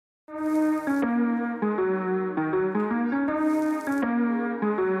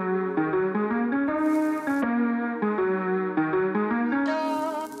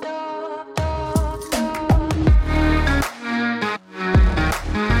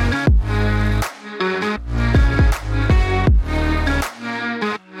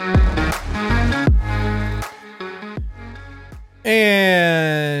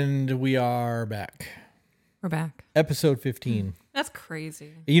And we are back. We're back. Episode 15. That's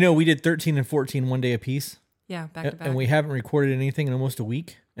crazy. You know, we did 13 and 14 one day apiece. Yeah, back to back. And we haven't recorded anything in almost a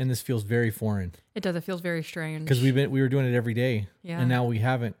week. And this feels very foreign. It does. It feels very strange. Because we were doing it every day. Yeah. And now we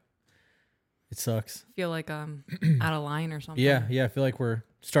haven't. It sucks. I feel like out of line or something. Yeah. I feel like we're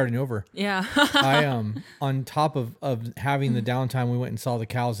starting over. Yeah. I on top of having the downtime, we went and saw the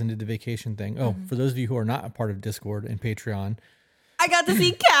cows and did the vacation thing. Oh, for those of you who are not a part of Discord and Patreon, I got to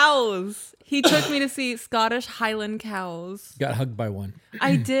see cows. He took me to see Scottish Highland cows. got hugged by one.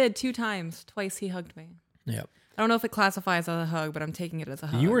 I did 2 times. Twice he hugged me. Yep. I don't know if it classifies as a hug, but I'm taking it as a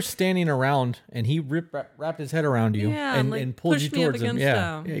hug. You were standing around and he wrapped his head around you and pulled you towards him.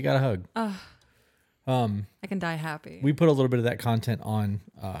 Yeah, you got a hug. I can die happy. We put a little bit of that content on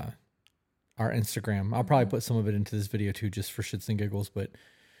our Instagram. I'll probably put some of it into this video too, just for shits and giggles. But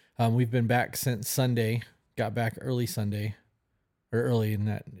we've been back since Sunday. Got back early Sunday, or early in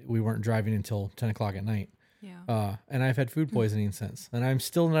that we weren't driving until 10 o'clock at night. Yeah. And I've had food poisoning since, and I'm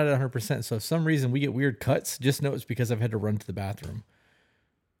still not at 100%. So if some reason we get weird cuts, just know it's because I've had to run to the bathroom.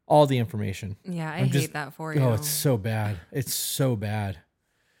 All the information. Yeah, I hate that for you. Oh, it's so bad. It's so bad.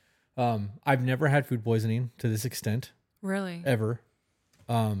 I've never had food poisoning to this extent. Really? Ever.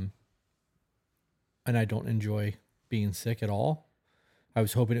 And I don't enjoy being sick at all. I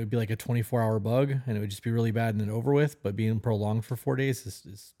was hoping it would be like a 24-hour bug and it would just be really bad and then over with, but being prolonged for 4 days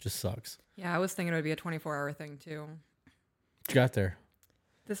is just sucks. Yeah, I was thinking it would be a 24-hour thing too. You got there.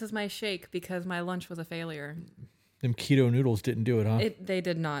 This is my shake because my lunch was a failure. Them keto noodles didn't do it, huh? They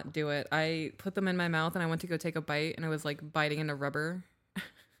did not do it. I put them in my mouth and I went to go take a bite and I was like biting into rubber.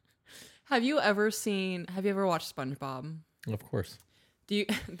 Have you ever watched SpongeBob? Of course.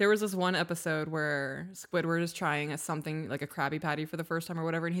 There was this one episode where Squidward is trying something like a Krabby Patty for the first time or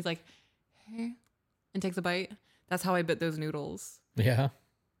whatever, and he's like, hey, and takes a bite. That's how I bit those noodles. Yeah.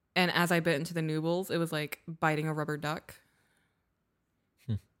 And as I bit into the noodles, it was like biting a rubber duck.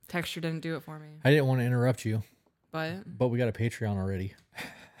 Texture didn't do it for me. I didn't want to interrupt you. But we got a Patreon already.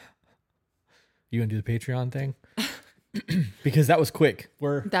 You want to do the Patreon thing? Because that was quick.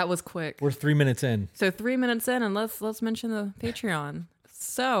 That was quick. We're 3 minutes in. So 3 minutes in, and let's mention the Patreon.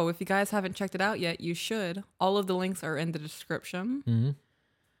 So if you guys haven't checked it out yet, you should. All of the links are in the description. Mm-hmm.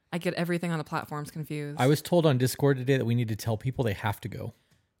 I get everything on the platforms confused. I was told on Discord today that we need to tell people they have to go.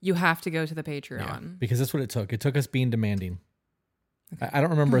 You have to go to the Patreon. Yeah, because that's what it took. It took us being demanding. Okay. I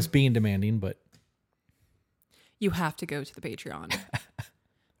don't remember us being demanding, but... You have to go to the Patreon.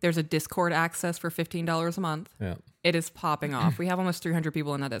 There's a Discord access for $15 a month. Yeah. It is popping off. We have almost 300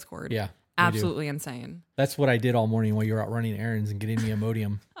 people in that Discord. Yeah. Absolutely insane. That's what I did all morning while you were out running errands and getting me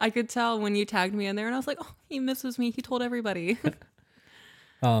Imodium. I could tell when you tagged me in there and I was like, oh, he misses me. He told everybody.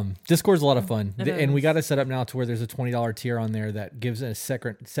 Discord's a lot of fun. And we got it set up now to where there's a $20 tier on there that gives a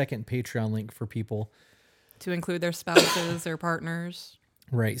second Patreon link for people. To include their spouses, their partners.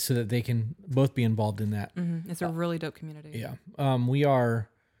 Right. So that they can both be involved in that. Mm-hmm. It's a really dope community. Yeah. We are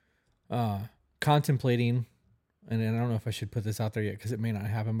contemplating, and I don't know if I should put this out there yet because it may not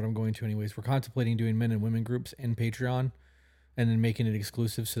happen, but I'm going to anyways. We're contemplating doing men and women groups in Patreon and then making it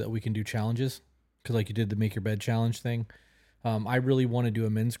exclusive so that we can do challenges. Because like you did the Make Your Bed challenge thing. I really want to do a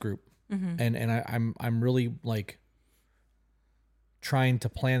men's group. Mm-hmm. And I'm really like trying to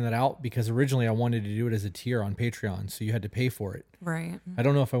plan that out because originally I wanted to do it as a tier on Patreon. So you had to pay for it. Right. I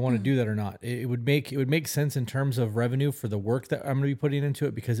don't know if I want to do that or not. It would make sense in terms of revenue for the work that I'm going to be putting into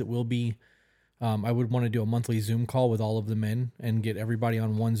it because it will be, I would want to do a monthly Zoom call with all of the men and get everybody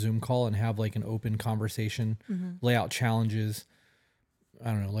on one Zoom call and have like an open conversation, lay out challenges. I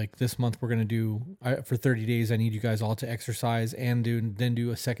don't know, like this month we're going to do, for 30 days, I need you guys all to exercise and then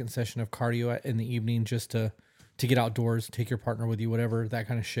do a second session of cardio in the evening just to get outdoors, take your partner with you, whatever, that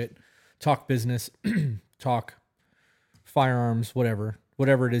kind of shit. Talk business, talk firearms, whatever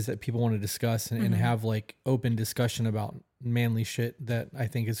it is that people want to discuss and have like open discussion about manly shit that I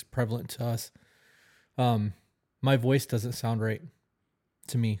think is prevalent to us. My voice doesn't sound right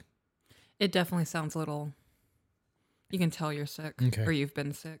to me. It definitely sounds a little, you can tell you're sick or you've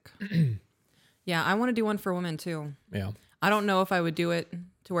been sick. Yeah. I want to do one for women too. Yeah. I don't know if I would do it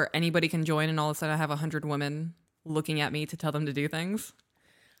to where anybody can join and all of a sudden I have 100 women looking at me to tell them to do things.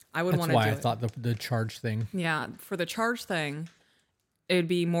 I would want to do it. That's why I thought the charge thing. Yeah. For the charge thing, it would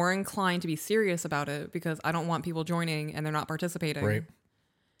be more inclined to be serious about it because I don't want people joining and they're not participating. Right.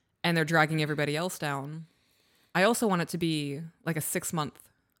 And they're dragging everybody else down. I also want it to be like a 6-month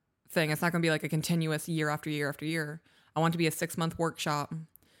thing. It's not going to be like a continuous year after year after year. I want it to be a 6-month workshop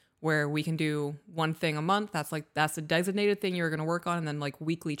where we can do one thing a month. That's a designated thing you're going to work on, and then like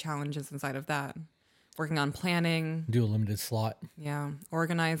weekly challenges inside of that. Working on planning. Do a limited slot. Yeah.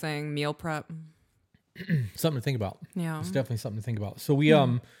 Organizing, meal prep. Something to think about. Yeah. It's definitely something to think about. So we're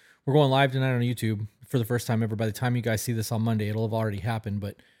going live tonight on YouTube for the first time ever. By the time you guys see this on Monday, it'll have already happened,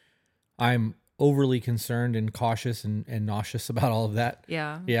 but I'm overly concerned and cautious and nauseous about all of that.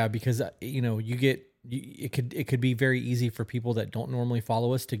 Yeah. Yeah, because it could be very easy for people that don't normally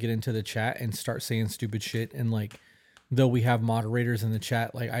follow us to get into the chat and start saying stupid shit. And like, though we have moderators in the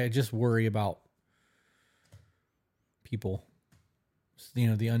chat, like I just worry about people,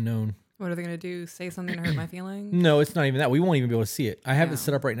 the unknown. What are they going to do? Say something to hurt my feelings? No, it's not even that. We won't even be able to see it. I have Yeah. it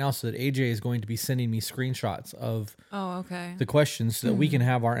set up right now so that AJ is going to be sending me screenshots of Oh, okay. the questions so that we can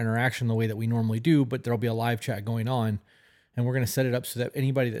have our interaction the way that we normally do, but there'll be a live chat going on. And we're going to set it up so that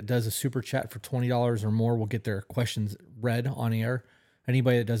anybody that does a super chat for $20 or more will get their questions read on air.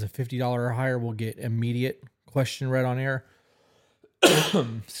 Anybody that does a $50 or higher will get immediate question read on air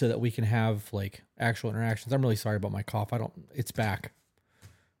so that we can have like actual interactions. I'm really sorry about my cough. It's back.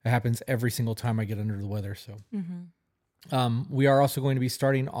 It happens every single time I get under the weather. So we are also going to be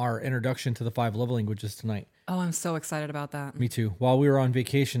starting our introduction to the 5 love languages tonight. Oh, I'm so excited about that. Me too. While we were on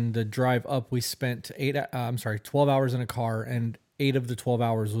vacation, the drive up, we spent 12 hours in a car, and 8 of the 12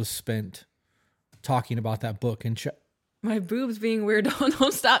 hours was spent talking about that book. And My boob's being weird.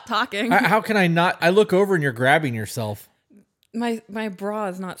 Don't stop talking. how can I not? I look over and you're grabbing yourself. My bra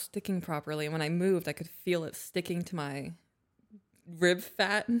is not sticking properly. When I moved, I could feel it sticking to my rib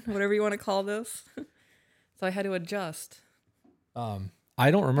fat, whatever you want to call this. So I had to adjust.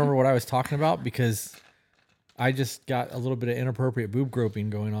 I don't remember what I was talking about because I just got a little bit of inappropriate boob groping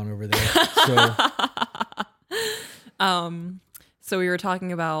going on over there. So we were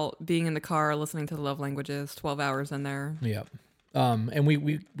talking about being in the car, listening to the love languages, 12 hours in there. Yeah. And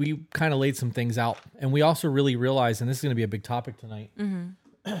we kind of laid some things out, and we also really realized, and this is going to be a big topic tonight,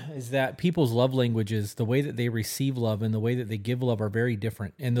 is that people's love languages, the way that they receive love and the way that they give love are very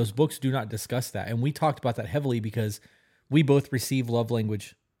different. And those books do not discuss that. And we talked about that heavily because we both receive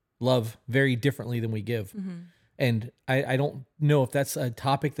love very differently than we give. And I don't know if that's a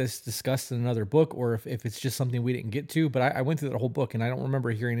topic that's discussed in another book or if it's just something we didn't get to, but I went through the whole book and I don't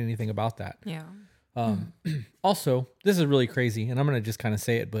remember hearing anything about that. Yeah. Also, this is really crazy, and I'm going to just kind of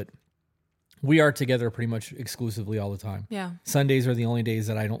say it, but we are together pretty much exclusively all the time. Yeah. Sundays are the only days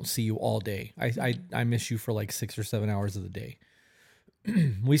that I don't see you all day. I miss you for like 6 or 7 hours of the day.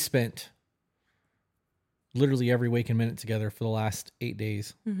 We spent literally every waking minute together for the last 8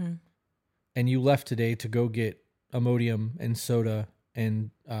 days. And you left today to go get Imodium and soda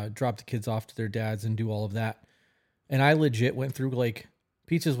and drop the kids off to their dads and do all of that. And I legit went through like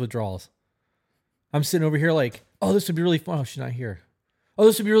Peach's withdrawals. I'm sitting over here like, oh, this would be really fun. Oh, she's not here. Oh,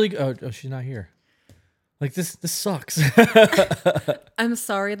 this would be really good. Oh, she's not here. Like this sucks. I'm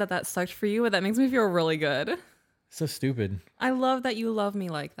sorry that sucked for you, but that makes me feel really good. So stupid. I love that you love me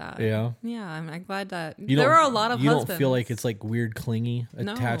like that. Yeah. Yeah, I'm glad that There are a lot of husbands. You don't feel like it's like weird, clingy,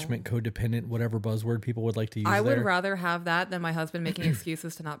 No. attachment, codependent, whatever buzzword people would like to use. I would there. rather have that than my husband making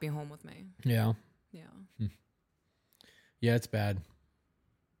excuses to not be home with me. Yeah. Yeah. Yeah, it's bad.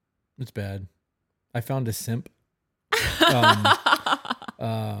 It's bad. I found a simp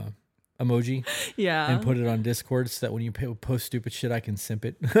emoji Yeah. and put it on Discord so that when you post stupid shit, I can simp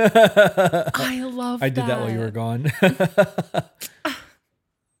it. I love that. I did that while you were gone.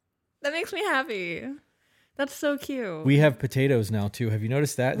 That makes me happy. That's so cute. We have potatoes now too. Have you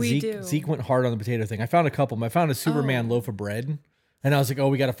noticed that? We do. Zeke went hard on the potato thing. I found a couple. I found a Superman Oh. loaf of bread. And I was like, oh,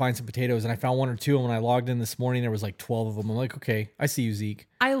 we got to find some potatoes. And I found 1 or 2. And when I logged in this morning, there was like 12 of them. I'm like, okay, I see you, Zeke.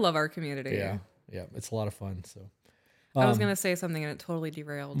 I love our community. Yeah. Yeah. It's a lot of fun. So I was going to say something and it totally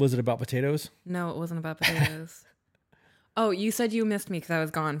derailed. was it about potatoes? No, it wasn't about potatoes. Oh, you said you missed me because I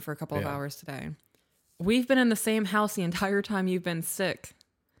was gone for a couple of Yeah. hours today. We've been in the same house the entire time you've been sick.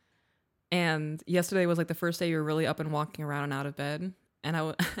 And yesterday was like the first day you were really up and walking around and out of bed. And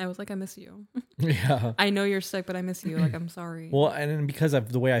I was like, I miss you. Yeah. I know you're sick, but I miss you. Like, I'm sorry. Well, and then because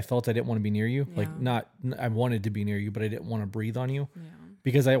of the way I felt, I didn't want to be near you. Like Yeah. I wanted to be near you, but I didn't want to breathe on you Yeah.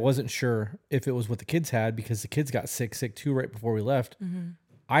 because I wasn't sure if it was what the kids had because the kids got sick too right before we left.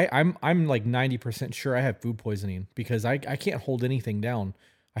 I'm like 90% sure I have food poisoning because I can't hold anything down.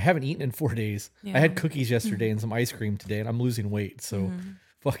 I haven't eaten in 4 days. Yeah. I had cookies yesterday and some ice cream today, and I'm losing weight. So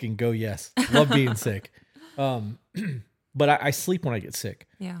fucking go, yes. Love being sick. but I sleep when I get sick.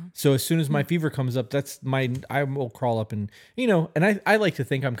 Yeah. So as soon as my fever comes up, I will crawl up and, and I like to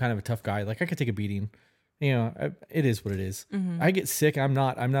think I'm kind of a tough guy. Like I could take a beating, it is what it is. I get sick. I'm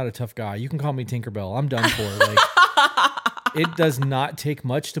not a tough guy. You can call me Tinkerbell. I'm done for. Like it does not take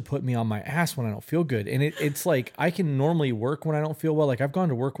much to put me on my ass when I don't feel good. And it's like, I can normally work when I don't feel well. Like I've gone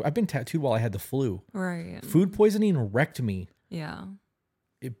to work. I've been tattooed while I had the flu. Right. Food poisoning wrecked me. Yeah.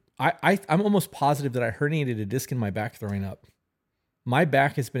 I'm almost positive that I herniated a disc in my back throwing up. My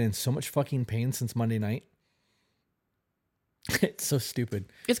back has been in so much fucking pain since Monday night. It's so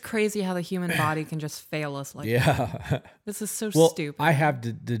stupid. It's crazy how the human body can just fail us like that. Yeah. This is so Well, stupid. I have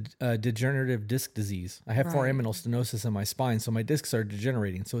degenerative disc disease. I have Right. foraminal stenosis in my spine, so my discs are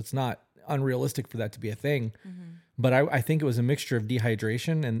degenerating. So it's not unrealistic for that to be a thing. But I think it was a mixture of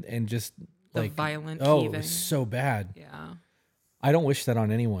dehydration and just The like violent it heaving. was so bad. Yeah. I don't wish that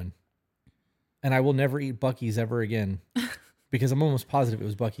on anyone. And I will never eat Buc-ee's ever again because I'm almost positive it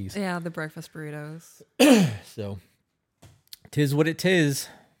was Buc-ee's. Yeah, the breakfast burritos. So, tis what it tis.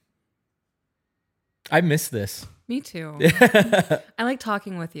 I miss this. Me too. I like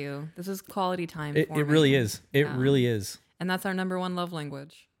talking with you. This is quality time It for me. really is. It Yeah. really is. And that's our number one love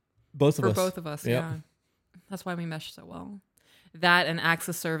language. Both of For us. both of us, Yep. yeah. That's why we mesh so well. That and acts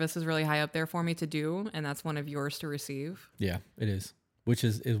of service is really high up there for me to do, and that's one of yours to receive. Yeah, it is. Which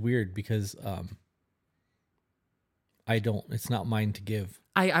is weird because I don't. It's not mine to give.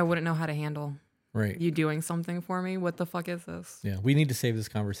 I wouldn't know how to handle Right. you doing something for me. What the fuck is this? Yeah. We need to save this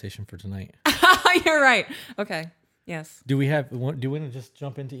conversation for tonight. You're right. Okay. Yes. Do we want to just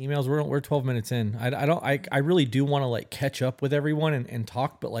jump into emails? We're 12 minutes in. I really do want to like catch up with everyone and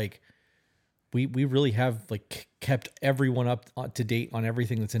talk, but like we really have like kept everyone up to date on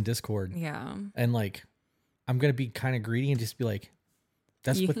everything that's in Discord. Yeah. And like I'm going to be kind of greedy and just be like,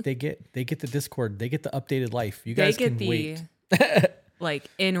 that's what they get. They get the Discord. They get the updated life. You guys can wait. Like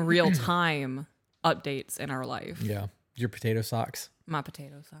in real time updates in our life. Yeah. Your potato socks. My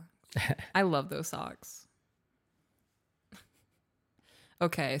potato socks. I love those socks.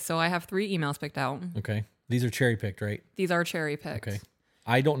 Okay, so I have 3 emails picked out. Okay. These are cherry picked, right? These are cherry picked. Okay.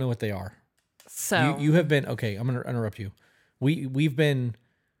 I don't know what they are. So You have been, okay, I'm going to interrupt you. We've been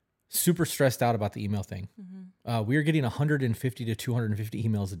super stressed out about the email thing. We are getting 150 to 250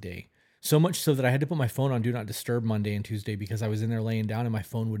 emails a day. So much so that I had to put my phone on Do Not Disturb Monday and Tuesday because I was in there laying down and my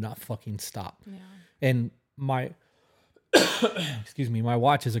phone would not fucking stop. Yeah. And my, excuse me, my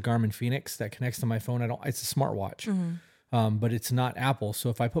watch is a Garmin Phoenix that connects to my phone. It's a smartwatch, but it's not Apple. So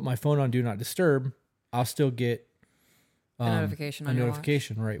if I put my phone on Do Not Disturb, I'll still get a notification on a your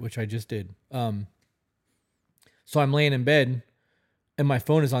notification, right? Which I just did. So I'm laying in bed and my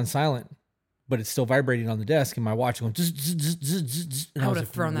phone is on silent, but it's still vibrating on the desk and my watch going zzz, zzz, zzz, zzz, zzz, and I was would have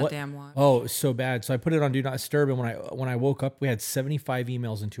like, thrown "What?" that damn watch. Oh, it was so bad. So I put it on Do Not Disturb, and when I woke up, we had 75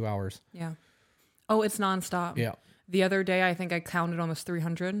 emails in 2 hours. Yeah. Oh, it's nonstop. Yeah. The other day, I think I counted almost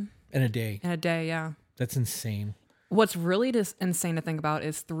 300 In a day. in a day. Yeah. That's insane. What's really just insane to think about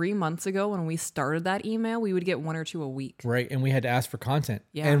is 3 months ago when we started that email, we would get 1 or 2 a week. Right. And we had to ask for content.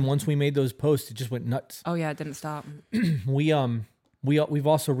 Yeah. And once we made those posts, it just went nuts. Oh yeah, it didn't stop. We've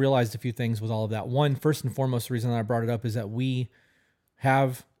also realized a few things with all of that. One, first and foremost, the reason that I brought it up is that we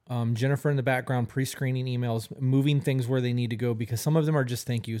have Jennifer in the background pre-screening emails, moving things where they need to go because some of them are just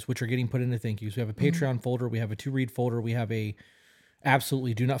thank yous, which are getting put into thank yous. We have a Patreon folder, we have a to read folder, we have a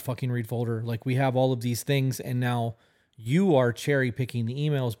absolutely do not fucking read folder. Like we have all of these things, and now you are cherry picking the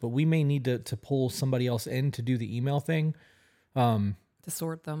emails, but we may need to pull somebody else in to do the email thing. To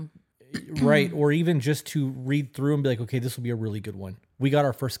sort them. Right. Or even just to read through and be like, okay, this will be a really good one. We got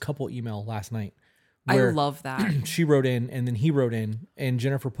our first couple email last night. I where love that. she wrote in and then he wrote in and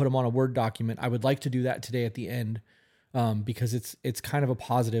Jennifer put them on a Word document. I would like to do that today at the end because it's kind of a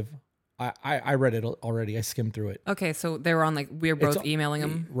positive. I read it already. I skimmed through it. Okay, so they were on like, we were both emailing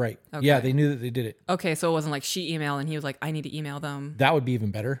them. Right. Okay. Yeah, they knew that they did it. Okay, so it wasn't like she emailed and he was like, I need to email them. That would be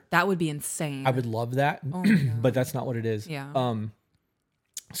even better. That would be insane. I would love that, Oh my God. but that's not what it is. Yeah.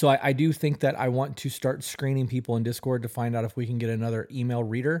 So I do think that I want to start screening people in Discord to find out if we can get another email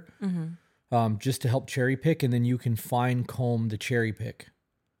reader, just to help cherry pick, and then you can fine comb the cherry pick.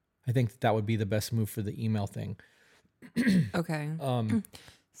 I think that would be the best move for the email thing. Okay.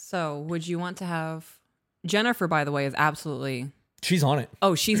 So would you want to have Jennifer, by the way, is absolutely, She's on it.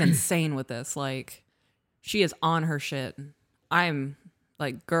 oh, she's insane with this. Like she is on her shit. I'm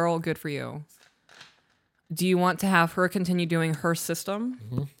like, girl, good for you. Do you want to have her continue doing her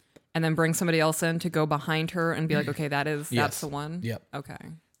system and then bring somebody else in to go behind her and be like, okay, that's Yes. the one? Yep. Okay.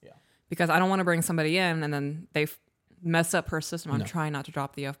 Yeah. Because I don't want to bring somebody in and then they mess up her system. I'm No. trying not to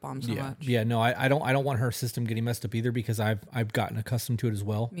drop the F-bomb so Yeah. much. Yeah. No, I don't want her system getting messed up either because I've gotten accustomed to it as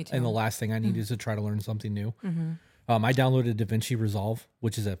well. Me too. And the last thing I need is to try to learn something new. Mm-hmm. I downloaded DaVinci Resolve,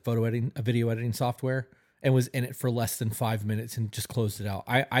 which is a video editing software, and was in it for less than 5 minutes and just closed it out.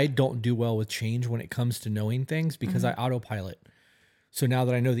 I don't do well with change when it comes to knowing things because I autopilot. So now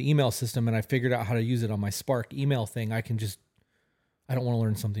that I know the email system and I figured out how to use it on my Spark email thing, I don't want to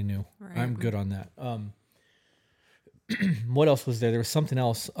learn something new. Right. I'm good on that. What else was there? There was something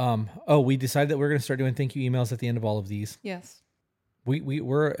else. We decided that we're going to start doing thank you emails at the end of all of these. Yes.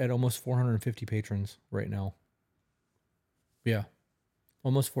 We're at almost 450 patrons right now. Yeah.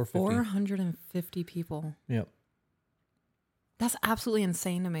 Almost 450. 450 people. Yep. That's absolutely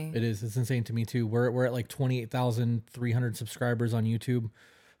insane to me. It is. It's insane to me too. We're at like 28,300 subscribers on YouTube.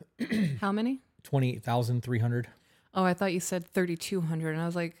 How many? 28,300. Oh, I thought you said 3,200. And I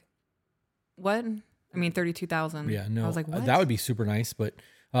was like, what? I mean, 32,000. Yeah, no. I was like, what? That would be super nice. But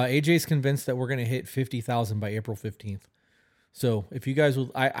AJ's convinced that we're going to hit 50,000 by April 15th. So if you guys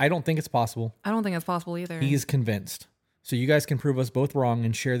will, I don't think it's possible. I don't think it's possible either. He's convinced. So you guys can prove us both wrong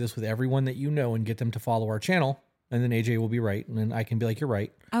and share this with everyone that you know and get them to follow our channel. And then AJ will be right. And then I can be like, you're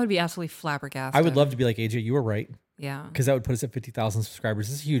right. I would be absolutely flabbergasted. I would love to be like, AJ, you were right. Yeah. Because that would put us at 50,000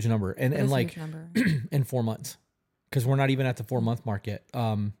 subscribers. It's a huge number. And It is a like huge number. in 4 months. Because we're not even at the 4-month mark yet.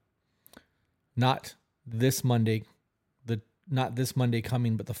 Not this Monday, not this Monday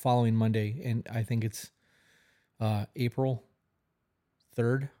coming, but the following Monday. And I think it's April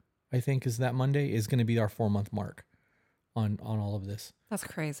 3rd, I think is that Monday, is going to be our 4-month mark on all of this. That's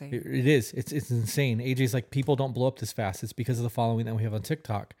crazy. It is. It's insane. AJ's like, people don't blow up this fast. It's because of the following that we have on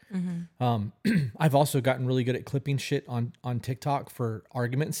TikTok. Mm-hmm. I've also gotten really good at clipping shit on TikTok for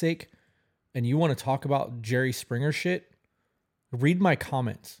argument's sake. And you want to talk about Jerry Springer shit? Read my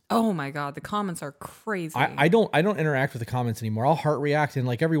comments. Oh my God. The comments are crazy. I don't interact with the comments anymore. I'll heart react and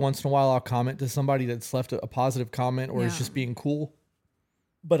like every once in a while I'll comment to somebody that's left a positive comment or is just being cool.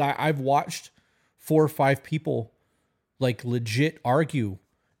 But I've watched 4 or 5 people like legit argue,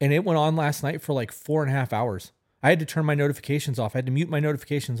 and it went on last night for like 4.5 hours. I had to turn my notifications off. I had to mute my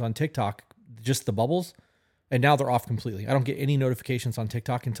notifications on TikTok, just the bubbles, and now they're off completely. I don't get any notifications on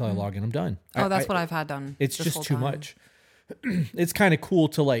TikTok until I log in. I'm done. Oh, that's what I've had done. It's this just whole too time. much. It's kind of cool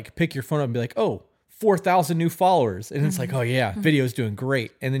to like pick your phone up and be like, oh, 4,000 new followers. And it's like, oh yeah, video's doing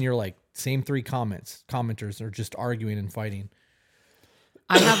great. And then you're like, same 3 commenters are just arguing and fighting.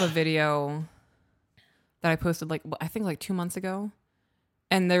 I have a video that I posted I think 2 months ago.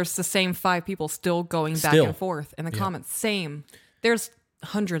 And there's the same 5 people still going back and forth in the comments. Same. There's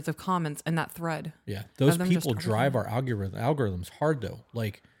hundreds of comments in that thread. Yeah. Those them people just drive our algorithms hard though.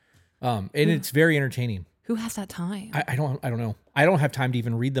 Like, and it's very entertaining. Who has that time? I don't know. I don't have time to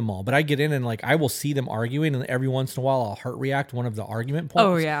even read them all, but I get in and like, I will see them arguing and every once in a while I'll heart react one of the argument points.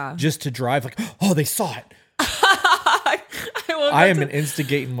 Oh yeah. Just to drive like, oh, they saw it. I am an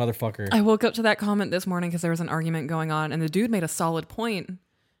instigating motherfucker. I woke up to that comment this morning because there was an argument going on and the dude made a solid point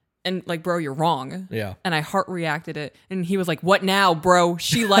and like, bro, you're wrong. Yeah. And I heart reacted it. And he was like, what now, bro?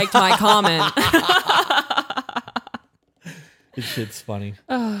 She liked my comment. This shit's funny.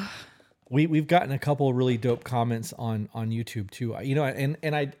 We've gotten a couple of really dope comments on YouTube too. You know,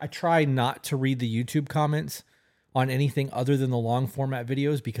 and I try not to read the YouTube comments on anything other than the long format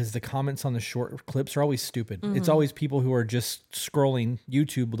videos because the comments on the short clips are always stupid. It's always people who are just scrolling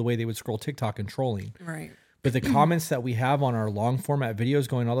YouTube the way they would scroll TikTok and trolling. Right. But the comments that we have on our long format videos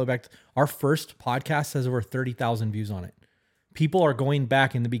going all the way back to our first podcast has over 30,000 views on it. People are going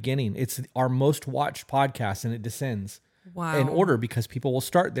back in the beginning. It's our most watched podcast and it descends. Wow. In order because people will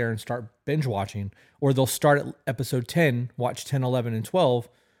start there and start binge watching, or they'll start at episode 10, watch 10, 11, and 12,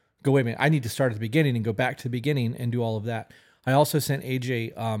 go, wait a minute, I need to start at the beginning and go back to the beginning and do all of that. I also sent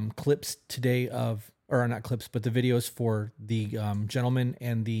AJ clips today or not clips, but the videos for the gentleman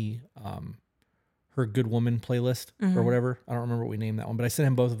and the her Good Woman playlist or whatever. I don't remember what we named that one, but I sent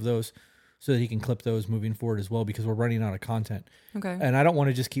him both of those so that he can clip those moving forward as well because we're running out of content. Okay. And I don't want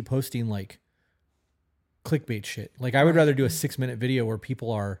to just keep posting like clickbait shit. Like I would rather do a 6-minute video where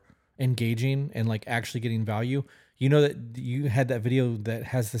people are engaging and like actually getting value. You know that you had that video that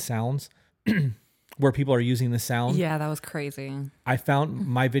has the sounds where people are using the sound. Yeah, that was crazy. I found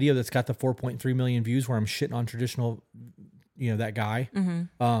my video that's got the 4.3 million views where I'm shitting on traditional, you know, that guy.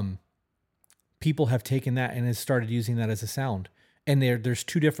 People have taken that and has started using that as a sound. And there's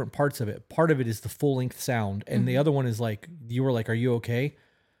 2 different parts of it. Part of it is the full length sound. And the other one is like, you were like, are you okay?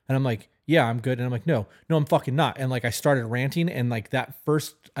 And I'm like, yeah, I'm good. And I'm like, no, I'm fucking not. And like, I started ranting and like that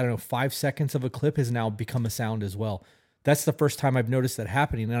first, I don't know, 5 seconds of a clip has now become a sound as well. That's the first time I've noticed that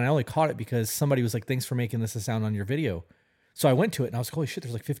happening. And I only caught it because somebody was like, thanks for making this a sound on your video. So I went to it and I was like, holy shit,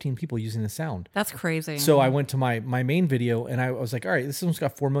 there's like 15 people using the sound. That's crazy. So I went to my main video and I was like, all right, this one's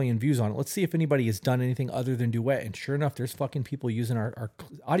got 4 million views on it. Let's see if anybody has done anything other than duet. And sure enough, there's fucking people using our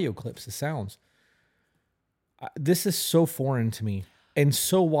audio clips, the sounds. This is so foreign to me and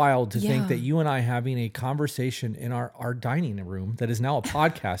so wild to think that you and I having a conversation in our dining room that is now a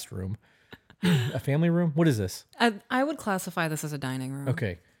podcast room, a family room. What is this? I would classify this as a dining room.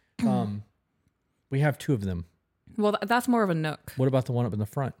 Okay. We have 2 of them. Well, that's more of a nook. What about the one up in the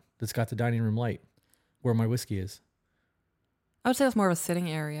front that's got the dining room light where my whiskey is? I would say that's more of a sitting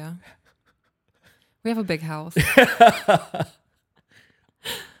area. We have a big house.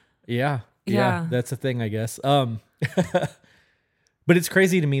 Yeah, that's a thing, I guess. But it's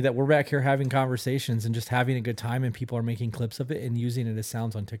crazy to me that we're back here having conversations and just having a good time and people are making clips of it and using it as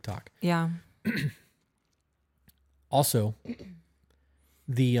sounds on TikTok. Yeah. Also,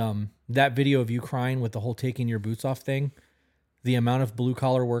 the that video of you crying with the whole taking your boots off thing, the amount of blue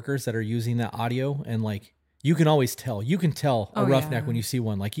collar workers that are using that audio, and like you can always tell. You can tell a roughneck when you see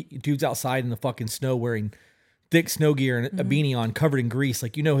one. Like dude's outside in the fucking snow wearing thick snow gear and a beanie on, covered in grease.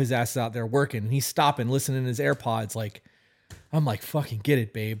 Like, you know, his ass is out there working and he's stopping, listening to his AirPods. Like, I'm like, fucking get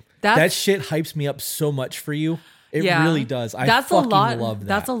it, babe. That shit hypes me up so much for you. It really does. I fucking love that.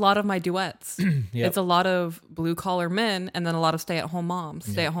 That's a lot of my duets. It's a lot of blue collar men and then a lot of stay at home moms,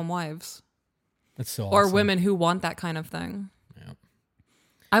 stay at home wives. That's so awesome. Or women who want that kind of thing. Yeah.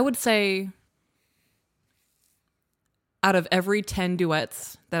 I would say out of every 10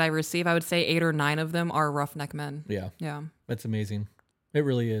 duets that I receive, I would say 8 or 9 of them are roughneck men. Yeah. Yeah. That's amazing. It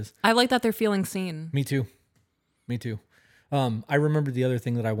really is. I like that they're feeling seen. Me too. I remember the other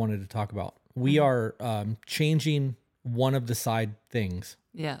thing that I wanted to talk about. We are changing one of the side things.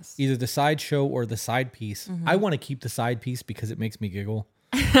 Yes. Either the side show or the side piece. I want to keep the side piece because it makes me giggle.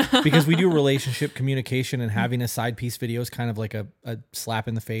 Because we do relationship communication and having a side piece video is kind of like a slap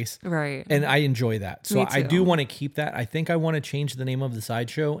in the face. Right. And I enjoy that. So Me too. I do want to keep that. I think I want to change the name of the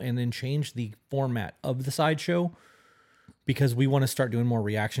sideshow and then change the format of the sideshow because we want to start doing more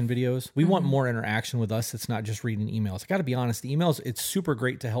reaction videos. We want more interaction with us. It's not just reading emails. I got to be honest, the emails, it's super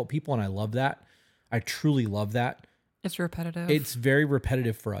great to help people and I love that. I truly love that. It's repetitive. It's very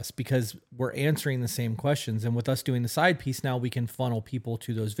repetitive for us because we're answering the same questions. And with us doing the side piece now, we can funnel people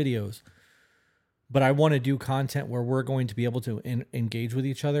to those videos. But I want to do content where we're going to be able to engage with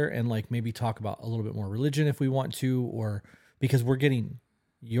each other and like maybe talk about a little bit more religion if we want to, or because we're getting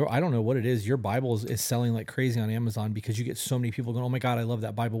I don't know what it is. Your Bible is selling like crazy on Amazon because you get so many people going, oh my God, I love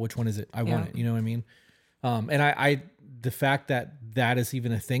that Bible. Which one is it? I want it. You know what I mean? And I the fact that is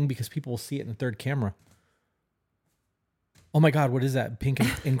even a thing because people will see it in the third camera. Oh my God, what is that pink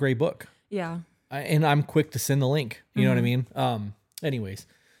and gray book? Yeah. And I'm quick to send the link. You know what I mean? Anyways,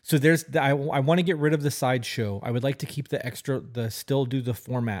 so I want to get rid of the sideshow. I would like to keep still do the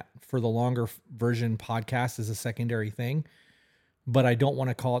format for the longer version podcast as a secondary thing, but I don't want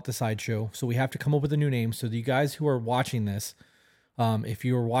to call it the sideshow. So we have to come up with a new name. So the guys who are watching this, if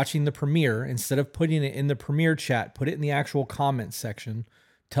you are watching the premiere, instead of putting it in the premiere chat, put it in the actual comments section.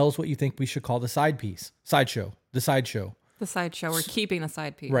 Tell us what you think we should call the sideshow. The sideshow. The side show. We're keeping a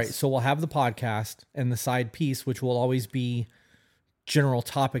side piece. Right. So we'll have the podcast and the side piece, which will always be general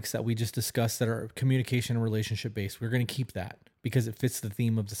topics that we just discussed that are communication and relationship based. We're going to keep that because it fits the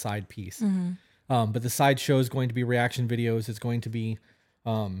theme of the side piece. But the side show is going to be reaction videos. It's going to be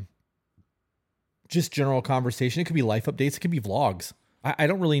just general conversation. It could be life updates. It could be vlogs. I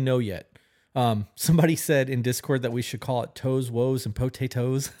don't really know yet. Somebody said in Discord that we should call it toes, woes, and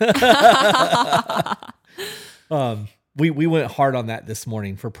potatoes. We went hard on that this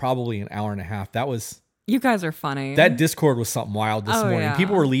morning for probably an hour and a half. You guys are funny. That Discord was something wild this morning. Yeah.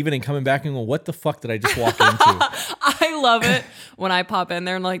 People were leaving and coming back and going, what the fuck did I just walk into? I love it when I pop in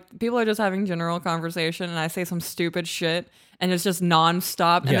there and like people are just having general conversation and I say some stupid shit and it's just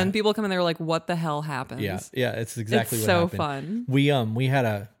nonstop. And then people come in there like, what the hell happened? Yeah, it's exactly it's what so happened. fun. We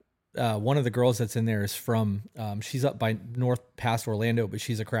had one of the girls that's in there is from, she's up by north past Orlando, but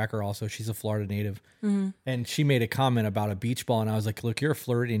she's a cracker also. She's a Florida native. And she made a comment about a beach ball. And I was like, look, you're a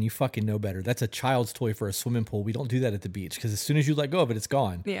Floridian. You fucking know better. That's a child's toy for a swimming pool. We don't do that at the beach because as soon as you let go of it, it's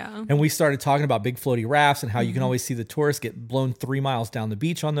gone. Yeah. And we started talking about big floaty rafts and how you can always see the tourists get blown 3 miles down the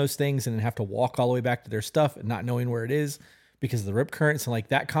beach on those things and then have to walk all the way back to their stuff and not knowing where it is because of the rip currents. And like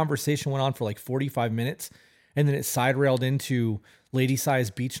that conversation went on for like 45 minutes. And then it side railed into lady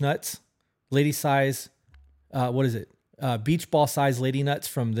size beach nuts. Lady size, what is it? Beach ball size lady nuts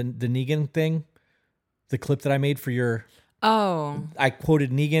from the Negan thing. The clip that I made for your... Oh. I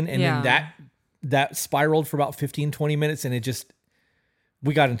quoted Negan and then that that spiraled for about 15, 20 minutes, and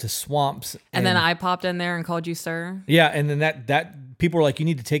we got into swamps. And then I popped in there and called you sir. Yeah, and then that people were like, you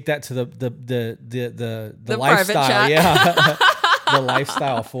need to take that to the private lifestyle. chat. Yeah. The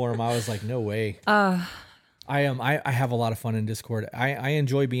lifestyle forum. I was like, no way. I have a lot of fun in Discord. I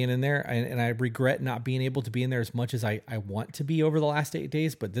enjoy being in there, and I regret not being able to be in there as much as I want to be over the last 8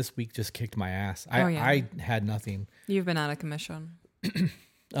 days, but this week just kicked my ass. I had nothing. You've been out of commission.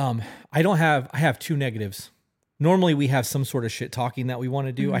 I have 2 negatives. Normally we have some sort of shit talking that we want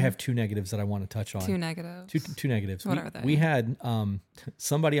to do. Mm-hmm. I have 2 negatives that I want to touch on. 2 negatives. Two negatives. What are they? We had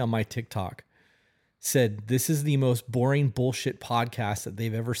somebody on my TikTok said this is the most boring bullshit podcast that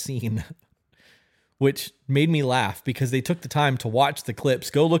they've ever seen, which made me laugh because they took the time to watch the clips,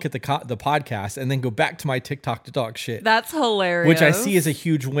 go look at the podcast, and then go back to my TikTok to talk shit. That's hilarious. Which I see as a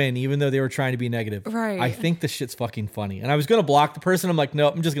huge win, even though they were trying to be negative. Right. I think this shit's fucking funny. And I was going to block the person. I'm like, no,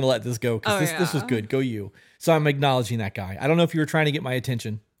 I'm just going to let this go because this was good. Go you. So I'm acknowledging that guy. I don't know if you were trying to get my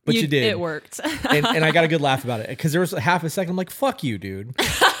attention, but you did. It worked. and I got a good laugh about it because there was half a second. I'm like, fuck you, dude.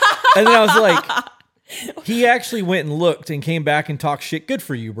 And then I was like, he actually went and looked and came back and talked shit. Good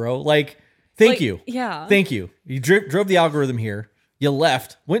for you, bro. Like, thank you. Yeah. Thank you. You drove the algorithm here. You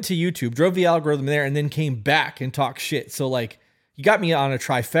left, went to YouTube, drove the algorithm there, and then came back and talked shit. So, like, you got me on a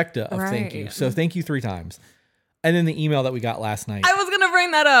trifecta of thank you. So, thank you 3 times. And then the email that we got last night. I was going to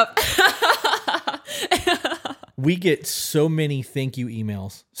bring that up. We get so many thank you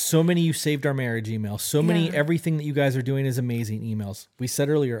emails. So many you saved our marriage emails. So many everything that you guys are doing is amazing emails. We said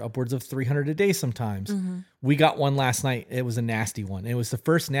earlier, upwards of 300 a day sometimes. Mm-hmm. We got one last night. It was a nasty one. It was the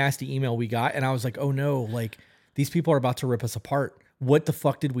first nasty email we got. And I was like, oh no, like these people are about to rip us apart. What the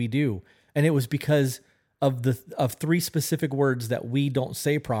fuck did we do? And it was because of 3 specific words that we don't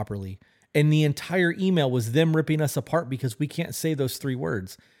say properly. And the entire email was them ripping us apart because we can't say those 3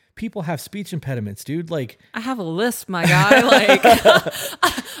 words. People have speech impediments, dude. Like, I have a list, my guy. Like,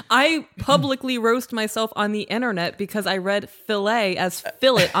 I publicly roast myself on the internet because I read fillet as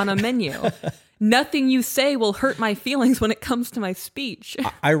fillet on a menu. Nothing you say will hurt my feelings when it comes to my speech.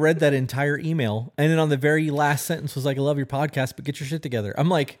 I read that entire email, and then on the very last sentence was like, I love your podcast, but get your shit together. I'm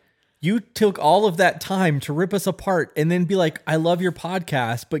like, you took all of that time to rip us apart and then be like, I love your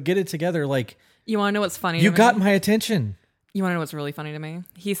podcast, but get it together. Like, you want to know what's funny? You got my attention. You want to know what's really funny to me?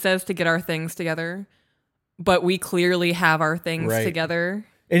 He says to get our things together, but we clearly have our things together.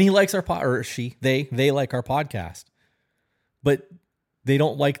 And he likes our they like our podcast, but they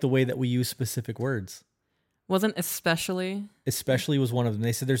don't like the way that we use specific words. Wasn't especially was one of them.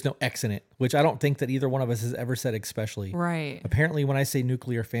 They said there's no X in it, which I don't think that either one of us has ever said especially. Right. Apparently when I say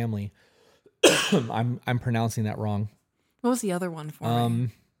nuclear family, I'm pronouncing that wrong. What was the other one for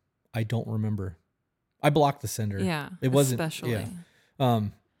me? I don't remember. I blocked the sender. Yeah. It wasn't especially. Yeah.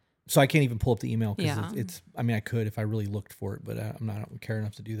 So I can't even pull up the email because Yeah. I mean, I could if I really looked for it, but I don't care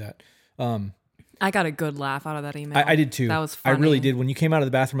enough to do that. I got a good laugh out of that email. I did too. That was funny. I really did. When you came out of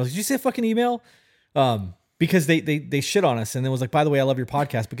the bathroom, I was like, did you say a fucking email? Because they shit on us and then was like, by the way, I love your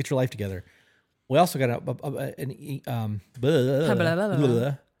podcast, but get your life together. We also got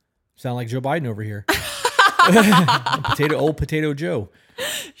sound like Joe Biden over here. Potato Joe.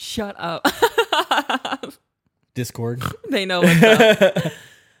 Shut up. Discord. They know what's up.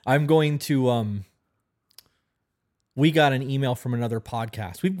 I'm going to we got an email from another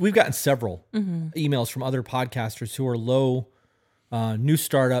podcast. We've gotten several emails from other podcasters who are low new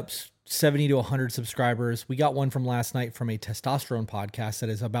startups, 70 to 100 subscribers. We got one from last night from a testosterone podcast that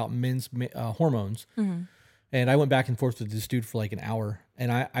is about men's hormones. Mm-hmm. And I went back and forth with this dude for like an hour,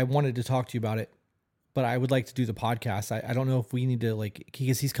 and I wanted to talk to you about it, but I would like to do the podcast. I don't know if we need to, like,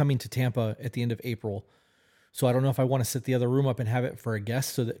 because he's coming to Tampa at the end of April. So I don't know if I want to set the other room up and have it for a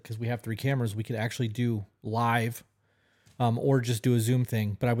guest so that, because we have 3 cameras, we could actually do live or just do a Zoom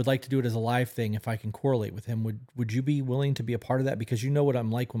thing. But I would like to do it as a live thing if I can correlate with him. Would you be willing to be a part of that? Because you know what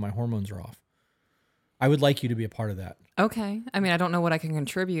I'm like when my hormones are off. I would like you to be a part of that. Okay. I mean, I don't know what I can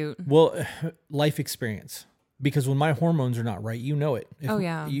contribute. Well, life experience. Because when my hormones are not right, you know it. Oh,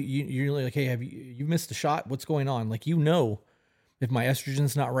 yeah. You're like, hey, have you missed a shot? What's going on? Like, you know, if my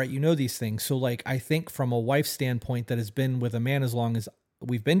estrogen's not right, you know these things. So, like, I think from a wife's standpoint that has been with a man as long as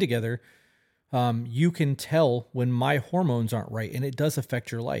we've been together, you can tell when my hormones aren't right, and it does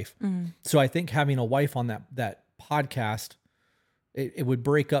affect your life. Mm-hmm. So I think having a wife on that podcast, it would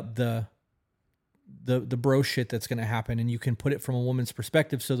break up the bro shit that's going to happen, and you can put it from a woman's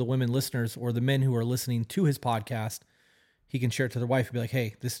perspective. So the women listeners or the men who are listening to his podcast, he can share it to their wife and be like,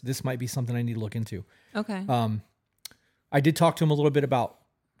 hey, this might be something I need to look into. Okay. I did talk to him a little bit about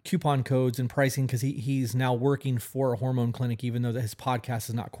coupon codes and pricing because he's now working for a hormone clinic, even though that his podcast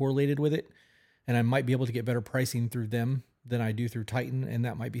is not correlated with it. and I might be able to get better pricing through them than I do through Titan. And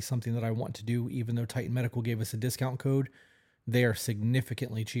that might be something that I want to do, even though Titan Medical gave us a discount code. They are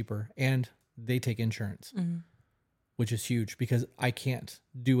significantly cheaper and they take insurance, which is huge because I can't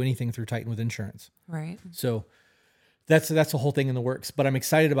do anything through Titan with insurance. Right. So that's a whole thing in the works, but I'm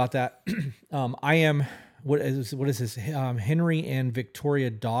excited about that. I am, what is this? Henry and Victoria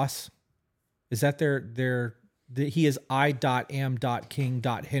Doss. Is that he is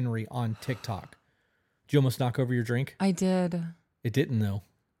I.am.king.henry on TikTok. Did you almost knock over your drink? I did. It didn't though.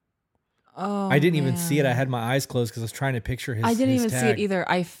 Oh, I didn't even see it. I had my eyes closed because I was trying to picture his. I didn't even see tag. it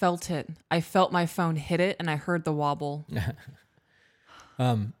either. I felt it. I felt my phone hit it, and I heard the wobble.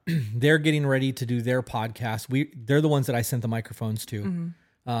 They're getting ready to do their podcast. They're the ones that I sent the microphones to.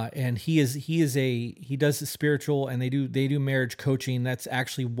 And he does the spiritual, and they do marriage coaching. That's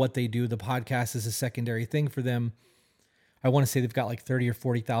actually what they do. The podcast is a secondary thing for them. I want to say they've got like 30 or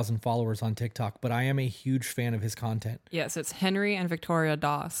 40,000 followers on TikTok, but I am a huge fan of his content. Yes, it's Henry and Victoria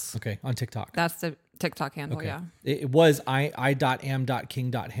Doss. Okay, on TikTok. That's the TikTok handle, Okay. yeah. It was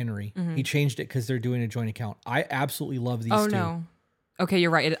I.am.king.henry. He changed it because they're doing a joint account. I absolutely love these two. Oh, no. Okay,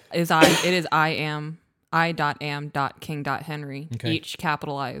 you're right. It is I.am.king.henry, Okay. each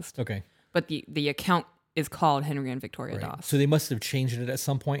capitalized. Okay. But the account is called Henry and Victoria Doss. So they must have changed it at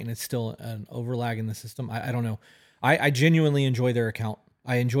some point, and it's still an overlag in the system. I don't know. I genuinely enjoy their account.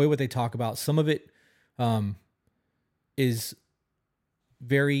 I enjoy what they talk about. Some of it is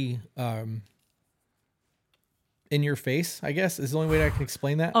very in your face, I guess, is the only way that I can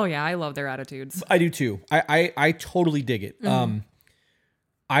explain that. Oh, yeah, I love their attitudes. I do too. I totally dig it.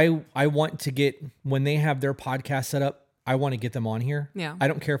 I want to get, when they have their podcast set up, I want to get them on here. Yeah. I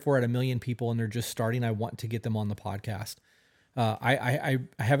don't care if we're at 1 million people and they're just starting. I want to get them on the podcast. I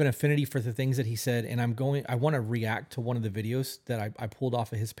have an affinity for the things that he said, and I want to react to one of the videos that I pulled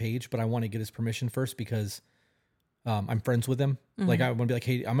off of his page, but I want to get his permission first because I'm friends with him. Like, I want to be like,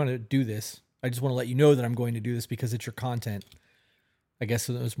 hey, I'm going to do this. I just want to let you know that I'm going to do this because it's your content. I guess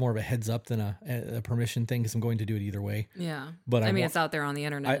it was more of a heads up than a permission thing because I'm going to do it either way. Yeah. But I mean, it's out there on the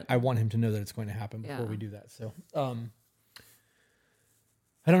internet. I want him to know that it's going to happen before Yeah. we do that. So,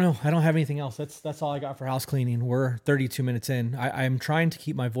 I don't know. I don't have anything else. That's all I got for house cleaning. We're 32 minutes in. I'm trying to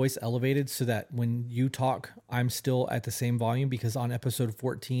keep my voice elevated so that when you talk, I'm still at the same volume because on episode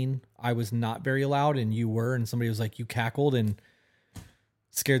 14, I was not very loud and you were, and somebody was like, you cackled and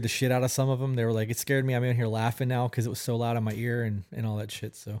scared the shit out of some of them. They were like, it scared me. I'm in here laughing now because it was so loud in my ear and all that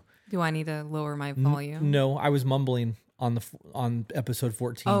shit. So Do I need to lower my volume? no, I was mumbling on episode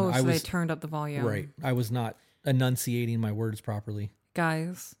 14. Oh, so they turned up the volume. right. I was not enunciating my words properly.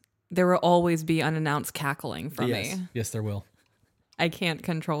 Guys, there will always be unannounced cackling from me. Yes, there will. I can't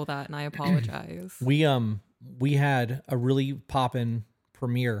control that, and I apologize. We had a really poppin'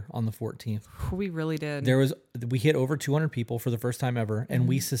 premiere on the 14th. We really did. We hit over 200 people for the first time ever, and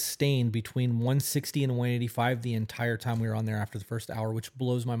we sustained between 160 and 185 the entire time we were on there after the first hour, which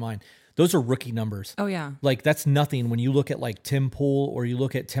blows my mind. Those are rookie numbers. Oh, yeah. Like, that's nothing when you look at like Tim Pool or you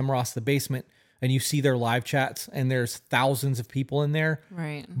look at Tim Ross The Basement and you see their live chats and there's thousands of people in there.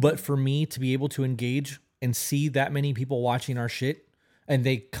 Right. But for me to be able to engage and see that many people watching our shit and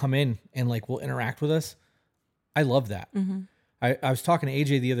they come in and like will interact with us, I love that. I was talking to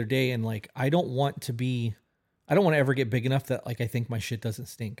AJ the other day and like, I don't want to ever get big enough that like I think my shit doesn't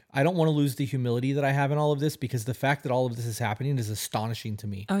stink. I don't want to lose the humility that I have in all of this because the fact that all of this is happening is astonishing to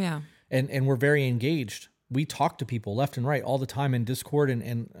me. Oh, yeah. And we're very engaged. We talk to people left and right all the time in Discord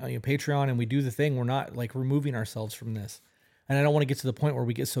and Patreon, and we do the thing. We're not like removing ourselves from this. And I don't want to get to the point where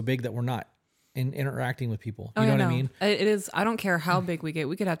we get so big that we're not interacting with people. You know what I mean? It is. I don't care how big we get.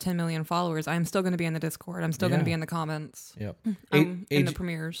 We could have 10 million followers. I'm still going to be in the Discord. I'm still going to be in the comments. Yep. In the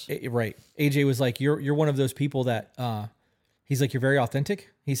premieres. Right. AJ was like, you're one of those people that, he's like, you're very authentic.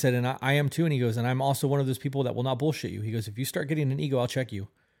 He said, and I am too. And he goes, and I'm also one of those people that will not bullshit you. He goes, if you start getting an ego, I'll check you.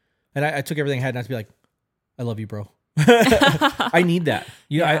 And I took everything I had not to be like, I love you, bro. I need that.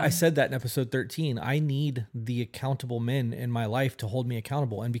 I said that in episode 13. I need the accountable men in my life to hold me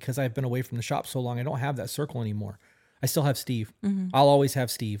accountable. And because I've been away from the shop so long, I don't have that circle anymore. I still have Steve. I'll always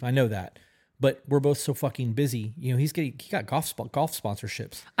have Steve. I know that. But we're both so fucking busy. You know, he got golf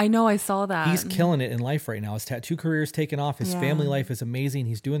sponsorships. I know, I saw that. He's killing it in life right now. His tattoo career is taking off. His family life is amazing.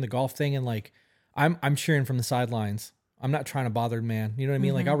 He's doing the golf thing, and like, I'm cheering from the sidelines. I'm not trying to bother, man. You know what I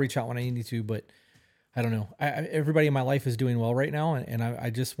mean? Like, I'll reach out when I need to, but I don't know. Everybody in my life is doing well right now, and I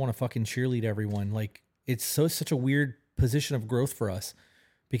just want to fucking cheerlead everyone. Like, it's such a weird position of growth for us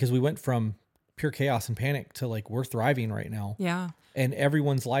because we went from pure chaos and panic to like we're thriving right now. Yeah. And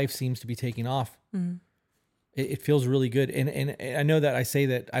everyone's life seems to be taking off. It feels really good. And I know that I say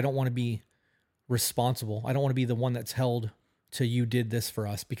that I don't want to be responsible. I don't want to be the one that's held to you did this for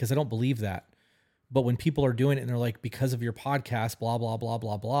us, because I don't believe that. But when people are doing it and they're like, because of your podcast, blah, blah, blah,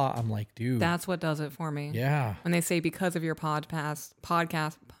 blah, blah, I'm like, dude. That's what does it for me. Yeah. When they say because of your podcast,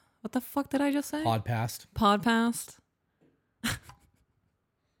 what the fuck did I just say? Podpast.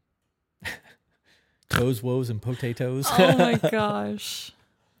 Toes, woes, and potatoes. Oh my gosh.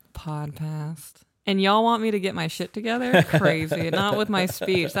 Podpast. And y'all want me to get my shit together? Crazy. Not with my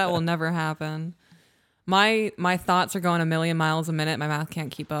speech. That will never happen. My thoughts are going a million miles a minute. My mouth can't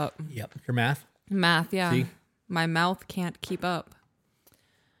keep up. Yep. Your math? Math, yeah. See? My mouth can't keep up.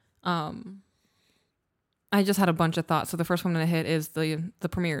 I just had a bunch of thoughts. So the first one I'm going to hit is the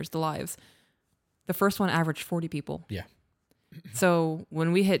premieres, the lives. The first one averaged 40 people. Yeah. So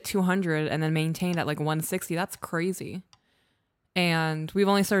when we hit 200 and then maintained at like 160, that's crazy. And we've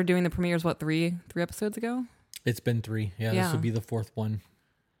only started doing the premieres, what, three episodes ago? It's been 3. Yeah, this will be the 4th one.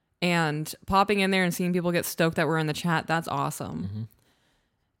 And popping in there and seeing people get stoked that we're in the chat, that's awesome. Mm-hmm.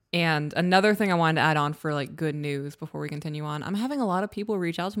 And another thing I wanted to add on for like good news before we continue on, I'm having a lot of people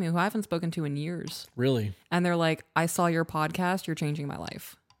reach out to me who I haven't spoken to in years. Really? And they're like, I saw your podcast, you're changing my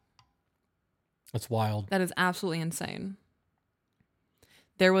life. That's wild. That is absolutely insane.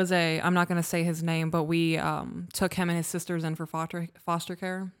 There was I'm not going to say his name, but we took him and his sisters in for foster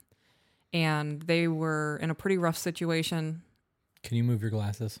care. And they were in a pretty rough situation. Can you move your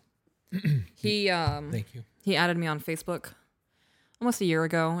glasses? Thank you. He added me on Facebook almost a year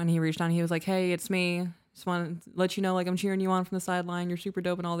ago, and he reached out and he was like, hey, it's me. Just want to let you know, like, I'm cheering you on from the sideline. You're super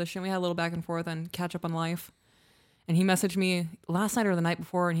dope and all this shit. We had a little back and forth and catch up on life. And he messaged me last night or the night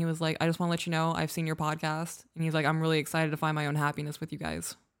before, and he was like, I just want to let you know I've seen your podcast. And he's like, I'm really excited to find my own happiness with you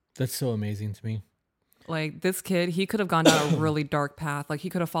guys. That's so amazing to me. Like, this kid, he could have gone down a really dark path. Like, he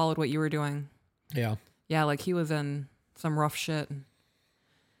could have followed what you were doing. Yeah. Yeah, like, he was in some rough shit.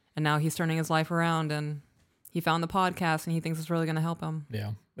 And now he's turning his life around, and he found the podcast, and he thinks it's really going to help him.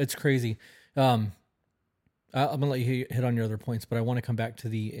 Yeah, it's crazy. I'm going to let you hit on your other points, but I want to come back to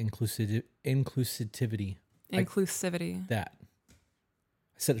the inclusivity. Inclusivity. That.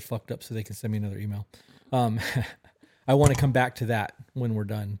 I said it fucked up so they can send me another email. I want to come back to that when we're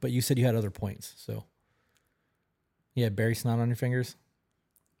done, but you said you had other points, so. Yeah, berry snot on your fingers?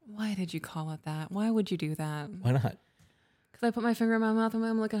 Why did you call it that? Why would you do that? Why not? Because I put my finger in my mouth and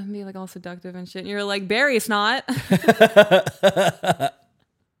I'm looking at me like all seductive and shit. And you're like, berry snot.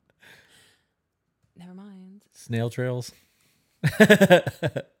 Never mind. Snail trails.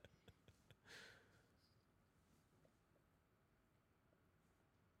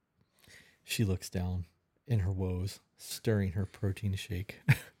 She looks down in her woes, stirring her protein shake.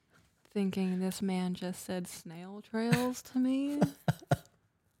 Thinking this man just said snail trails to me.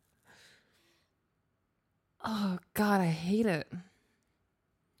 Oh, God, I hate it.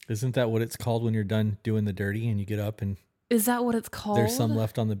 Isn't that what it's called when you're done doing the dirty and you get up and... Is that what it's called? There's some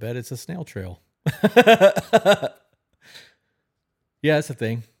left on the bed. It's a snail trail. Yeah, it's a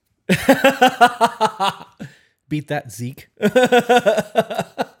thing. Beat that, Zeke.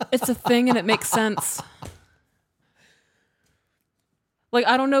 It's a thing and it makes sense. Like,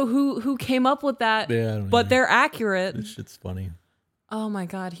 I don't know who came up with that, yeah, but they're accurate. This shit's funny. Oh my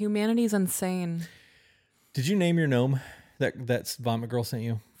God, humanity's insane. Did you name your gnome that's Vomit Girl sent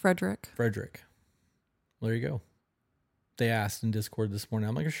you? Frederick. Frederick. Well, there you go. They asked in Discord this morning.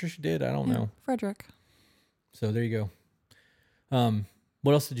 I'm like, sure she did. I don't know. Frederick. So there you go.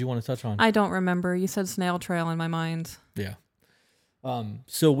 What else did you want to touch on? I don't remember. You said snail trail in my mind. Yeah.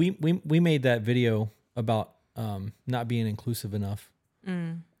 So we made that video about not being inclusive enough.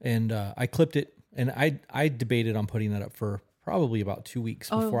 And I clipped it, and I debated on putting that up for probably about 2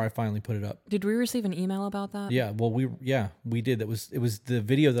 weeks before I finally put it up. Did we receive an email about that? Yeah, well we did. It was the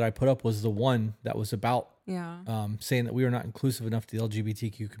video that I put up was the one that was about saying that we were not inclusive enough to the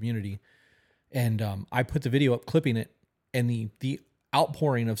LGBTQ community. And I put the video up clipping it, and the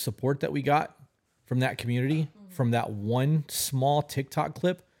outpouring of support that we got from that community, from that one small TikTok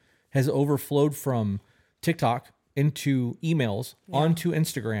clip, has overflowed from TikTok into emails onto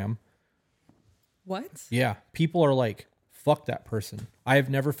Instagram. What? Yeah. People are like, fuck that person. I have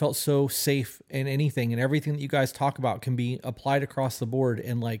never felt so safe in anything, and everything that you guys talk about can be applied across the board.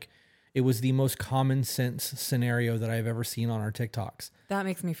 And like, it was the most common sense scenario that I've ever seen on our TikToks. That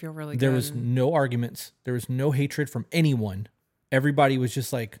makes me feel really good. There was no arguments. There was no hatred from anyone. Everybody was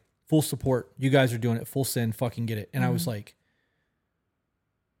just like, full support. You guys are doing it. Full send. Fucking get it. And I was like,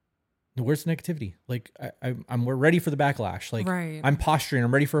 where's the negativity? Like, we're ready for the backlash. Like, I'm posturing.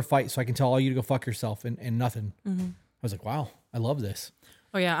 I'm ready for a fight, so I can tell all you to go fuck yourself and nothing. I was like, wow, I love this.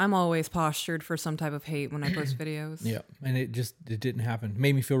 Oh yeah, I'm always postured for some type of hate when I post videos. Yep. And it didn't happen.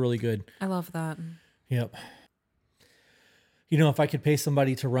 Made me feel really good. I love that. Yep. You know, if I could pay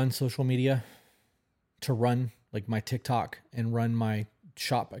somebody to run social media, to run like my TikTok and run my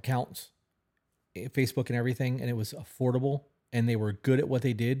shop accounts, Facebook and everything, and it was affordable and they were good at what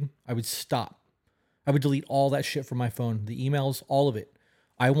they did, I would stop. I would delete all that shit from my phone, the emails, all of it.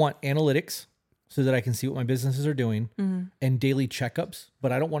 I want analytics so that I can see what my businesses are doing and daily checkups,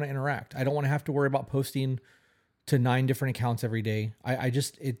 but I don't want to interact. I don't want to have to worry about posting to 9 different accounts every day.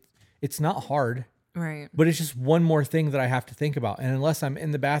 It's not hard, Right. but it's just one more thing that I have to think about. And unless I'm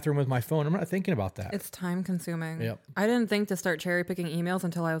in the bathroom with my phone, I'm not thinking about that. It's time consuming. Yep. I didn't think to start cherry picking emails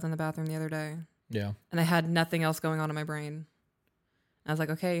until I was in the bathroom the other day. Yeah. And I had nothing else going on in my brain. I was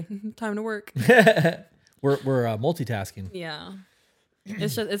like, okay, time to work. We're multitasking. Yeah.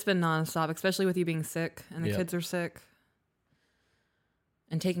 It's been nonstop, especially with you being sick and the Yep. kids are sick.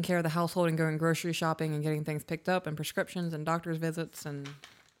 And taking care of the household and going grocery shopping and getting things picked up and prescriptions and doctor's visits and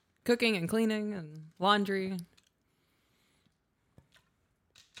cooking and cleaning and laundry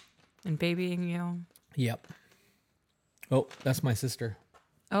and babying you. Yep. Oh, that's my sister.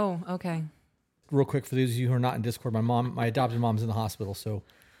 Oh, okay. Real quick for those of you who are not in Discord, my adopted mom's in the hospital, so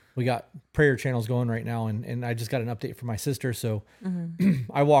we got prayer channels going right now, and I just got an update from my sister, so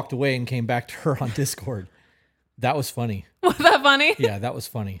I walked away and came back to her on Discord. That was funny. Was that funny? Yeah, that was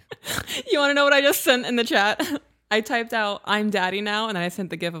funny. You want to know what I just sent in the chat? I typed out, I'm daddy now, and then I sent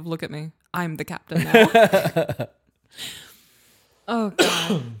the gif of, look at me. I'm the captain now. Oh,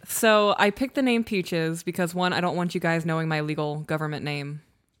 God. So I picked the name Peaches because, 1, I don't want you guys knowing my legal government name.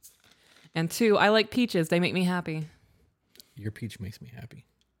 And 2, I like peaches. They make me happy. Your peach makes me happy.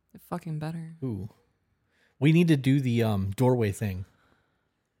 They're fucking better. Ooh. We need to do the doorway thing.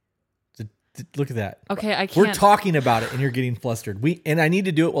 Look at that. Okay, I can't. We're talking about it and you're getting flustered. And I need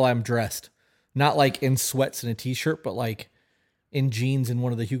to do it while I'm dressed. Not like in sweats and a t-shirt, but like in jeans and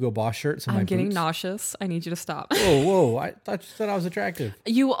one of the Hugo Boss shirts and I'm my getting boots. nauseous. I need you to stop. Whoa. I thought you said I was attractive.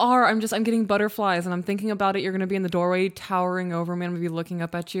 You are. I'm getting butterflies and I'm thinking about it. You're going to be in the doorway towering over me. I'm going to be looking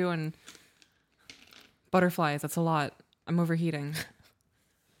up at you and butterflies. That's a lot. I'm overheating.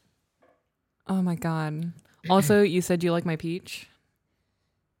 Oh my God. Also, you said you like my peach.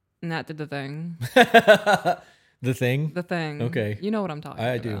 And that did the thing. The thing? The thing. Okay. You know what I'm talking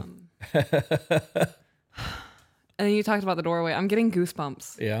I about. do. And then you talked about the doorway. I'm getting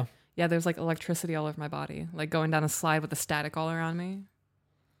goosebumps. Yeah. Yeah, there's like electricity all over my body. Like going down a slide with the static all around me.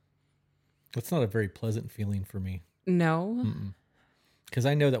 That's not a very pleasant feeling for me. No. Because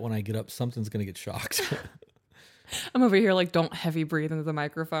I know that when I get up, something's going to get shocked. I'm over here like, don't heavy breathe into the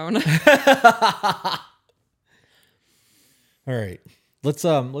microphone. All right. Let's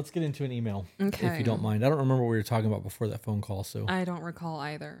get into an email. Okay. If you don't mind. I don't remember what we were talking about before that phone call, so. I don't recall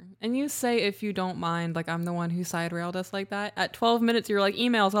either. And you say, if you don't mind, like I'm the one who side railed us like that. At 12 minutes, you're like,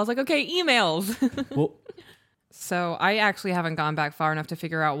 emails. I was like, okay, emails. Well, So I actually haven't gone back far enough to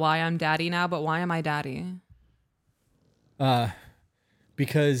figure out why I'm daddy now, but why am I daddy?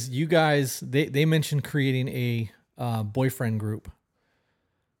 because you guys, they mentioned creating a boyfriend group.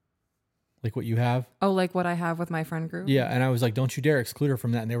 Like what you have. Oh, like what I have with my friend group? Yeah, and I was like, don't you dare exclude her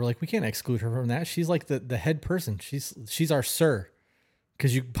from that. And they were like, we can't exclude her from that. She's like the head person. She's our sir.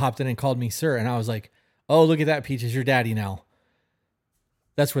 Because you popped in and called me sir. And I was like, oh, look at that, Peaches, your daddy now.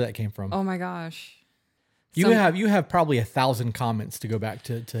 That's where that came from. Oh my gosh. You have probably 1,000 comments to go back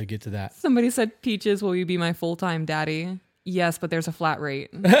to get to that. Somebody said, Peaches, will you be my full-time daddy? Yes, but there's a flat rate.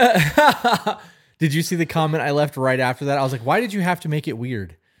 Did you see the comment I left right after that? I was like, why did you have to make it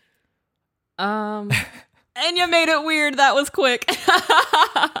weird? And you made it weird. That was quick.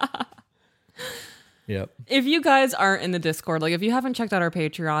 Yep. If you guys aren't in the Discord, like if you haven't checked out our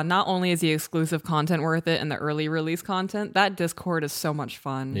Patreon, not only is the exclusive content worth it and the early release content, that Discord is so much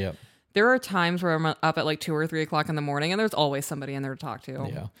fun. Yep. There are times where I'm up at like 2 or 3 o'clock in the morning and there's always somebody in there to talk to.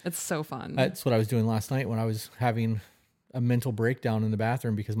 Yeah. It's so fun. That's what I was doing last night when I was having a mental breakdown in the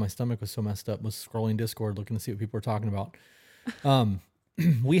bathroom because my stomach was so messed up, was scrolling Discord looking to see what people were talking about.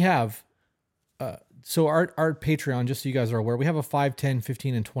 We have, so our Patreon, just so you guys are aware, we have a $5, $10,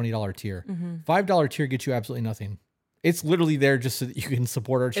 $15, and $20 tier. $5 tier gets you absolutely nothing. It's literally there just so that you can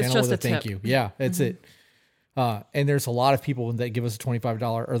support our channel just with a a thank tip. you. Yeah, that's it. And there's a lot of people that give us a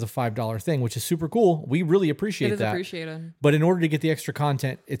 $25 or the $5 thing, which is super cool. We really appreciate It is that. appreciated. But in order to get the extra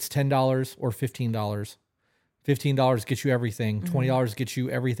content, it's $10 or $15. $15 gets you everything. $20 gets you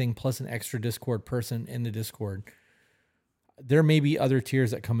everything plus an extra Discord person in the Discord. There may be other tiers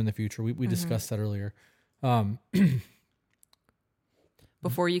that come in the future. We discussed that earlier.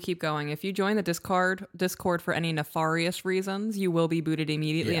 before you keep going, if you join the Discord for any nefarious reasons, you will be booted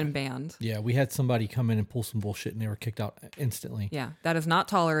immediately and banned. Yeah, we had somebody come in and pull some bullshit and they were kicked out instantly. Yeah, that is not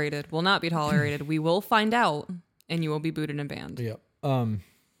tolerated, will not be tolerated. We will find out and you will be booted and banned. Yeah.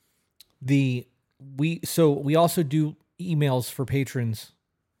 We also do emails for patrons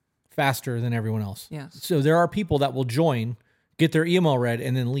faster than everyone else. Yes. So there are people that will join, get their email read,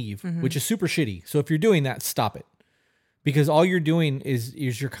 and then leave, which is super shitty. So if you're doing that, stop it. Because all you're doing is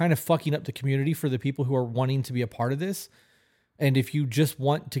you're kind of fucking up the community for the people who are wanting to be a part of this. And if you just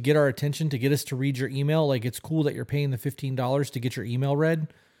want to get our attention, to get us to read your email, like, it's cool that you're paying the $15 to get your email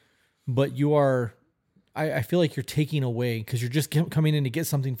read, but you are, I feel like you're taking away because you're just coming in to get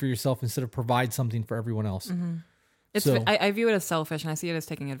something for yourself instead of provide something for everyone else. I view it as selfish and I see it as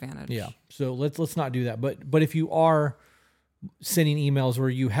taking advantage. Yeah. So let's not do that. But if you are sending emails,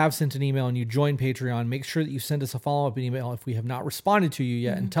 or you have sent an email and you join Patreon, make sure that you send us a follow-up email if we have not responded to you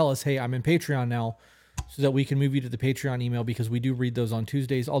yet, and tell us, hey, I'm in Patreon now, so that we can move you to the Patreon email, because we do read those on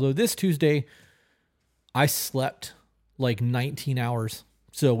Tuesdays. Although this Tuesday I slept like 19 hours,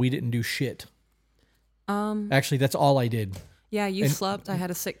 so we didn't do shit. Actually, that's all I did. Yeah, you slept. I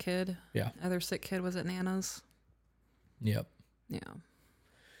had a sick kid. Yeah. Other sick kid was at Nana's. Yep. Yeah.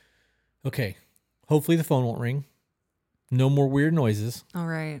 Okay. Hopefully the phone won't ring. No more weird noises. All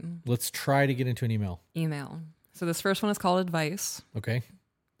right. Let's try to get into an email. So this first one is called Advice. Okay.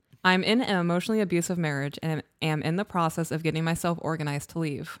 I'm in an emotionally abusive marriage and am in the process of getting myself organized to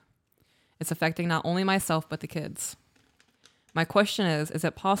leave. It's affecting not only myself, but the kids. My question is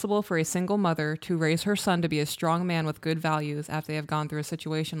it possible for a single mother to raise her son to be a strong man with good values after they have gone through a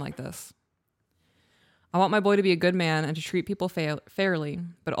situation like this? I want my boy to be a good man and to treat people fairly,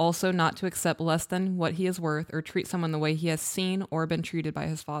 but also not to accept less than what he is worth or treat someone the way he has seen or been treated by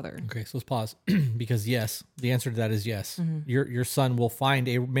his father. Okay, so let's pause. Because yes, the answer to that is yes. Your son will find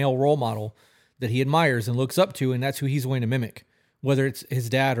a male role model that he admires and looks up to, and that's who he's going to mimic, whether it's his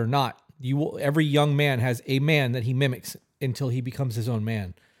dad or not. Every young man has a man that he mimics until he becomes his own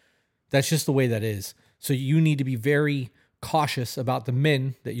man. That's just the way that is. So you need to be very cautious about the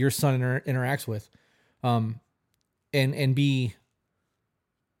men that your son interacts with. And be,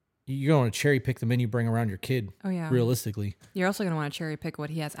 you're going to cherry pick the men you bring around your kid. Oh yeah. Realistically. You're also going to want to cherry pick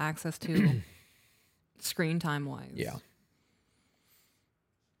what he has access to screen time wise. Yeah.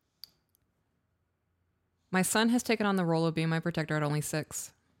 My son has taken on the role of being my protector at only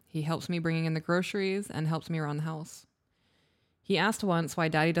 6. He helps me bringing in the groceries and helps me around the house. He asked once why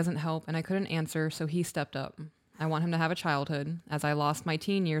daddy doesn't help and I couldn't answer, so he stepped up. I want him to have a childhood, as I lost my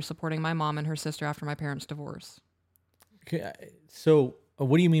teen years supporting my mom and her sister after my parents' divorce. Okay, so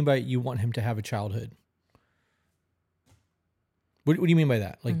what do you mean by you want him to have a childhood? What do you mean by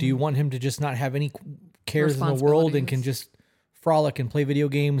that? Like, do you want him to just not have any cares in the world and can just frolic and play video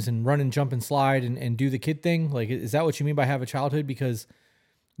games and run and jump and slide and do the kid thing? Like, is that what you mean by have a childhood? Because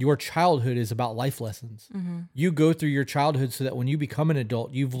your childhood is about life lessons. You go through your childhood so that when you become an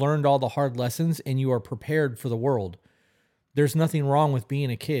adult, you've learned all the hard lessons and you are prepared for the world. There's nothing wrong with being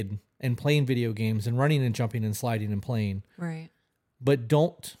a kid and playing video games and running and jumping and sliding and playing. Right. But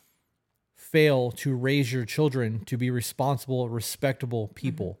don't fail to raise your children to be responsible, respectable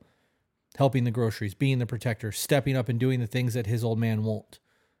people, helping the groceries, being the protector, stepping up and doing the things that his old man won't.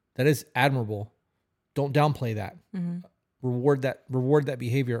 That is admirable. Don't downplay that. Reward that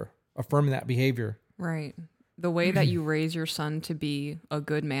behavior, affirm that behavior. Right. The way that you raise your son to be a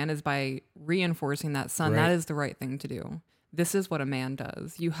good man is by reinforcing that son. Right. That is the right thing to do. This is what a man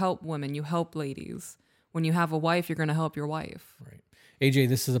does. You help women, you help ladies. When you have a wife, you're going to help your wife. Right. AJ,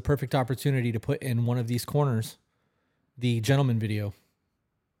 this is a perfect opportunity to put in one of these corners the gentleman video,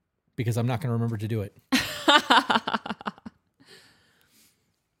 because I'm not going to remember to do it.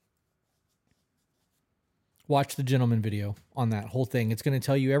 Watch the gentleman video on that whole thing. It's going to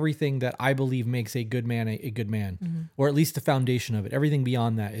tell you everything that I believe makes a good man a good man, or at least the foundation of it. Everything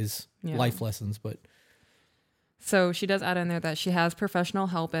beyond that is life lessons. But so she does add in there that she has professional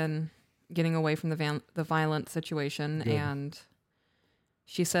help in getting away from the violent situation. Good. And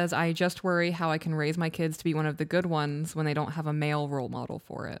she says, I just worry how I can raise my kids to be one of the good ones when they don't have a male role model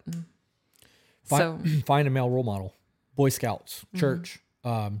for it. Find a male role model. Boy Scouts, church,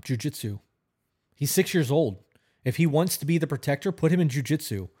 jiu-jitsu. He's 6 years old. If he wants to be the protector, put him in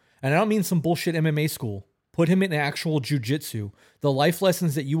jiu-jitsu. And I don't mean some bullshit MMA school. Put him in actual jiu-jitsu. The life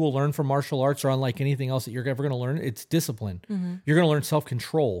lessons that you will learn from martial arts are unlike anything else that you're ever going to learn. It's discipline. You're going to learn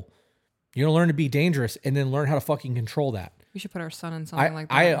self-control. You're going to learn to be dangerous and then learn how to fucking control that. We should put our son in something like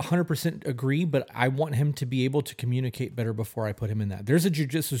that. I 100% agree, but I want him to be able to communicate better before I put him in that. There's a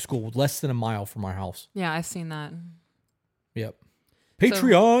jiu-jitsu school less than a mile from our house. Yeah, I've seen that. Yep.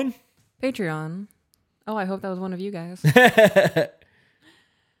 Patreon. Patreon. Oh, I hope that was one of you guys.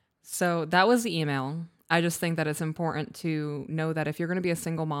 So that was the email. I just think that it's important to know that if you're going to be a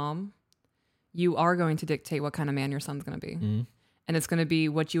single mom, you are going to dictate what kind of man your son's going to be. Mm-hmm. And it's going to be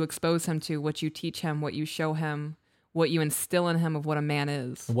what you expose him to, what you teach him, what you show him, what you instill in him of what a man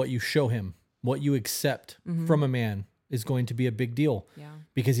is. And what you show him, what you accept from a man is going to be a big deal. Yeah.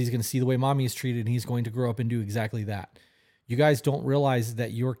 Because he's going to see the way mommy is treated and he's going to grow up and do exactly that. You guys don't realize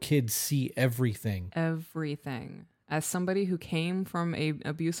that your kids see everything. Everything. As somebody who came from an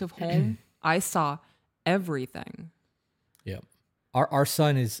abusive home, I saw everything. Yep. Our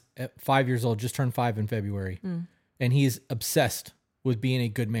son is 5 years old, just turned 5 in February. And he is obsessed with being a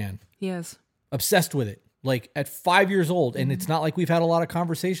good man. He is. Obsessed with it. Like at 5 years old. And it's not like we've had a lot of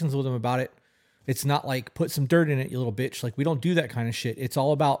conversations with him about it. It's not like put some dirt in it, you little bitch. Like we don't do that kind of shit. It's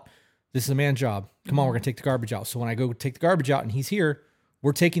all about this is a man's job. Come on, we're going to take the garbage out. So when I go take the garbage out and he's here,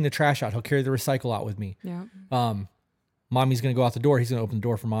 we're taking the trash out. He'll carry the recycle out with me. Yeah. Mommy's going to go out the door. He's going to open the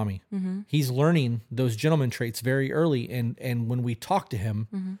door for mommy. He's learning those gentleman traits very early. And when we talk to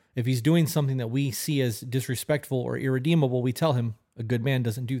him, if he's doing something that we see as disrespectful or irredeemable, we tell him a good man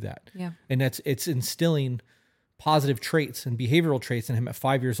doesn't do that. Yeah. And it's instilling positive traits and behavioral traits in him at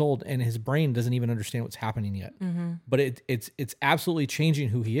 5 years old. And his brain doesn't even understand what's happening yet. But it's absolutely changing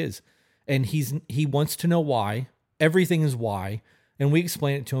who he is. And he wants to know why. Everything is why. And we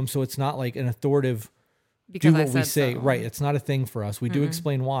explain it to him. So it's not like an authoritative Because do I what we said say. so. Right. It's not a thing for us. We do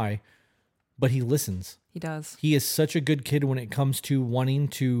explain why, but he listens. He does. He is such a good kid when it comes to wanting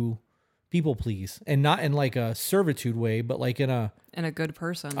to people please, and not in like a servitude way, but like in a good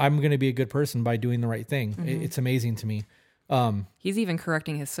person. I'm going to be a good person by doing the right thing. It's amazing to me. He's even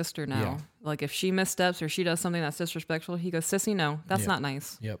correcting his sister now. Yeah. Like if she missteps or she does something that's disrespectful, he goes, "Sissy, no, that's not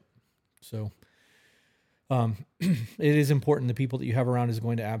nice." Yep. So, it is important the people that you have around is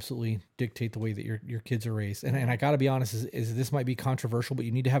going to absolutely dictate the way that your kids are raised. And I got to be honest, is this might be controversial, but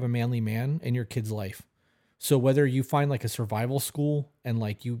you need to have a manly man in your kid's life. So whether you find like a survival school and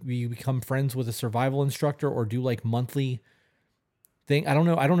like you become friends with a survival instructor or do like monthly thing, I don't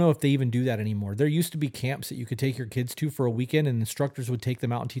know if they even do that anymore. There used to be camps that you could take your kids to for a weekend and instructors would take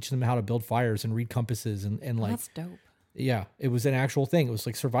them out and teach them how to build fires and read compasses and like, That's dope. yeah, it was an actual thing. It was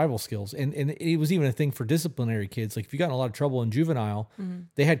like survival skills. And it was even a thing for disciplinary kids. Like if you got in a lot of trouble in juvenile,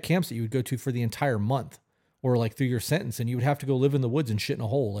 they had camps that you would go to for the entire month or like through your sentence, and you would have to go live in the woods and shit in a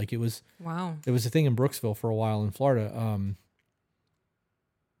hole. Like it was a thing in Brooksville for a while in Florida.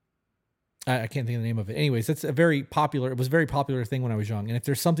 I can't think of the name of it. Anyways, it was a very popular thing when I was young. And if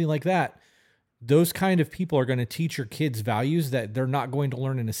there's something like that, those kind of people are going to teach your kids values that they're not going to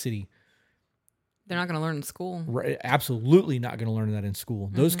learn in a city. They're not going to learn in school. Right, absolutely not going to learn that in school.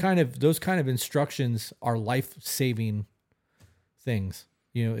 Those kind of instructions are life-saving things.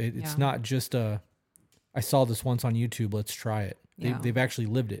 You know, it's not just I saw this once on YouTube, let's try it. They've actually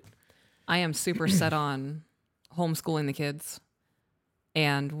lived it. I am super set on homeschooling the kids.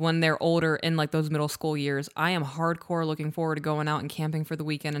 And when they're older in like those middle school years, I am hardcore looking forward to going out and camping for the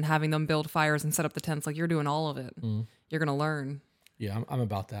weekend and having them build fires and set up the tents. Like you're doing all of it. You're going to learn. Yeah, I'm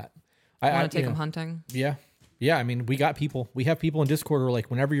about that. I want to take them hunting. Yeah. Yeah. I mean, we have people in Discord who are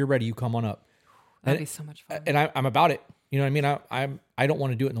like, whenever you're ready, you come on up. That'd be so much fun. And I'm about it. You know what I mean? I don't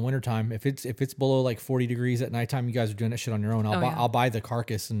want to do it in the wintertime. If it's below like 40 degrees at nighttime, you guys are doing that shit on your own. I'll buy the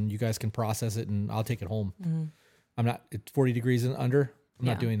carcass and you guys can process it and I'll take it home. I'm not, it's 40 degrees and under. I'm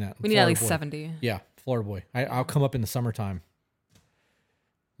not doing that. We need at least 70. Yeah. Florida boy. I'll come up in the summertime.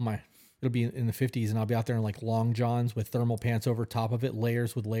 It'll be in the 50s and I'll be out there in like long johns with thermal pants over top of it,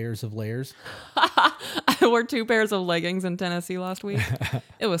 layers with layers of layers. I wore 2 pairs of leggings in Tennessee last week.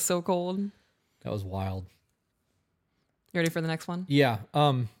 It was so cold. That was wild. You ready for the next one? Yeah.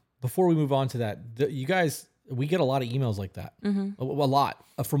 Before we move on to that, you guys, we get a lot of emails like that. A lot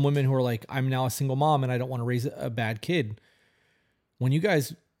from women who are like, I'm now a single mom and I don't want to raise a bad kid. When you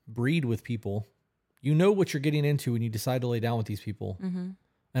guys breed with people, you know what you're getting into when you decide to lay down with these people.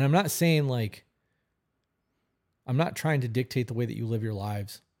 And I'm not saying like, I'm not trying to dictate the way that you live your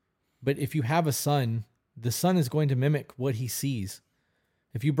lives, but if you have a son, the son is going to mimic what he sees.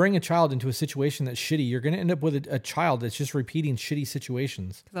 If you bring a child into a situation that's shitty, you're going to end up with a child that's just repeating shitty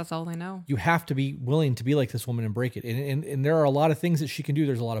situations. Because that's all they know. You have to be willing to be like this woman and break it. And there are a lot of things that she can do.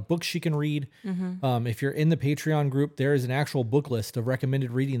 There's a lot of books she can read. If you're in the Patreon group, there is an actual book list of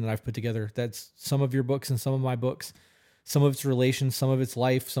recommended reading that I've put together. That's some of your books and some of my books. Some of it's relations, some of it's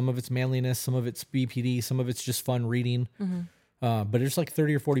life, some of it's manliness, some of it's BPD, some of it's just fun reading. But there's like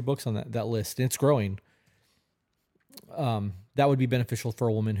 30 or 40 books on that list, and it's growing. That would be beneficial for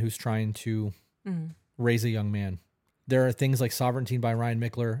a woman who's trying to raise a young man. There are things like Sovereignty by Ryan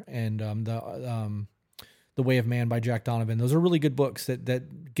Mickler and The Way of Man by Jack Donovan. Those are really good books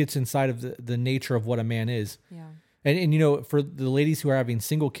that gets inside of the nature of what a man is. Yeah. And you know, for the ladies who are having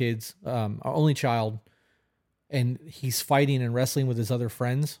single kids, only child, and he's fighting and wrestling with his other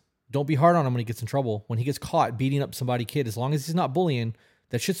friends, don't be hard on him when he gets in trouble. When he gets caught beating up somebody kid, as long as he's not bullying,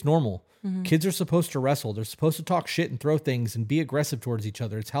 that shit's normal. Kids are supposed to wrestle. They're supposed to talk shit and throw things and be aggressive towards each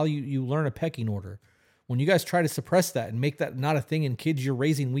other. It's how you learn a pecking order. When you guys try to suppress that and make that not a thing in kids, you're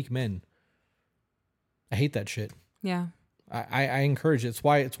raising weak men. I hate that shit. Yeah. I encourage it. It's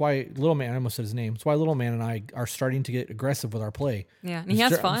why Little Man, I almost said his name. It's why Little Man and I are starting to get aggressive with our play. Yeah. And he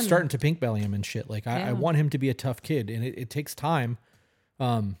has fun. I'm starting to pink belly him and shit. Like I want him to be a tough kid, and it takes time.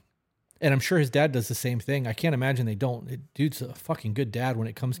 And I'm sure his dad does the same thing. I can't imagine they don't. Dude's a fucking good dad when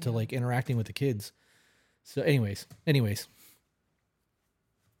it comes to like interacting with the kids. So anyways.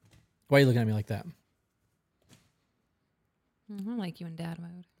 Why are you looking at me like that? I like you in dad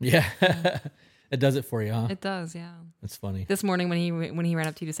mode. Yeah. It does it for you, huh? It does, yeah. That's funny. This morning when he ran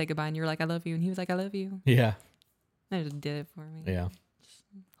up to you to say goodbye and you were like, I love you. And he was like, I love you. Yeah. That just did it for me. Yeah.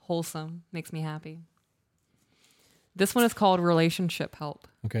 Wholesome. Makes me happy. This one is called Relationship Help.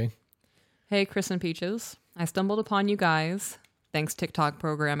 Okay. Hey, Chris and Peaches. I stumbled upon you guys, thanks TikTok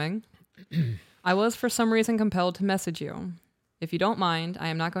programming. I was for some reason compelled to message you. If you don't mind, I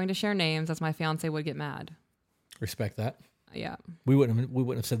am not going to share names as my fiance would get mad. Respect that. Yeah. We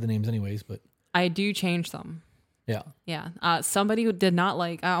wouldn't have said the names anyways, but I do change them. yeah. Yeah. Somebody who did not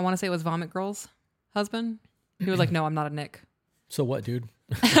like, I want to say it was Vomit Girl's husband. He was like, no, I'm not a Nick. So what, dude?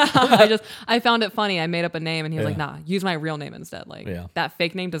 I found it funny. I made up a name and he was like, nah, use my real name instead. Like that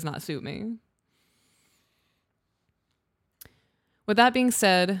fake name does not suit me. With that being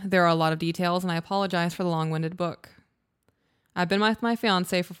said, there are a lot of details and I apologize for the long-winded book. I've been with my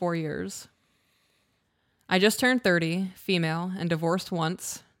fiance for 4 years. I just turned 30, female, and divorced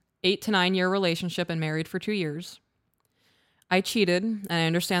once, 8 to 9 year relationship and married for 2 years. I cheated, and I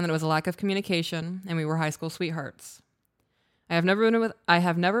understand that it was a lack of communication, and we were high school sweethearts. I have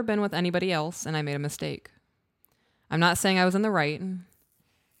never been with anybody else, and I made a mistake. I'm not saying I was in the right,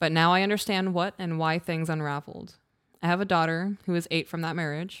 but now I understand what and why things unraveled. I have a daughter who is 8 from that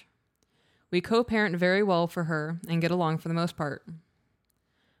marriage. We co-parent very well for her and get along for the most part. In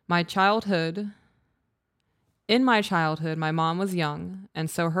my childhood, my mom was young, and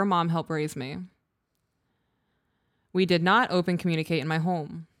so her mom helped raise me. We did not open communicate in my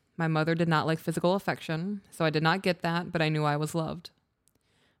home. My mother did not like physical affection, so I did not get that, but I knew I was loved.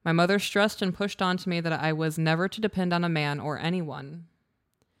 My mother stressed and pushed onto me that I was never to depend on a man or anyone.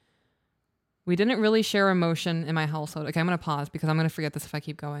 We didn't really share emotion in my household. Okay, I'm going to pause because I'm going to forget this if I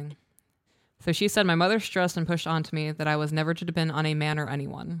keep going. So she said, my mother stressed and pushed onto me that I was never to depend on a man or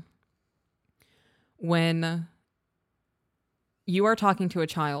anyone. When you are talking to a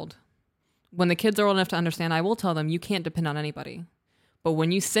child, when the kids are old enough to understand, I will tell them you can't depend on anybody. But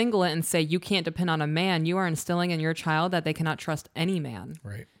when you single it and say you can't depend on a man, you are instilling in your child that they cannot trust any man.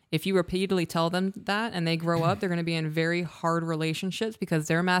 Right. If you repeatedly tell them that and they grow up, they're going to be in very hard relationships because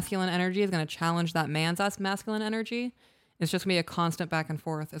their masculine energy is going to challenge that man's masculine energy. It's just going to be a constant back and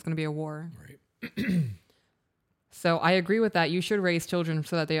forth. It's going to be a war. Right. So I agree with that. You should raise children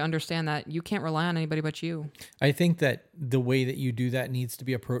so that they understand that you can't rely on anybody but you. I think that the way that you do that needs to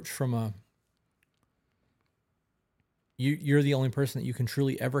be approached from you're the only person that you can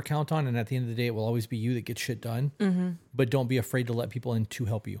truly ever count on, and at the end of the day, it will always be you that gets shit done. Mm-hmm. But don't be afraid to let people in to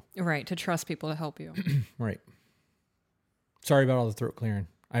help you. Right, to trust people to help you. Right. Sorry about all the throat clearing.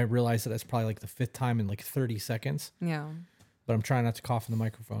 I realize that that's probably like the 5th time in like 30 seconds. Yeah. But I'm trying not to cough in the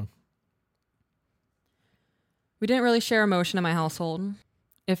microphone. We didn't really share emotion in my household.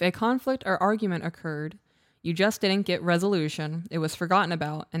 If a conflict or argument occurred, you just didn't get resolution, it was forgotten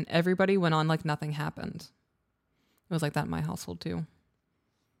about, and everybody went on like nothing happened. It was like that in my household too.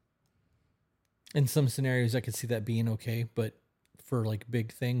 In some scenarios, I could see that being okay, but for like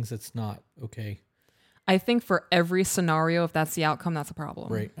big things, it's not okay. I think for every scenario, if that's the outcome, that's a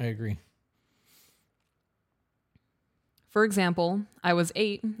problem. Right, I agree. For example, I was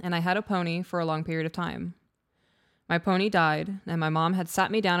 8 and I had a pony for a long period of time. My pony died, and my mom had sat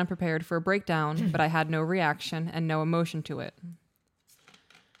me down and prepared for a breakdown, but I had no reaction and no emotion to it.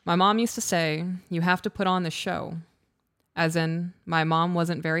 My mom used to say, "You have to put on the show." As in, my mom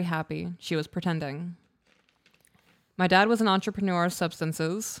wasn't very happy. She was pretending. My dad was an entrepreneur of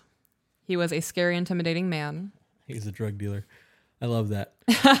substances. He was a scary, intimidating man. He's a drug dealer. I love that.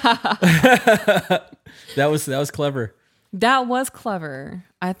 That was clever. That was clever.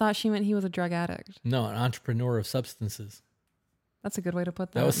 I thought she meant he was a drug addict. No, an entrepreneur of substances. That's a good way to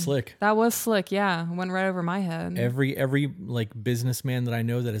put that. That was slick. That was slick. Yeah. Went right over my head. Every like businessman that I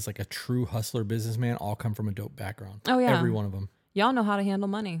know that is like a true hustler businessman all come from a dope background. Oh, yeah. Every one of them. Y'all know how to handle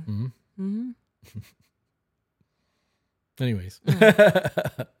money. Anyways.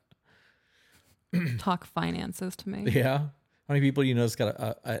 Talk finances to me. Yeah. How many people you know has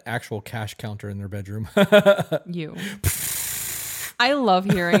got an actual cash counter in their bedroom? You. I love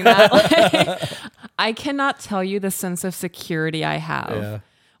hearing that. Like, I cannot tell you the sense of security I have. Yeah.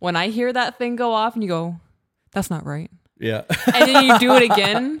 When I hear that thing go off and you go, that's not right. Yeah. And then you do it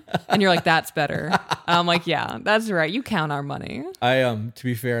again and you're like, that's better. And I'm like, yeah, that's right. You count our money. I to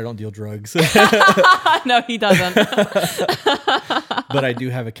be fair, I don't deal drugs. No, he doesn't. But I do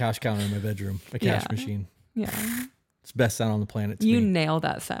have a cash counter in my bedroom, a cash machine. Yeah. It's the best sound on the planet to You me. nail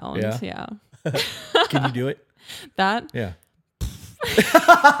that sound. Yeah? Yeah. Can you do it? That? Yeah.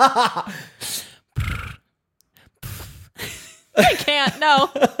 I can't. No.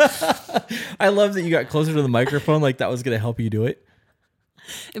 I love that you got closer to the microphone like that was going to help you do it.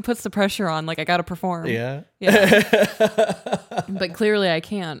 It puts the pressure on. Like, I got to perform. Yeah. Yeah. But clearly I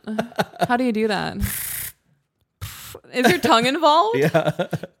can't. How do you do that? Is your tongue involved? Yeah.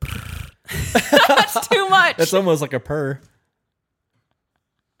 That's too much. That's almost like a purr.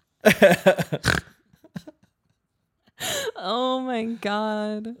 Oh my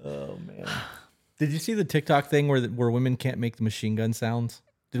God. Oh man. Did you see the TikTok thing where women can't make the machine gun sounds?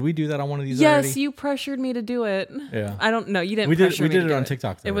 Did we do that on one of these already? Yes, you pressured me to do it. Yeah. I don't know. You didn't We did pressure me to it do on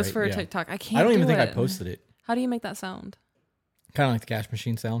TikTok though, It was right? for a Yeah. TikTok. I can't I don't even do think I it. posted it. How do you make that sound? Kind of like the cash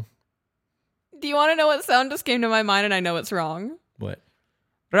machine sound. Do you want to know what sound just came to my mind and I know it's wrong? What?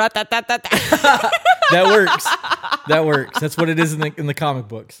 Rat-tat-tat-tat-tat. That works. That works. That's what it is in the comic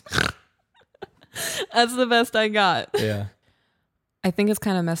books. That's the best I got. Yeah. I think it's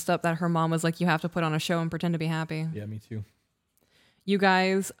kind of messed up that her mom was like, you have to put on a show and pretend to be happy. Yeah, me too. You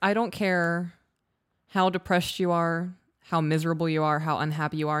guys, I don't care how depressed you are, how miserable you are, how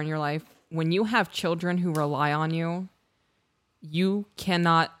unhappy you are in your life. When you have children who rely on you, you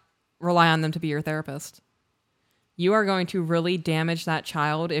cannot rely on them to be your therapist. You are going to really damage that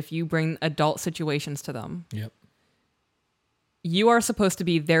child if you bring adult situations to them. Yep. You are supposed to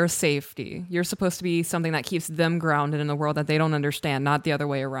be their safety. You're supposed to be something that keeps them grounded in the world that they don't understand, not the other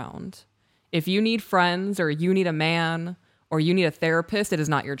way around. If you need friends or you need a man or you need a therapist, it is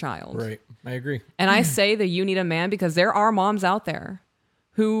not your child. Right. I agree. And I say that you need a man because there are moms out there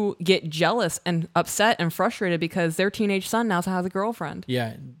who get jealous and upset and frustrated because their teenage son now has a girlfriend.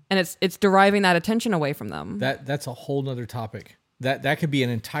 Yeah. And it's deriving that attention away from them. That's a whole nother topic. That could be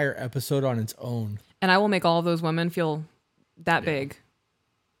an entire episode on its own. And I will make all of those women feel that big.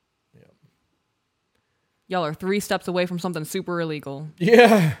 Yeah. Y'all are 3 steps away from something super illegal.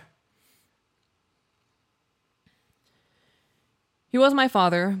 Yeah. He was my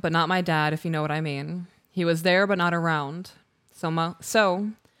father, but not my dad, if you know what I mean. He was there, but not around. So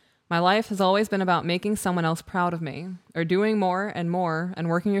my life has always been about making someone else proud of me, or doing more and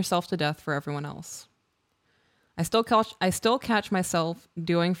working yourself to death for everyone else. I still catch myself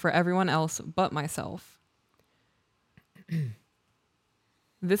doing for everyone else but myself.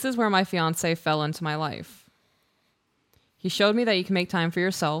 This is where my fiance fell into my life. He showed me that you can make time for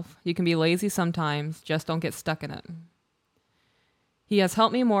yourself. You can be lazy sometimes, just don't get stuck in it. He has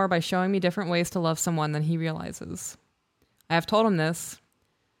helped me more by showing me different ways to love someone than he realizes. I have told him this,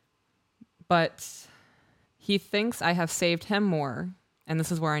 but he thinks I have saved him more, and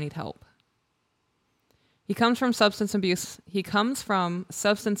this is where I need help. He comes from substance abuse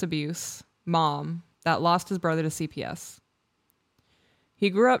mom that lost his brother to CPS. He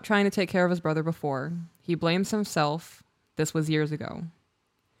grew up trying to take care of his brother before. He blames himself. This was years ago.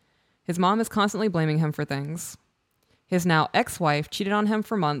 His mom is constantly blaming him for things. His now ex-wife cheated on him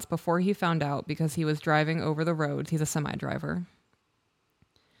for months before he found out because he was driving over the road. He's a semi-driver.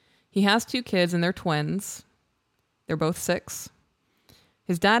 He has 2 kids and they're twins. They're both 6.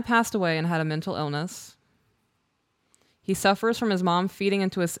 His dad passed away and had a mental illness. He suffers from his mom feeding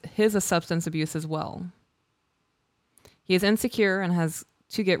into his substance abuse as well. He is insecure and has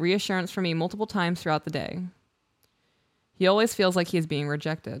to get reassurance from me multiple times throughout the day. He always feels like he is being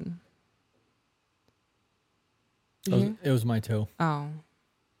rejected. It was my toe. Oh.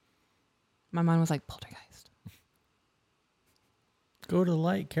 My mind was like, poltergeist. Go to the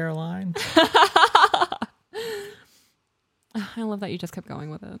light, Caroline. I love that you just kept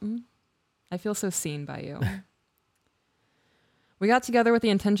going with it. I feel so seen by you. We got together with the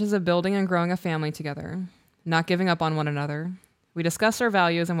intentions of building and growing a family together, not giving up on one another. We discussed our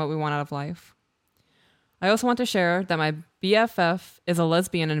values and what we want out of life. I also want to share that my BFF is a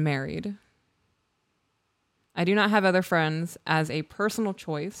lesbian and married. I do not have other friends as a personal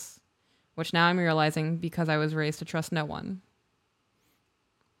choice, which now I'm realizing because I was raised to trust no one.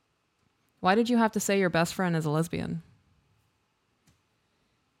 Why did you have to say your best friend is a lesbian?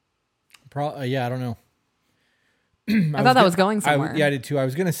 Yeah, I don't know. I thought that was going somewhere. Yeah, I did too. I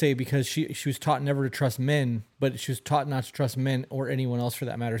was gonna say because she was taught never to trust men, but she was taught not to trust men or anyone else for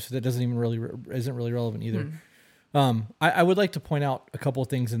that matter. So that doesn't even isn't really relevant either. I would like to point out a couple of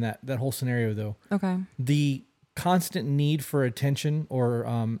things in that whole scenario though. Okay. The constant need for attention or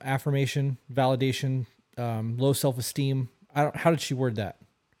affirmation, validation, low self-esteem. How did she word that?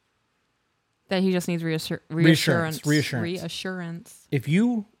 That he just needs Reassurance. Reassurance. If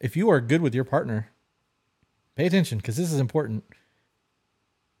you are good with your partner, pay attention because this is important.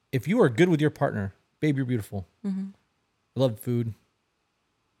 If you are good with your partner, babe, you're beautiful. I love food.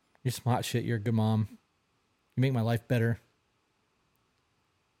 You're some hot shit. You're a good mom. You make my life better.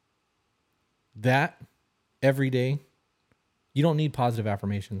 That every day, you don't need positive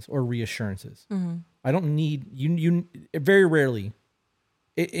affirmations or reassurances. I don't need you very rarely.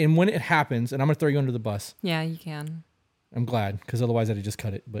 And when it happens, and I'm going to throw you under the bus. Yeah, you can. I'm glad because otherwise I'd have just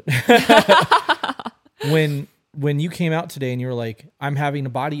cut it. But when you came out today and you were like, I'm having a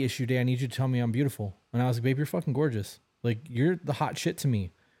body issue day. I need you to tell me I'm beautiful. And I was like, babe, you're fucking gorgeous. Like you're the hot shit to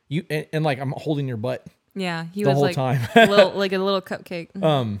me. You and like I'm holding your butt. Yeah, he the was whole like time. like a little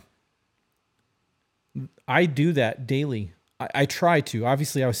cupcake. I do that daily. I try to.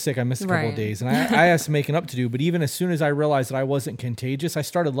 Obviously, I was sick. I missed a couple of days, and I had some making up to do. But even as soon as I realized that I wasn't contagious, I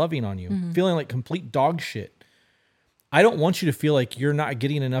started loving on you, feeling like complete dog shit. I don't want you to feel like you're not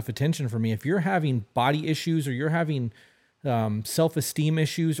getting enough attention from me. If you're having body issues or you're having self-esteem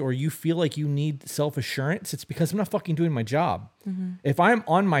issues or you feel like you need self-assurance, it's because I'm not fucking doing my job. If I'm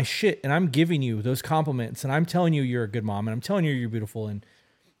on my shit and I'm giving you those compliments and I'm telling you you're a good mom and I'm telling you you're beautiful and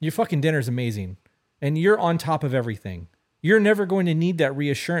your fucking dinner's amazing and you're on top of everything, you're never going to need that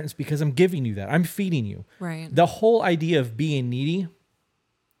reassurance because I'm giving you that. I'm feeding you. Right. The whole idea of being needy,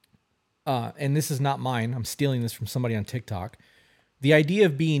 and this is not mine, I'm stealing this from somebody on TikTok. The idea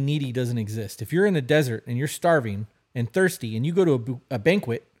of being needy doesn't exist. If you're in a desert and you're starving and thirsty and you go to a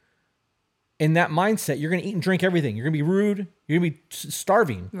banquet, in that mindset, you're going to eat and drink everything. You're going to be rude. You're going to be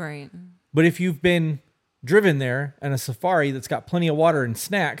starving. Right. But if you've been driven there on a safari that's got plenty of water and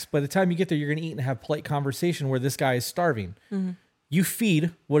snacks, by the time you get there, you're going to eat and have polite conversation where this guy is starving. You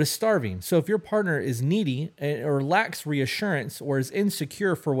feed what is starving. So if your partner is needy or lacks reassurance or is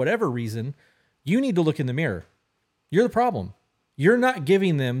insecure for whatever reason, you need to look in the mirror. You're the problem. You're not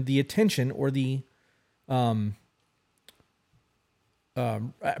giving them the attention or the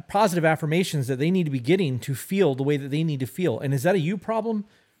positive affirmations that they need to be getting to feel the way that they need to feel. And is that a you problem?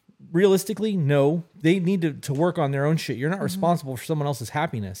 Realistically, no. They need to work on their own shit. You're not responsible for someone else's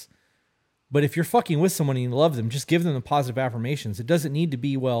happiness. But if you're fucking with someone and you love them, just give them the positive affirmations. It doesn't need to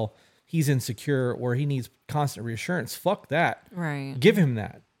be, well, he's insecure or he needs constant reassurance. Fuck that. Right. Give him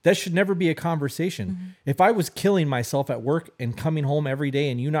that. That should never be a conversation. If I was killing myself at work and coming home every day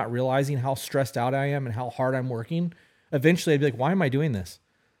and you not realizing how stressed out I am and how hard I'm working, eventually I'd be like, why am I doing this?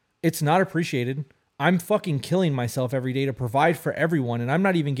 It's not appreciated. I'm fucking killing myself every day to provide for everyone, and I'm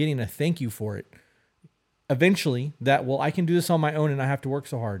not even getting a thank you for it. Eventually, I can do this on my own and I have to work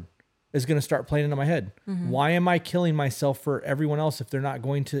so hard, is going to start playing into my head. Why am I killing myself for everyone else if they're not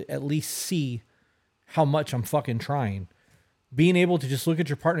going to at least see how much I'm fucking trying? Being able to just look at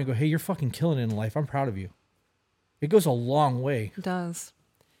your partner and go, hey, you're fucking killing it in life. I'm proud of you. It goes a long way. It does.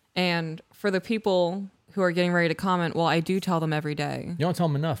 And for the people who are getting ready to comment, well, I do tell them every day. You don't tell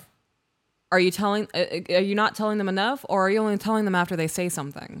them enough. Are you not telling them enough, or are you only telling them after they say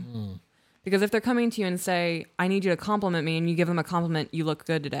something? Because if they're coming to you and say, I need you to compliment me, and you give them a compliment, you look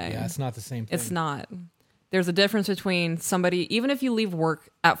good today. Yeah, it's not the same thing. It's not. There's a difference between somebody, even if you leave work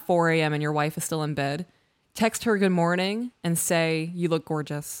at 4 a.m. and your wife is still in bed, text her good morning and say, you look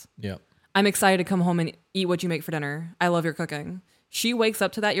gorgeous. Yep. I'm excited to come home and eat what you make for dinner. I love your cooking. She wakes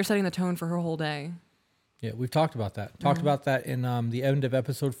up to that. You're setting the tone for her whole day. Yeah, we've talked about that. Talked about that in the end of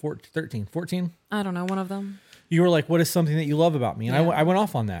episode 14. I don't know, one of them. You were like, what is something that you love about me? And I went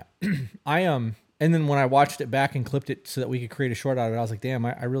off on that. And then when I watched it back and clipped it so that we could create a short out of it, I was like, damn,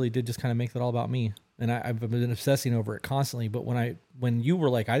 I really did just kind of make that all about me. And I've been obsessing over it constantly. But when you were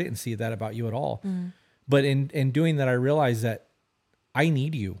like, I didn't see that about you at all. But in doing that, I realized that I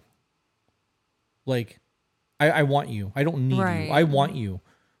need you. Like, I want you. I don't need you. I want you.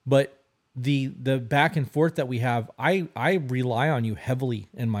 But the back and forth that we have, I rely on you heavily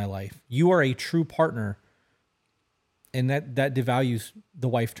in my life. You are a true partner. And that devalues the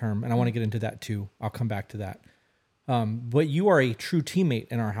wife term. And I want to get into that too. I'll come back to that. But you are a true teammate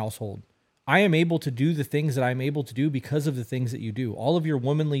in our household. I am able to do the things that I'm able to do because of the things that you do. All of your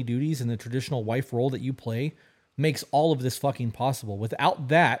womanly duties and the traditional wife role that you play makes all of this fucking possible. Without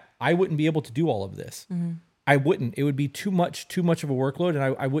that, I wouldn't be able to do all of this. I wouldn't. It would be too much of a workload,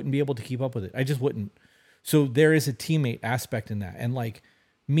 and I wouldn't be able to keep up with it. I just wouldn't. So there is a teammate aspect in that. And like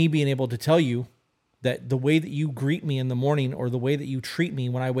me being able to tell you that the way that you greet me in the morning or the way that you treat me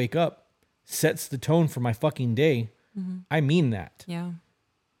when I wake up sets the tone for my fucking day. I mean that. Yeah.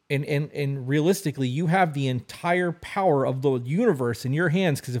 And realistically, you have the entire power of the universe in your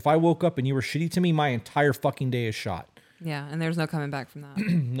hands, because if I woke up and you were shitty to me, my entire fucking day is shot. Yeah, and there's no coming back from that.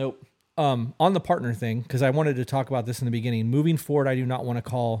 Nope. On the partner thing, because I wanted to talk about this in the beginning, moving forward, I do not want to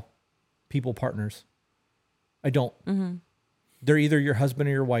call people partners. I don't. They're either your husband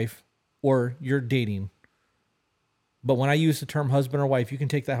or your wife, or you're dating. But when I use the term husband or wife, you can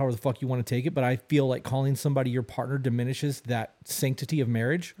take that however the fuck you want to take it. But I feel like calling somebody your partner diminishes that sanctity of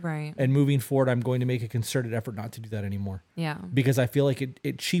marriage. Right. And moving forward, I'm going to make a concerted effort not to do that anymore. Yeah. Because I feel like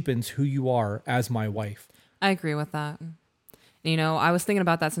it cheapens who you are as my wife. I agree with that. You know, I was thinking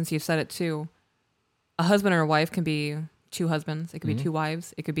about that since you said it too. A husband or a wife can be two husbands. It could be two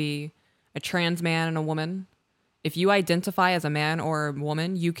wives. It could be a trans man and a woman. If you identify as a man or a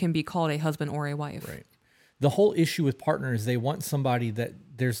woman, you can be called a husband or a wife. Right. The whole issue with partners, they want somebody that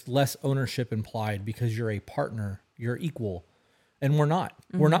there's less ownership implied because you're a partner, you're equal, and we're not.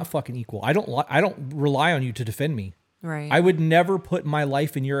 We're not fucking equal. I don't rely on you to defend me. Right. I would never put my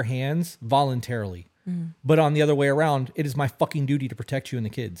life in your hands voluntarily. But on the other way around, it is my fucking duty to protect you and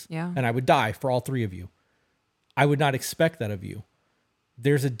the kids. Yeah. And I would die for all three of you. I would not expect that of you.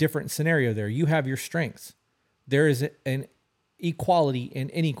 There's a different scenario there. You have your strengths. There is an equality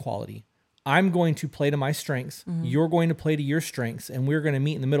and inequality. I'm going to play to my strengths. You're going to play to your strengths, and we're going to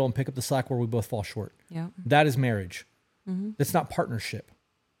meet in the middle and pick up the slack where we both fall short. Yeah. That is marriage. That's not partnership.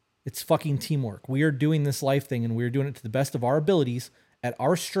 It's fucking teamwork. We are doing this life thing, and we are doing it to the best of our abilities at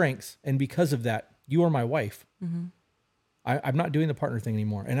our strengths. And because of that, you are my wife. I'm not doing the partner thing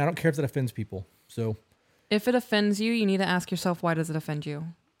anymore. And I don't care if that offends people. So If it offends you, you need to ask yourself, why does it offend you?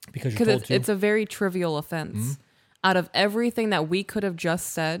 because you're told to. It's a very trivial offense. Out of everything that we could have just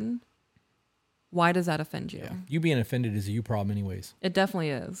said, why does that offend you? Yeah. You being offended is a you problem anyways. It definitely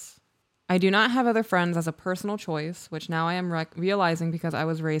is. I do not have other friends as a personal choice, which now I am realizing because I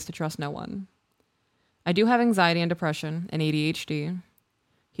was raised to trust no one. I do have anxiety and depression and ADHD.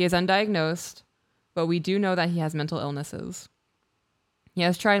 He is undiagnosed, but we do know that he has mental illnesses. He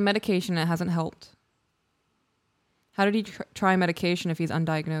has tried medication and it hasn't helped. How did he try medication if he's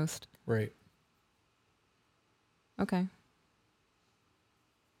undiagnosed? Right. Okay.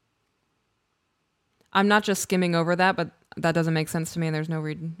 I'm not just skimming over that, but that doesn't make sense to me, and there's no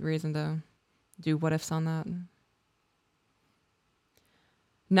reason to do what ifs on that.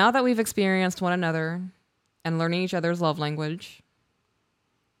 Now that we've experienced one another and learning each other's love language,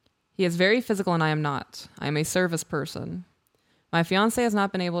 he is very physical and I am not. I am a service person. My fiance has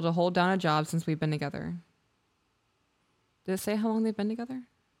not been able to hold down a job since we've been together. Did it say how long they've been together?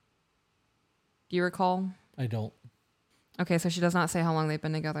 Do you recall? I don't. Okay, so she does not say how long they've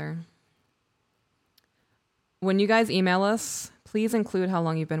been together. When you guys email us, please include how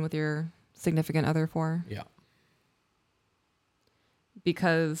long you've been with your significant other for. Yeah.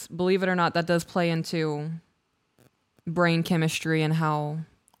 Because believe it or not, that does play into brain chemistry and how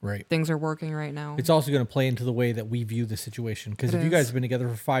Right. things are working right now. It's also going to play into the way that we view the situation. Because It if you is. guys have been together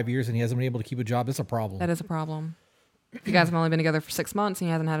for 5 years and he hasn't been able to keep a job, that's a problem. That is a problem. If you guys have only been together for 6 months and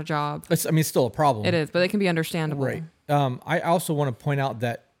he hasn't had a job, It's still a problem. it is, but it can be understandable. Right. I also want to point out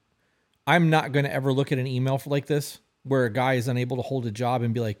that I'm not going to ever look at an email like this where a guy is unable to hold a job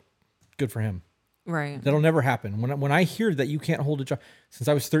and be like, good for him. Right. That'll never happen. When I hear that you can't hold a job, since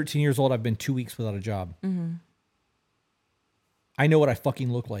I was 13 years old, I've been 2 weeks without a job. I know what I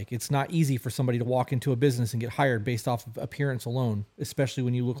fucking look like. It's not easy for somebody to walk into a business and get hired based off of appearance alone, especially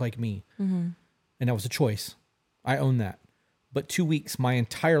when you look like me. And that was a choice. I own that. But 2 weeks, my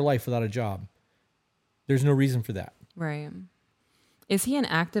entire life without a job, there's no reason for that. Right. Is he in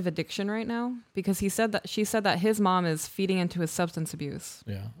active addiction right now? Because she said that his mom is feeding into his substance abuse.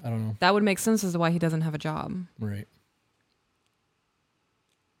 Yeah, I don't know. That would make sense as to why he doesn't have a job. Right.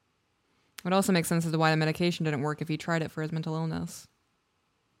 It would also make sense as to why the medication didn't work if he tried it for his mental illness.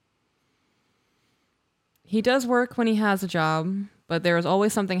 He does work when he has a job, but there is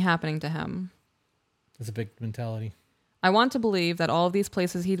always something happening to him. That's a big mentality. I want to believe that all of these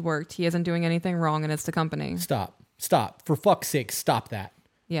places he'd worked, he isn't doing anything wrong and it's the company. Stop. For fuck's sake, stop that.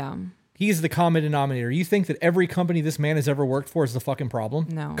 Yeah. He's the common denominator. You think that every company this man has ever worked for is the fucking problem?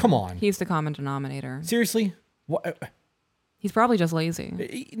 No. Come on. He's the common denominator. Seriously? What? He's probably just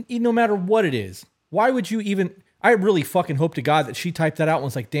lazy. No matter what it is, why would you even? I really fucking hope to God that she typed that out and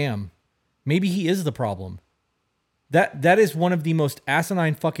was like, damn, maybe he is the problem. That is one of the most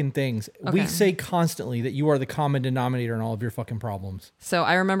asinine fucking things. Okay. We say constantly that you are the common denominator in all of your fucking problems. So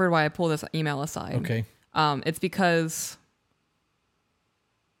I remembered why I pulled this email aside. Okay. It's because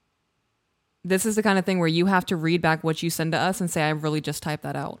this is the kind of thing where you have to read back what you send to us and say, I really just typed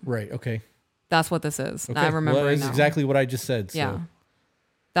that out. Right. Okay. That's what this is. Okay. I remember Well, it that's now. exactly what I just said. So. Yeah.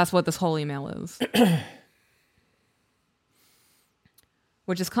 That's what this whole email is.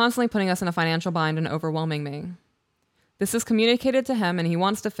 Which is constantly putting us in a financial bind and overwhelming me. This is communicated to him and he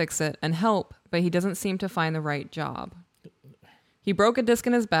wants to fix it and help, but he doesn't seem to find the right job. He broke a disc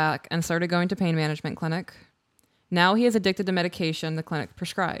in his back and started going to pain management clinic. Now he is addicted to medication the clinic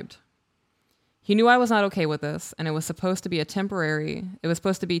prescribed. He knew I was not okay with this, and it was supposed to be temporary,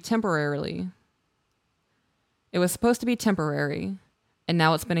 and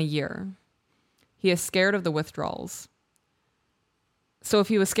now it's been a year. He is scared of the withdrawals. So if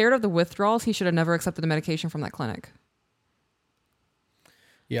he was scared of the withdrawals, he should have never accepted the medication from that clinic.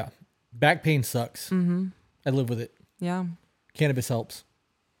 Yeah. Back pain sucks. Mm-hmm. I live with it. Yeah. Cannabis helps.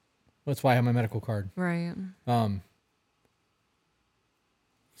 That's why I have my medical card. Right.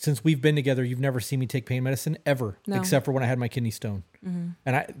 Since we've been together, you've never seen me take pain medicine ever, No. except for when I had my kidney stone. Mm-hmm.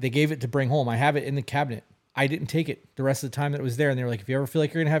 And they gave it to bring home. I have it in the cabinet. I didn't take it the rest of the time that it was there. And they were like, if you ever feel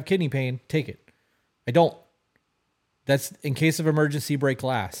like you're going to have kidney pain, take it. I don't. That's in case of emergency, break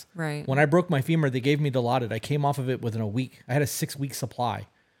glass. Right. When I broke my femur, they gave me Dilaudid. I came off of it within a week. I had a 6-week supply.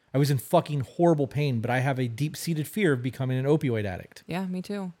 I was in fucking horrible pain, but I have a deep-seated fear of becoming an opioid addict. Yeah, me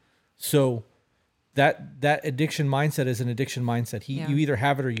too. So that addiction mindset is an addiction mindset. You either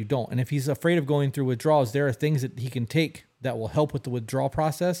have it or you don't. And if he's afraid of going through withdrawals, there are things that he can take that will help with the withdrawal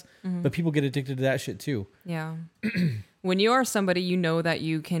process. Mm-hmm. But people get addicted to that shit too. Yeah. When you are somebody you know that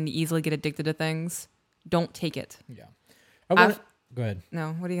you can easily get addicted to things, don't take it. Yeah. Go ahead.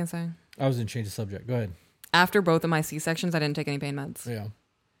 No, what are you going to say? I was going to change the subject. Go ahead. After both of my C-sections, I didn't take any pain meds. Yeah.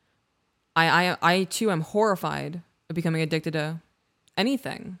 I too am horrified of becoming addicted to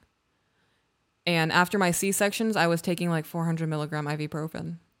anything. And after my C-sections, I was taking like 400 milligram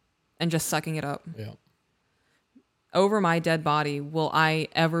ibuprofen and just sucking it up. Yeah. Over my dead body, will I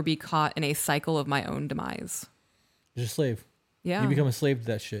ever be caught in a cycle of my own demise? You're a slave. Yeah. You become a slave to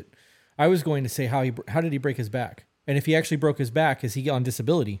that shit. I was going to say how did he break his back? And if he actually broke his back, is he on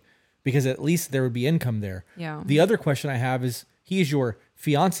disability? Because at least there would be income there. Yeah. The other question I have is, he is your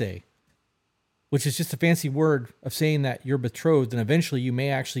fiance, which is just a fancy word of saying that you're betrothed and eventually you may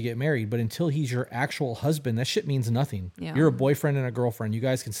actually get married. But until he's your actual husband, that shit means nothing. Yeah. You're a boyfriend and a girlfriend. You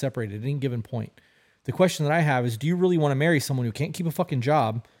guys can separate at any given point. The question that I have is, do you really want to marry someone who can't keep a fucking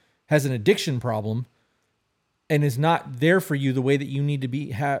job, has an addiction problem, and is not there for you the way that you need to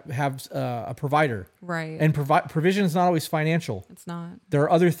be have a provider? Right. And provision is not always financial. It's not. There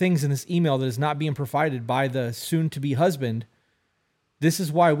are other things in this email that is not being provided by the soon-to-be husband. This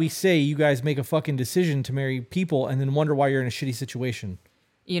is why we say you guys make a fucking decision to marry people and then wonder why you're in a shitty situation.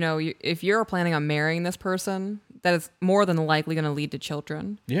 You know, if you're planning on marrying this person, that is more than likely going to lead to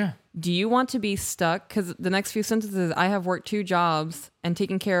children. Yeah. Do you want to be stuck? Because the next few sentences, I have worked 2 jobs and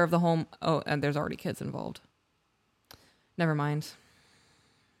taken care of the home. Oh, and there's already kids involved. Never mind.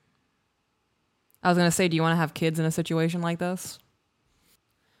 I was going to say, do you want to have kids in a situation like this?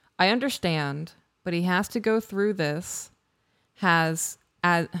 I understand, but he has to go through this as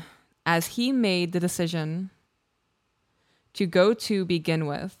he made the decision to go to begin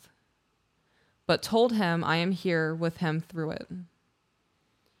with, but told him I am here with him through it.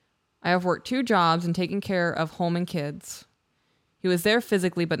 I have worked 2 jobs and taken care of home and kids. He was there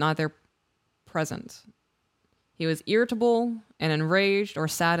physically, but not there present. He was irritable and enraged or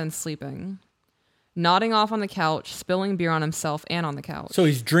sad and sleeping, nodding off on the couch, spilling beer on himself and on the couch. So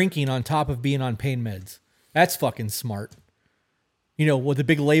he's drinking on top of being on pain meds. That's fucking smart. You know, with the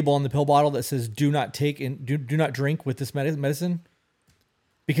big label on the pill bottle that says do not take and do not drink with this medicine,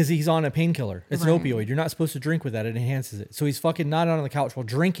 because he's on a painkiller. It's Right. an opioid. You're not supposed to drink with that. It enhances it. So he's fucking nodding on the couch while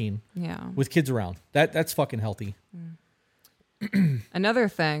drinking with kids around. That's fucking healthy. Another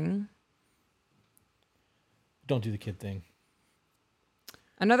thing, Don't do the kid thing.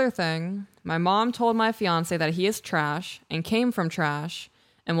 my mom told my fiance that he is trash and came from trash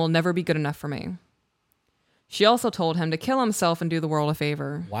and will never be good enough for me. She also told him to kill himself and do the world a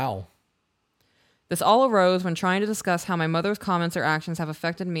favor. Wow. This all arose when trying to discuss how my mother's comments or actions have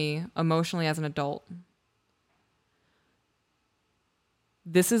affected me emotionally as an adult.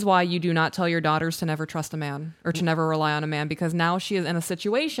 This is why you do not tell your daughters to never trust a man or to never rely on a man, because now she is in a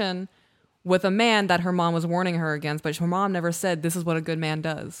situation with a man that her mom was warning her against, but her mom never said this is what a good man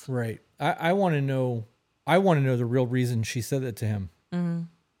does. Right. I want to know. I want to know the real reason she said that to him. Mm-hmm.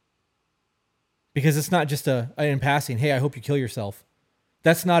 Because it's not just a in passing. Hey, I hope you kill yourself.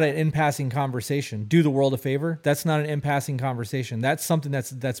 That's not an in passing conversation. Do the world a favor. That's not an in passing conversation. That's something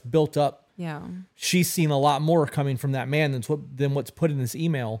that's built up. Yeah. She's seen a lot more coming from that man than what's put in this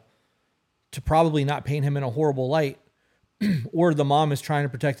email, to probably not paint him in a horrible light. Or the mom is trying to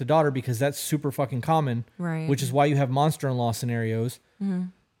protect the daughter, because that's super fucking common. Right. Which is why you have monster-in-law scenarios. Mm-hmm.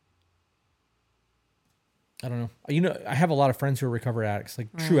 I don't know. You know, I have a lot of friends who are recovered addicts, like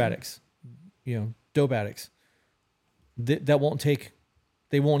true addicts, you know, dope addicts. That won't take,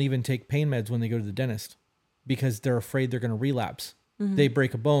 they won't even take pain meds when they go to the dentist, because they're afraid they're going to relapse. Mm-hmm. They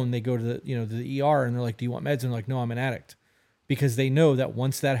break a bone, they go to the ER, and they're like, "Do you want meds?" And they're like, "No, I'm an addict," because they know that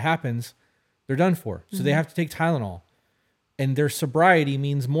once that happens, they're done for. So they have to take Tylenol, and their sobriety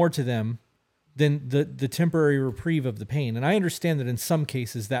means more to them than the temporary reprieve of the pain. And I understand that in some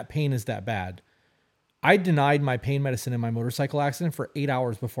cases that pain is that bad. I denied my pain medicine in my motorcycle accident for 8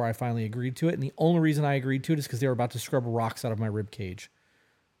 hours before I finally agreed to it. And the only reason I agreed to it is because they were about to scrub rocks out of my rib cage.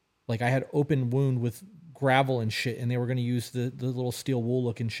 Like, I had open wound with gravel and shit, and they were going to use the little steel wool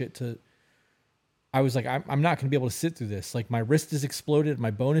looking shit to... I was like, I'm not going to be able to sit through this. Like, my wrist is exploded,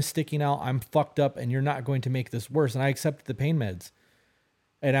 my bone is sticking out, I'm fucked up, and you're not going to make this worse. And I accepted the pain meds.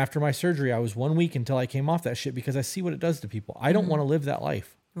 And after my surgery, I was 1 week until I came off that shit, because I see what it does to people. I don't want to live that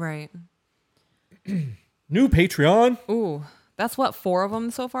life. Right. New Patreon. Ooh, that's what, 4 of them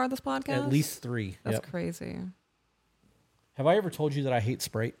so far this podcast? At least 3. That's crazy. Have I ever told you that I hate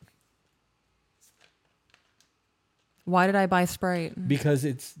Sprite? Why did I buy Sprite? Because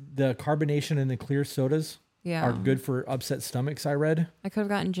it's the carbonation in the clear sodas are good for upset stomachs, I read. I could have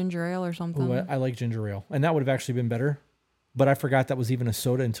gotten ginger ale or something. Ooh, I like ginger ale. And that would have actually been better. But I forgot that was even a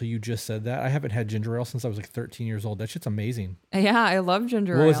soda until you just said that. I haven't had ginger ale since I was like 13 years old. That shit's amazing. Yeah, I love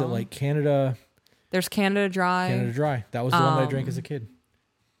ginger ale. What was it, like Canada? There's Canada Dry. Canada Dry. That was the one that I drank as a kid.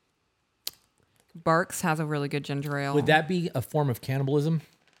 Barks has a really good ginger ale. Would that be a form of cannibalism?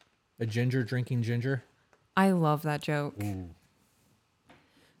 A ginger drinking ginger? I love that joke. Ooh.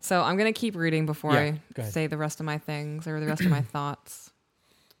 So I'm going to keep reading before I say the rest of my things or the rest of my thoughts.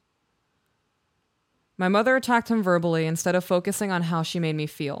 My mother attacked him verbally instead of focusing on how she made me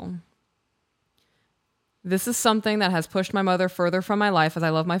feel. This is something that has pushed my mother further from my life, as I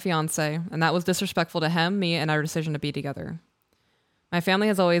love my fiance, and that was disrespectful to him, me, and our decision to be together. My family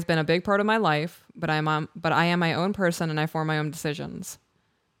has always been a big part of my life, but I am my own person and I form my own decisions.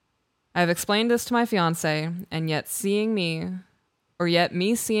 I have explained this to my fiance, and yet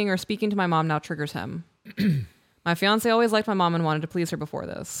me seeing or speaking to my mom now triggers him. My fiance always liked my mom and wanted to please her before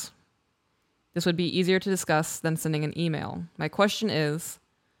this. This would be easier to discuss than sending an email. My question is,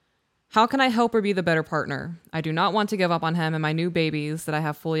 how can I help her be the better partner? I do not want to give up on him and my new babies that I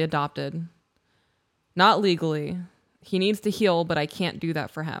have fully adopted. Not legally. He needs to heal, but I can't do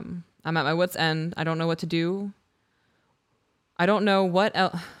that for him. I'm at my wit's end. I don't know what to do. I don't know what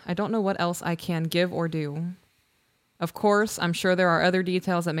else I can give or do. Of course, I'm sure there are other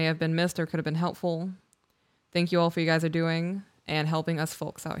details that may have been missed or could have been helpful. Thank you all for you guys are doing and helping us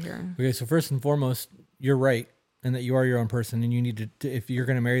folks out here. Okay, so first and foremost, you're right, and that you are your own person, and you need to if you're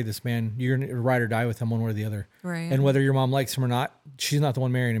going to marry this man, you're going to ride or die with him one way or the other. Right. And whether your mom likes him or not, she's not the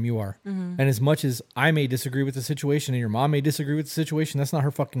one marrying him, you are. Mm-hmm. And as much as I may disagree with the situation and your mom may disagree with the situation, that's not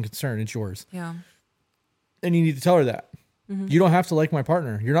her fucking concern, it's yours. Yeah. And you need to tell her that. Mm-hmm. You don't have to like my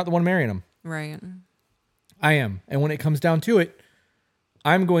partner. You're not the one marrying him. Right. I am. And when it comes down to it,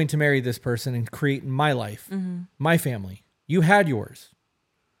 I'm going to marry this person and create my life, my family. You had yours.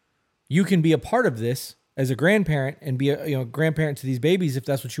 You can be a part of this as a grandparent and be a grandparent to these babies if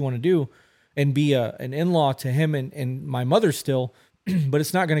that's what you want to do, and be an in-law to him and my mother still, but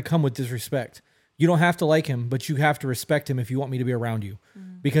it's not going to come with disrespect. You don't have to like him, but you have to respect him if you want me to be around you,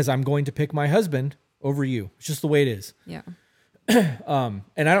 because I'm going to pick my husband over you. It's just the way it is. Yeah. And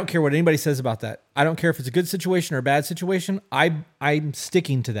I don't care what anybody says about that. I don't care if it's a good situation or a bad situation. I'm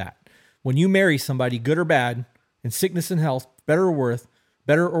sticking to that. When you marry somebody, good or bad, in sickness and health, better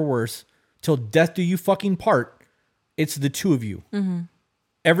or worse, till death do you fucking part, it's the two of you. Mm-hmm.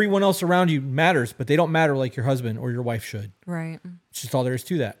 Everyone else around you matters, but they don't matter like your husband or your wife should. Right. It's just all there is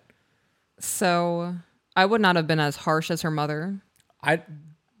to that. So I would not have been as harsh as her mother.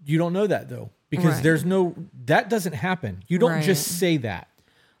 You don't know that though. Because that doesn't happen. You don't just say that.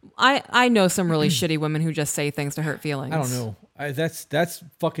 I know some really shitty women who just say things to hurt feelings. I don't know. That's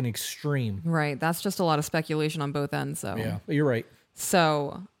fucking extreme. Right. That's just a lot of speculation on both ends. So yeah, you're right.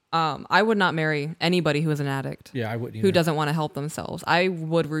 So I would not marry anybody who is an addict. Yeah, I wouldn't either. Who doesn't want to help themselves. I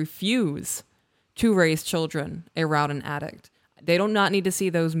would refuse to raise children around an addict. They do not need to see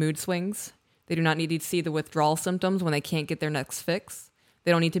those mood swings. They do not need to see the withdrawal symptoms when they can't get their next fix.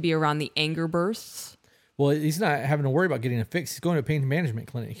 They don't need to be around the anger bursts. Well, he's not having to worry about getting a fix. He's going to a pain management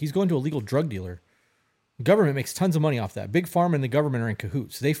clinic. He's going to a legal drug dealer. The government makes tons of money off that. Big Pharma and the government are in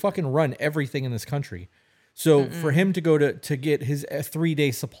cahoots. They fucking run everything in this country. So for him to go to get his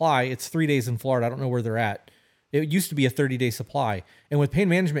 3-day supply, it's 3 days in Florida. I don't know where they're at. It used to be a 30-day supply. And with pain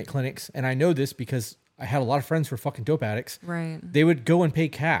management clinics, and I know this because I had a lot of friends who were fucking dope addicts. Right. They would go and pay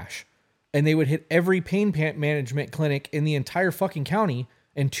cash. And they would hit every pain management clinic in the entire fucking county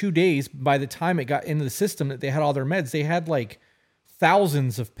in 2 days. By the time it got into the system that they had all their meds, they had like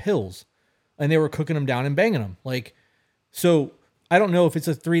thousands of pills. And they were cooking them down and banging them. Like, so I don't know if it's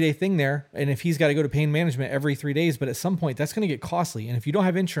a 3-day thing there and if he's got to go to pain management every 3 days, but at some point that's going to get costly. And if you don't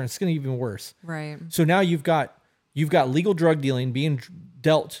have insurance, it's going to get even worse. Right. So now you've got legal drug dealing being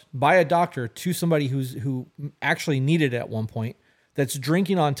dealt by a doctor to somebody who actually needed it at one point, that's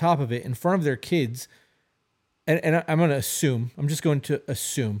drinking on top of it in front of their kids. And I'm going to assume, and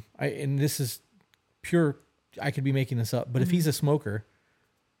this is pure, I could be making this up, but if he's a smoker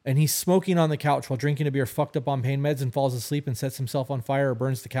and he's smoking on the couch while drinking a beer, fucked up on pain meds and falls asleep and sets himself on fire or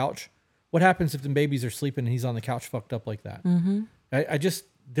burns the couch, what happens if the babies are sleeping and he's on the couch fucked up like that? Mm-hmm. I just,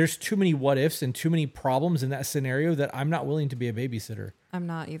 there's too many what ifs and too many problems in that scenario that I'm not willing to be a babysitter. I'm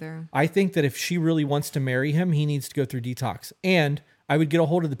not either. I think that if she really wants to marry him, he needs to go through detox. And I would get a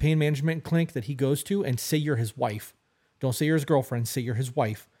hold of the pain management clinic that he goes to and say you're his wife. Don't say you're his girlfriend. Say you're his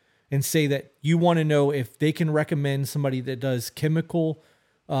wife. And say that you want to know if they can recommend somebody that does chemical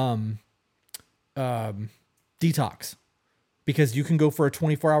detox. Because you can go for a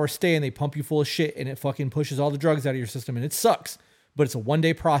 24-hour stay and they pump you full of shit and it fucking pushes all the drugs out of your system and it sucks. But it's a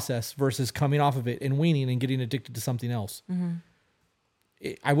 1-day process versus coming off of it and weaning and getting addicted to something else. Mm-hmm.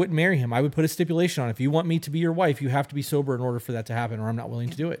 I wouldn't marry him. I would put a stipulation on if you want me to be your wife, you have to be sober in order for that to happen, or I'm not willing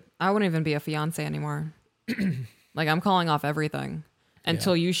to do it. I wouldn't even be a fiance anymore. Like, I'm calling off everything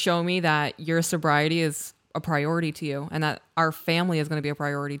until you show me that your sobriety is a priority to you and that our family is going to be a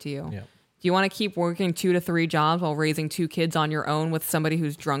priority to you. Yeah. Do you want to keep working 2 to 3 jobs while raising 2 kids on your own with somebody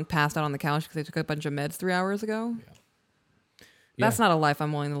who's drunk, passed out on the couch because they took a bunch of meds 3 hours ago? Yeah. That's not a life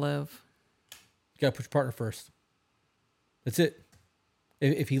I'm willing to live. You got to put your partner first. That's it.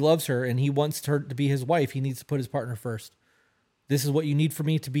 If he loves her and he wants her to be his wife, he needs to put his partner first. This is what you need for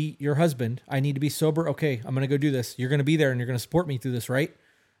me to be your husband. I need to be sober. Okay, I'm going to go do this. You're going to be there and you're going to support me through this, right?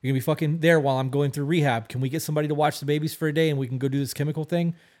 You're going to be fucking there while I'm going through rehab. Can we get somebody to watch the babies for a day and we can go do this chemical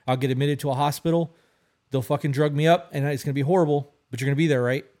thing? I'll get admitted to a hospital. They'll fucking drug me up and it's going to be horrible, but you're going to be there,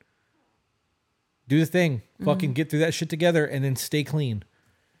 right? Do the thing. Mm-hmm. Fucking get through that shit together and then stay clean.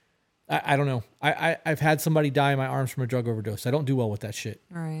 I don't know. I've had somebody die in my arms from a drug overdose. I don't do well with that shit.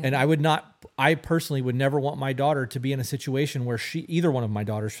 Right. And I personally would never want my daughter to be in a situation where either one of my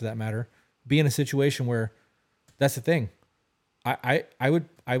daughters for that matter, be in a situation where that's the thing. I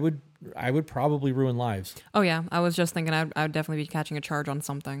would probably ruin lives. Oh yeah. I was just thinking I would definitely be catching a charge on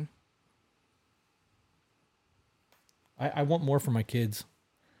something. I want more for my kids.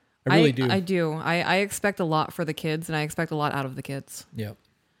 I really do. I do. I expect a lot for the kids and I expect a lot out of the kids. Yep.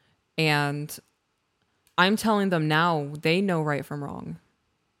 And I'm telling them now they know right from wrong.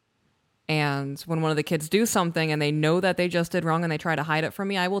 And when one of the kids do something and they know that they just did wrong and they try to hide it from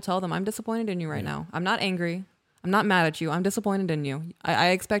me, I will tell them, I'm disappointed in you right now. I'm not angry. I'm not mad at you. I'm disappointed in you. I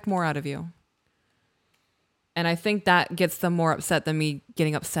expect more out of you. And I think that gets them more upset than me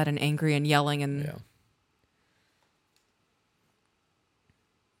getting upset and angry and yelling. And yeah.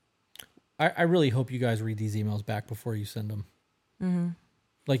 I really hope you guys read these emails back before you send them. Mm-hmm.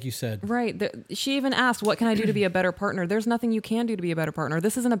 Like you said. Right. She even asked, what can I do to be a better partner? There's nothing you can do to be a better partner.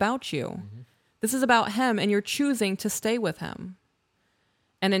 This isn't about you. Mm-hmm. This is about him, and you're choosing to stay with him.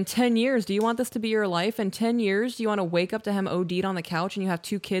 And in 10 years, do you want this to be your life? In 10 years, do you want to wake up to him OD'd on the couch and you have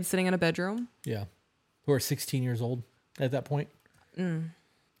 2 kids sitting in a bedroom? Yeah. Who are 16 years old at that point?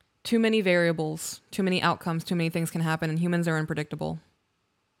 Too many variables, too many outcomes, too many things can happen, and humans are unpredictable.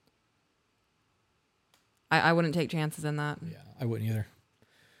 I wouldn't take chances in that. Yeah, I wouldn't either.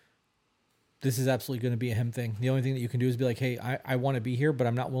 This is absolutely going to be a him thing. The only thing that you can do is be like, hey, I want to be here, but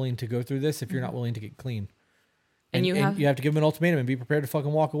I'm not willing to go through this if you're not willing to get clean. And you have to give him an ultimatum and be prepared to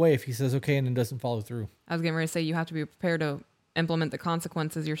fucking walk away if he says okay and then doesn't follow through. I was getting ready to say you have to be prepared to implement the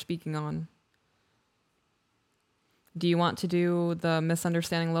consequences you're speaking on. Do you want to do the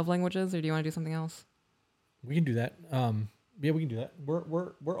misunderstanding love languages or do you want to do something else? We can do that. Yeah, we can do that.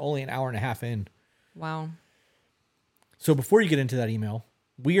 We're only an hour and a half in. Wow. So before you get into that email,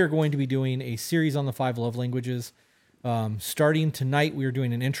 we are going to be doing a series on the 5 love languages. Starting tonight, we are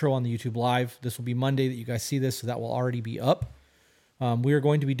doing an intro on the YouTube Live. This will be Monday that you guys see this, so that will already be up. We are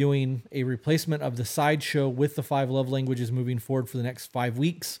going to be doing a replacement of the sideshow with the 5 love languages moving forward for the next 5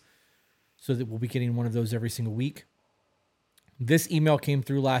 weeks, so that we'll be getting one of those every single week. This email came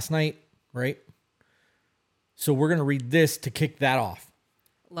through last night, right? So we're going to read this to kick that off.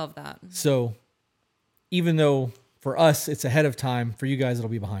 Love that. So even though for us it's ahead of time, for you guys it'll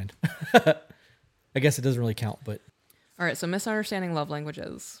be behind. I guess it doesn't really count, but... All right, so misunderstanding love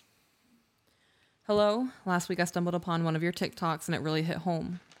languages. Hello, last week I stumbled upon one of your TikToks and it really hit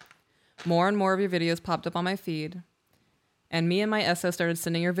home. More and more of your videos popped up on my feed, and me and my SO started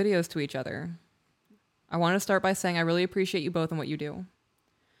sending your videos to each other. I want to start by saying I really appreciate you both and what you do.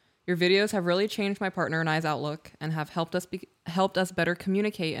 Your videos have really changed my partner and I's outlook and have helped us better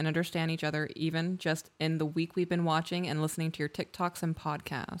communicate and understand each other, even just in the week we've been watching and listening to your TikToks and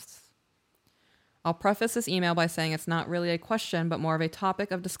podcasts. I'll preface this email by saying it's not really a question, but more of a topic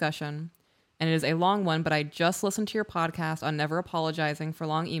of discussion, and it is a long one, but I just listened to your podcast on never apologizing for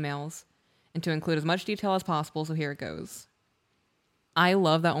long emails and to include as much detail as possible, so here it goes. I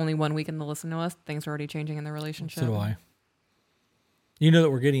love that only 1 week in the listen to us, things are already changing in the relationship. So do I. You know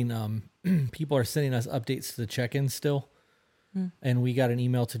that we're getting, people are sending us updates to the check-ins still. And we got an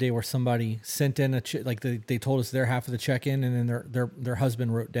email today where somebody sent in they told us their half of the check-in, and then their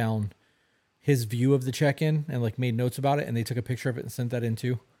husband wrote down his view of the check-in and like made notes about it, and they took a picture of it and sent that in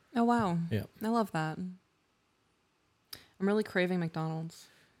too. Oh, wow. Yeah. I love that. I'm really craving McDonald's.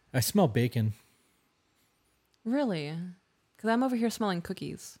 I smell bacon. Really? Because I'm over here smelling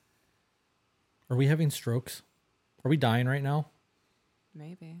cookies. Are we having strokes? Are we dying right now?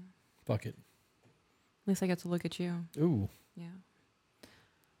 Maybe. Fuck it. At least I get to look at you. Ooh. Yeah.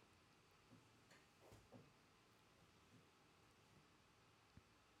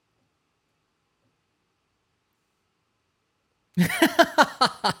 Do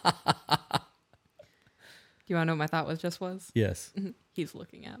you want to know what my thought was? Yes. He's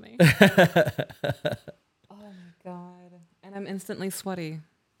looking at me. Oh my God. And I'm instantly sweaty.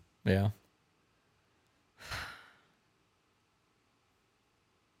 Yeah.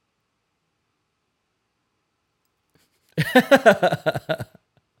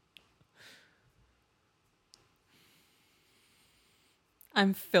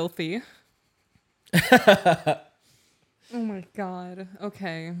 I'm filthy. Oh my God.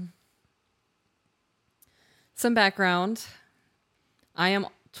 Okay. Some background. I am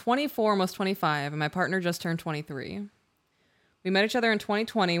 24, almost 25, and my partner just turned 23. We met each other in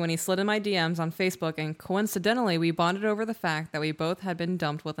 2020 when he slid in my DMs on Facebook, and coincidentally, we bonded over the fact that we both had been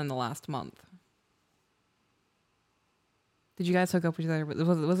dumped within the last month. Did you guys hook up with each other?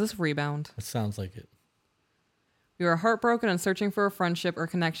 Was this rebound? It sounds like it. We were heartbroken and searching for a friendship or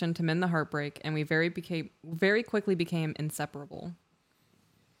connection to mend the heartbreak, and we very quickly became inseparable.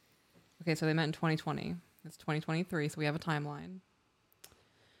 Okay, so they met in 2020. It's 2023, so we have a timeline.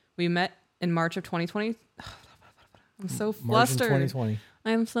 We met in March of 2020. I'm so flustered. March 2020.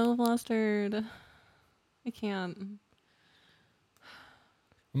 I'm so flustered. I can't.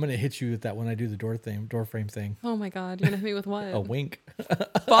 I'm gonna hit you with that when I do the door frame thing. Oh my God, you're gonna hit me with what? A wink.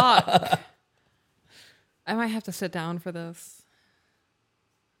 Fuck. I might have to sit down for this.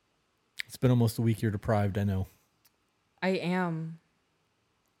 It's been almost a week. You're deprived. I know. I am.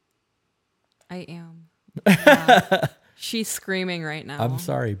 Yeah. She's screaming right now. I'm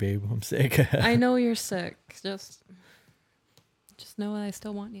sorry, babe. I'm sick. I know you're sick. Just know that I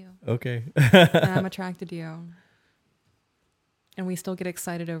still want you. Okay. And I'm attracted to you. And we still get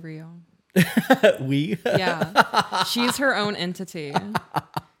excited over you. We? Yeah. She's her own entity.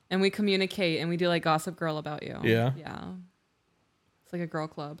 And we communicate and we do like Gossip Girl about you. Yeah? Yeah. It's like a girl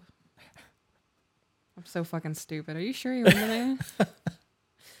club. I'm so fucking stupid. Are you sure you're into me?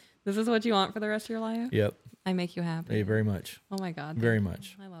 This is what you want for the rest of your life? Yep. I make you happy. Hey, very much. Oh my God. Very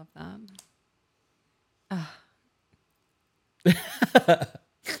much. I love that.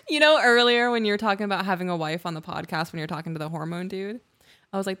 You know, earlier when you were talking about having a wife on the podcast, when you're talking to the hormone dude,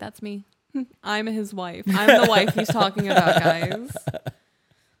 I was like, that's me. I'm his wife. I'm the wife he's talking about, guys.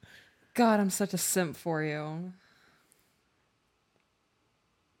 God, I'm such a simp for you.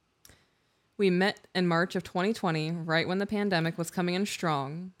 We met in March of 2020, right when the pandemic was coming in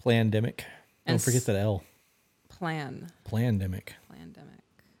strong. Plandemic. Don't forget that L. Plandemic.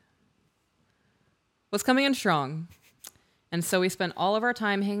 Was coming in strong. And so we spent all of our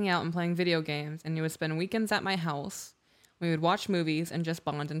time hanging out and playing video games, and we would spend weekends at my house. We would watch movies and just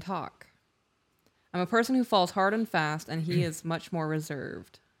bond and talk. I'm a person who falls hard and fast, and he is much more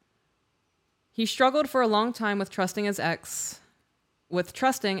reserved. He struggled for a long time with trusting his ex. with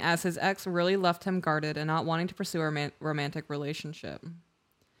trusting as his ex really left him guarded and not wanting to pursue a romantic relationship.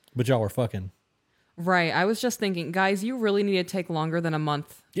 But y'all were fucking. Right. I was just thinking, guys, you really need to take longer than a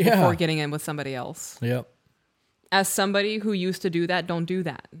month Yeah. before getting in with somebody else. Yep. As somebody who used to do that, don't do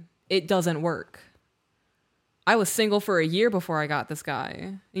that. It doesn't work. I was single for a year before I got this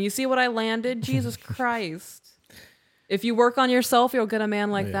guy. And you see what I landed? Jesus Christ. If you work on yourself, you'll get a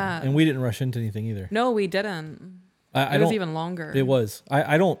man like that. And we didn't rush into anything either. No, we didn't. It was even longer. It was.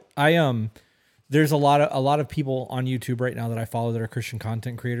 There's a lot of people on YouTube right now that I follow that are Christian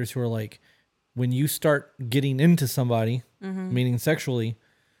content creators who are like, when you start getting into somebody, meaning sexually,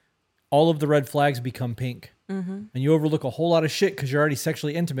 all of the red flags become pink. And you overlook a whole lot of shit because you're already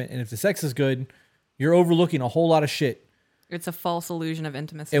sexually intimate. And if the sex is good, you're overlooking a whole lot of shit. It's a false illusion of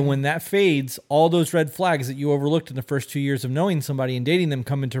intimacy. And when that fades, all those red flags that you overlooked in the first 2 years of knowing somebody and dating them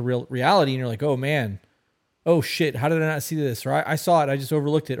come into reality. And you're like, oh man, oh shit, how did I not see this? Or I saw it, I just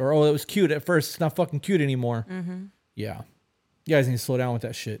overlooked it. Or, oh, it was cute at first, it's not fucking cute anymore. Yeah. You guys need to slow down with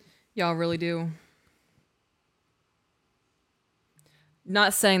that shit. Y'all really do.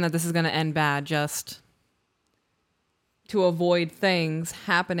 Not saying that this is going to end bad, just to avoid things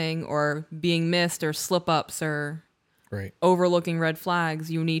happening or being missed or slip-ups or Right. overlooking red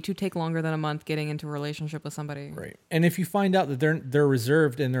flags, you need to take longer than a month getting into a relationship with somebody. Right. And if you find out that they're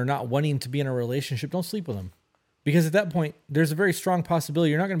reserved and they're not wanting to be in a relationship, don't sleep with them. Because at that point, there's a very strong possibility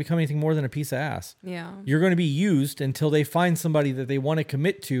you're not going to become anything more than a piece of ass. Yeah. You're going to be used until they find somebody that they want to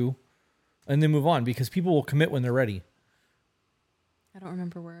commit to and then move on, because people will commit when they're ready. I don't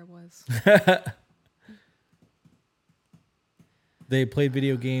remember where I was. They played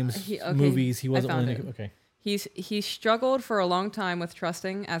video games, movies. He wasn't willing to. Okay. He struggled for a long time with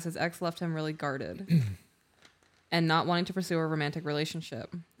trusting as his ex left him really guarded and not wanting to pursue a romantic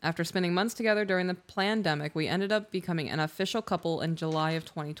relationship. After spending months together during the pandemic, we ended up becoming an official couple in July of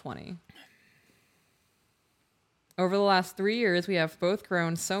 2020. Over the last 3 years, we have both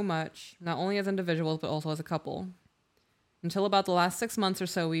grown so much, not only as individuals, but also as a couple. Until about the last 6 months or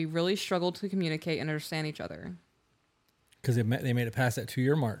so, we really struggled to communicate and understand each other. Because they made it past that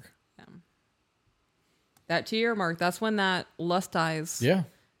 2-year mark. Yeah. That 2-year mark, that's when that lust dies. Yeah.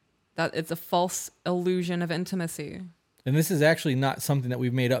 That it's a false illusion of intimacy. And this is actually not something that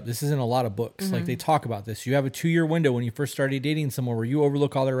we've made up. This is in a lot of books. Like, they talk about this. You have a 2-year window when you first started dating someone where you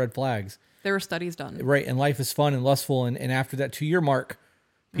overlook all their red flags. There were studies done. Right. And life is fun and lustful. And after that 2-year mark,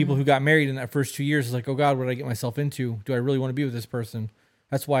 people who got married in that first 2 years is like, oh God, what did I get myself into? Do I really want to be with this person?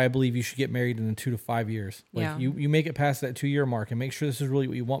 That's why I believe you should get married in 2 to 5 years. Like, Yeah. you make it past that 2-year mark and make sure this is really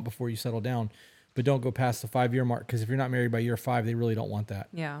what you want before you settle down. But don't go past the 5-year mark, because if you're not married by year 5, they really don't want that.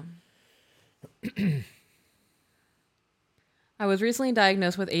 Yeah. I was recently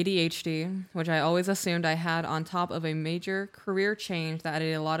diagnosed with ADHD, which I always assumed I had on top of a major career change that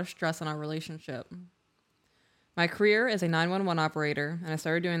added a lot of stress on our relationship. My career is a 911 operator, and I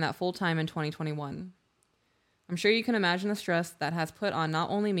started doing that full-time in 2021. I'm sure you can imagine the stress that has put on not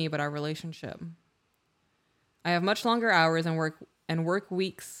only me, but our relationship. I have much longer hours and work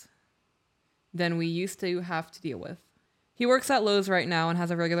weeks than we used to have to deal with. He works at Lowe's right now and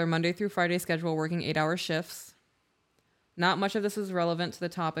has a regular Monday through Friday schedule, working 8-hour shifts. Not much of this is relevant to the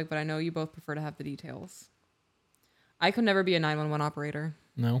topic, but I know you both prefer to have the details. I could never be a 911 operator.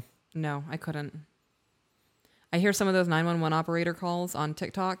 No? No, I couldn't. I hear some of those 911 operator calls on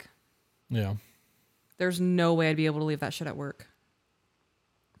TikTok. Yeah. There's no way I'd be able to leave that shit at work.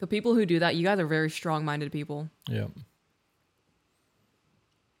 The people who do that, you guys are very strong-minded people. Yeah.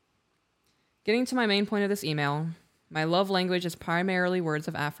 Getting to my main point of this email, my love language is primarily words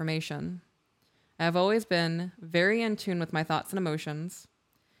of affirmation. I have always been very in tune with my thoughts and emotions,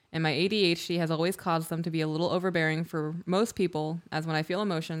 and my ADHD has always caused them to be a little overbearing for most people, as when I feel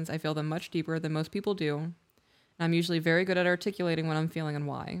emotions, I feel them much deeper than most people do, and I'm usually very good at articulating what I'm feeling and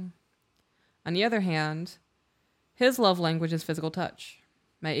why. On the other hand, his love language is physical touch.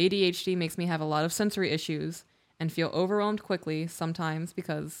 My ADHD makes me have a lot of sensory issues and feel overwhelmed quickly sometimes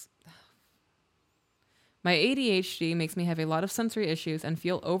because... My ADHD makes me have a lot of sensory issues and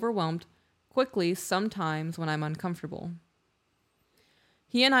feel overwhelmed quickly sometimes when I'm uncomfortable.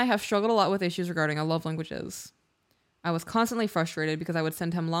 He and I have struggled a lot with issues regarding our love languages. I was constantly frustrated because I would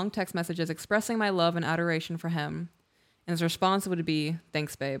send him long text messages expressing my love and adoration for him, and his response would be,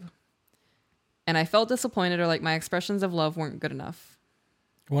 "Thanks, babe." And I felt disappointed, or like my expressions of love weren't good enough.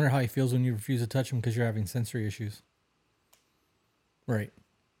 I wonder how he feels when you refuse to touch him because you're having sensory issues. Right.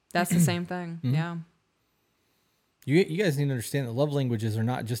 That's the same thing. Yeah. You guys need to understand that love languages are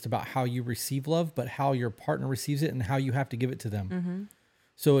not just about how you receive love, but how your partner receives it and how you have to give it to them.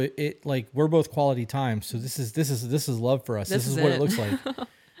 So it like we're both quality time. So this is love for us. This is what it looks like.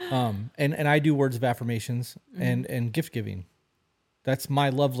 And I do words of affirmations and gift giving. That's my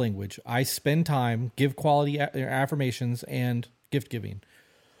love language. I spend time, give quality affirmations and gift giving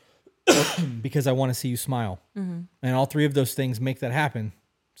because I want to see you smile. And all three of those things make that happen.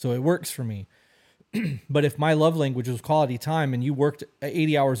 So it works for me. But if my love language was quality time and you worked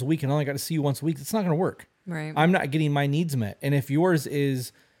 80 hours a week and only got to see you once a week, it's not going to work. Right. I'm not getting my needs met. And if yours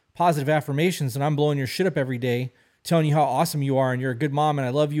is positive affirmations and I'm blowing your shit up every day, telling you how awesome you are and you're a good mom and I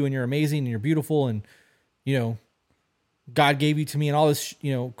love you and you're amazing and you're beautiful and, you know, God gave you to me and all this,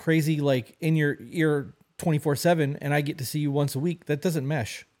 you know, crazy, like in your ear 24/7 and I get to see you once a week, that doesn't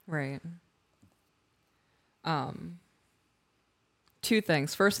mesh. Right. Two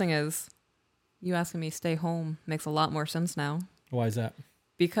things. First thing is you asking me to stay home makes a lot more sense now. Why is that?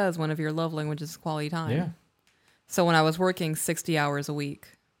 Because one of your love languages is quality time. Yeah. So when I was working 60 hours a week,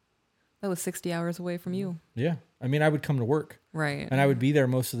 that was 60 hours away from you. Yeah. I mean, I would come to work. Right. And I would be there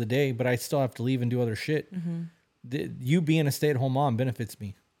most of the day, but I still have to leave and do other shit. You being a stay-at-home mom benefits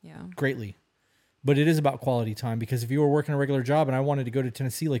me Yeah. greatly. But it is about quality time because if you were working a regular job and I wanted to go to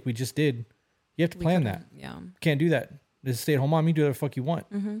Tennessee like we just did, you have to plan that. Yeah. Can't do that. As a stay-at-home mom, you do whatever the fuck you want.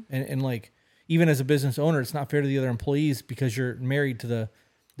 And like, even as a business owner, it's not fair to the other employees because you're married to the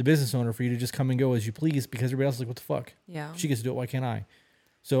business owner for you to just come and go as you please because everybody else is like, what the fuck? Yeah. She gets to do it. Why can't I?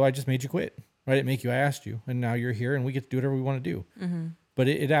 So I just made you quit. I didn't make you. I asked you. And now you're here and we get to do whatever we want to do. But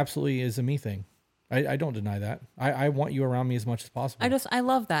it absolutely is a me thing. I don't deny that. I want you around me as much as possible. I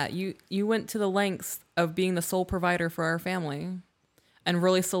love that. You went to the lengths of being the sole provider for our family and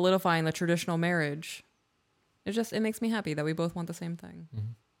really solidifying the traditional marriage. It makes me happy that we both want the same thing.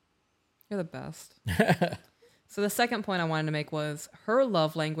 You're the best. So the second point I wanted to make was her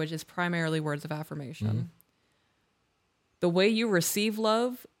love language is primarily words of affirmation. The way you receive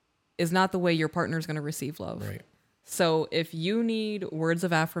love is not the way your partner is going to receive love. Right. So if you need words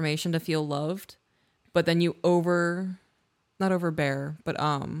of affirmation to feel loved, but then you not overbear, but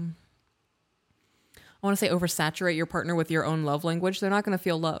I want to say oversaturate your partner with your own love language, they're not going to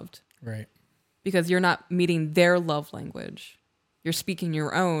feel loved. Right. Because you're not meeting their love language. You're speaking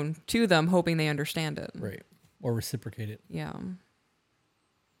your own to them, hoping they understand it. Right. Or reciprocate it. Yeah.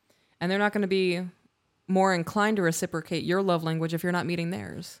 And they're not going to be more inclined to reciprocate your love language if you're not meeting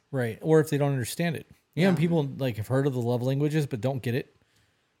theirs. Right. Or if they don't understand it. You know, people like have heard of the love languages, but don't get it.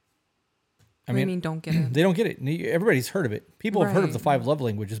 I mean, don't get it. They don't get it. Everybody's heard of it. People have heard of the Right. 5 love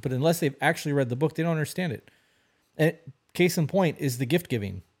languages, but unless they've actually read the book, they don't understand it. And case in point is the gift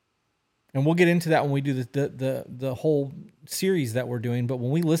giving. And we'll get into that when we do the whole series that we're doing. But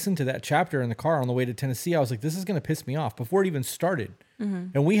when we listened to that chapter in the car on the way to Tennessee, I was like, this is going to piss me off before it even started.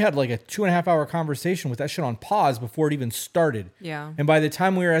 And we had like a 2.5 hour conversation with that shit on pause before it even started. Yeah. And by the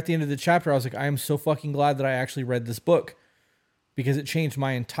time we were at the end of the chapter, I was like, I am so fucking glad that I actually read this book because it changed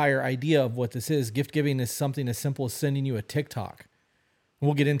my entire idea of what this is. Gift giving is something as simple as sending you a TikTok.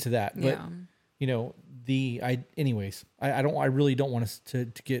 We'll get into that. But, you know, anyways, I really don't want us to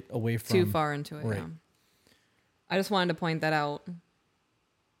get away from too far into it. Right. Yeah. I just wanted to point that out.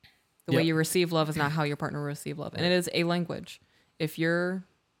 The way you receive love is not how your partner will receive love. And it is a language. If your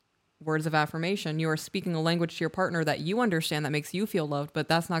words of affirmation, you are speaking a language to your partner that you understand that makes you feel loved, but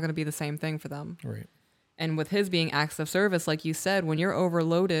that's not going to be the same thing for them. Right. And with his being acts of service, like you said, when you're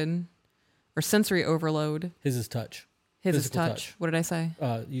overloaded or sensory overload, His is touch. his is Physical touch. What did I say?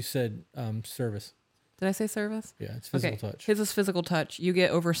 You said service. Did I say service? Yeah, it's physical touch. His is physical touch. You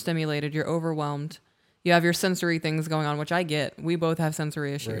get overstimulated. You're overwhelmed. You have your sensory things going on, which I get. We both have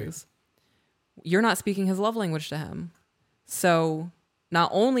sensory issues. Right. You're not speaking his love language to him. So not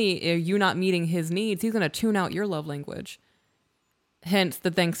only are you not meeting his needs, he's going to tune out your love language. Hence the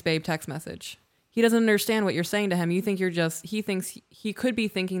thanks babe text message. He doesn't understand what you're saying to him. He thinks he could be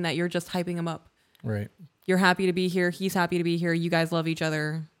thinking that you're just hyping him up. Right. You're happy to be here. He's happy to be here. You guys love each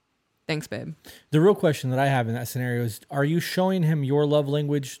other. Thanks, babe. The real question that I have in that scenario is, are you showing him your love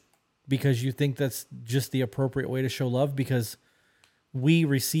language because you think that's just the appropriate way to show love? Because we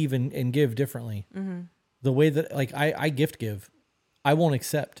receive and give differently. The way that, like, I gift give, I won't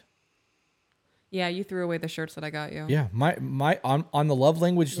accept. Yeah, you threw away the shirts that I got you. Yeah, my on the love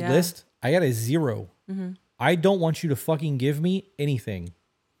language list, I got a 0. I don't want you to fucking give me anything.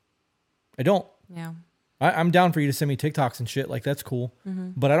 I don't. Yeah. I'm down for you to send me TikToks and shit. Like, that's cool.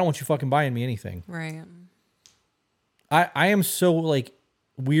 But I don't want you fucking buying me anything. Right. I am so, like,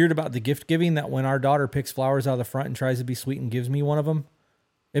 weird about the gift giving that when our daughter picks flowers out of the front and tries to be sweet and gives me one of them,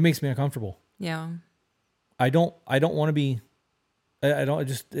 it makes me uncomfortable. Yeah. I don't want to be,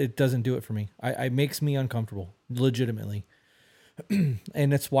 it doesn't do it for me. It makes me uncomfortable, legitimately.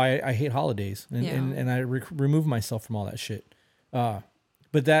 And that's why I hate holidays, and I remove myself from all that shit.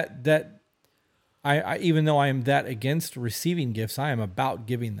 But I even though I am that against receiving gifts, I am about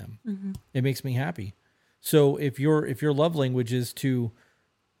giving them. Mm-hmm. It makes me happy. So if your love language is to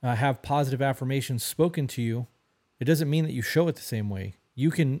have positive affirmations spoken to you, it doesn't mean that you show it the same way. You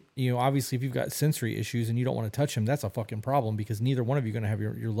can, obviously if you've got sensory issues and you don't want to touch him, that's a fucking problem, because neither one of you are going to have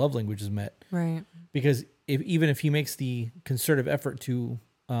your love languages met. Right. Because even if he makes the concerted effort to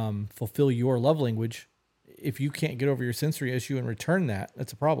fulfill your love language, if you can't get over your sensory issue and return that,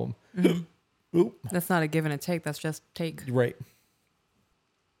 that's a problem. Mm-hmm. Oop. That's not a give and a take. That's just take. Right.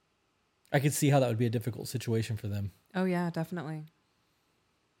 I could see how that would be a difficult situation for them. Oh yeah, definitely.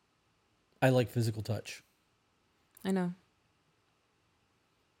 I like physical touch. I know.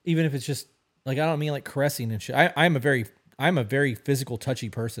 Even if it's just like, I don't mean like caressing and shit. I'm a very physical, touchy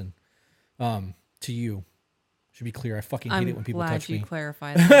person. To you, should be clear. I fucking hate it when people touch me. I'm glad you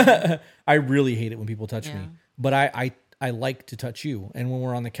clarified that. I really hate it when people touch me. But I like to touch you. And when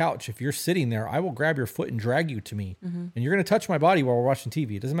we're on the couch, if you're sitting there, I will grab your foot and drag you to me. Mm-hmm. And you're going to touch my body while we're watching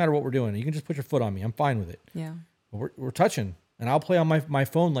TV. It doesn't matter what we're doing. You can just put your foot on me. I'm fine with it. Yeah. But we're touching. And I'll play on my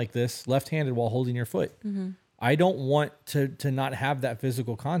phone like this, left-handed, while holding your foot. Mm-hmm. I don't want to not have that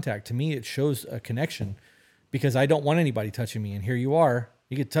physical contact. To me, it shows a connection, because I don't want anybody touching me. And here you are.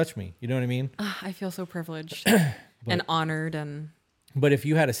 You could touch me. You know what I mean? I feel so privileged and honored. But if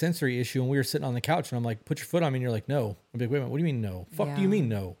you had a sensory issue and we were sitting on the couch and I'm like, put your foot on me, and you're like, no. I'm like, wait a minute. What do you mean no? Fuck do you mean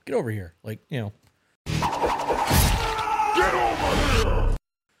no? Get over here. Like, Get over here.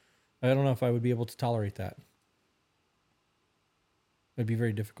 I don't know if I would be able to tolerate that. It'd be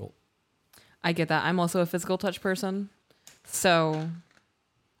very difficult. I get that. I'm also a physical touch person. So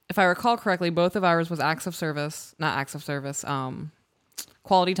if I recall correctly, both of ours was acts of service, not acts of service,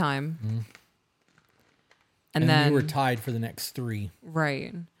 quality time. Mm-hmm. And then we were tied for the next 3.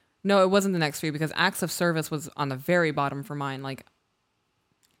 Right. No, it wasn't the next 3, because acts of service was on the very bottom for mine. Like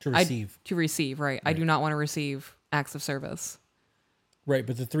to receive. To receive, right. I do not want to receive acts of service. Right,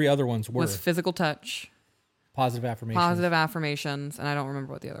 but the 3 other ones were physical touch, positive affirmations, and I don't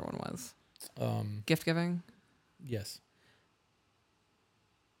remember what the other one was. Gift giving? Yes.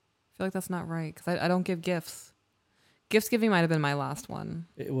 I feel like that's not right, because I don't give gifts. Gifts giving might have been my last one.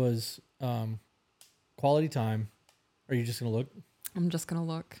 It was quality time. Are you just going to look? I'm just going to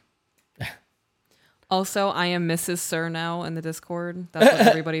look. Also, I am Mrs. Sir now in the Discord. That's what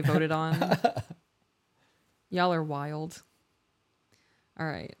everybody voted on. Y'all are wild. All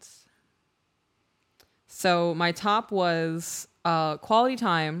right. So my top was quality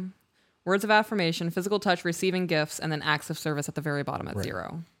time, words of affirmation, physical touch, receiving gifts, and then acts of service at the very bottom at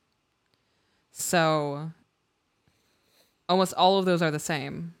 0. So almost all of those are the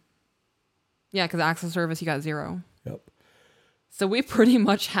same. Yeah, because acts of service, you got 0. Yep. So we pretty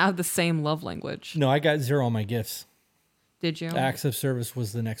much have the same love language. No, I got 0 on my gifts. Did you? Acts of service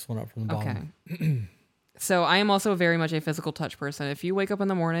was the next one up from the bottom. Okay. So I am also very much a physical touch person. If you wake up in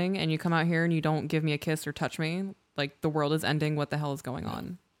the morning and you come out here and you don't give me a kiss or touch me, like the world is ending. What the hell is going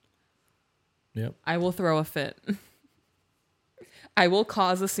on? Yep. I will throw a fit. I will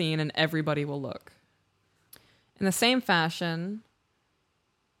cause a scene and everybody will look. In the same fashion,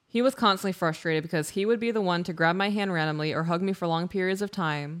 he was constantly frustrated because he would be the one to grab my hand randomly or hug me for long periods of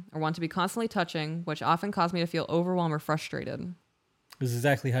time or want to be constantly touching, which often caused me to feel overwhelmed or frustrated. This is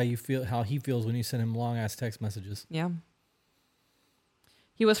exactly how you feel, how he feels when you send him long ass text messages. Yeah.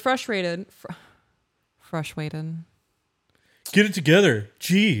 He was frustrated. Frustrated. Get it together.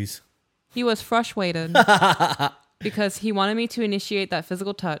 Jeez. He was frustrated because he wanted me to initiate that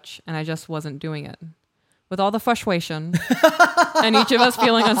physical touch and I just wasn't doing it. With all the frustration and each of us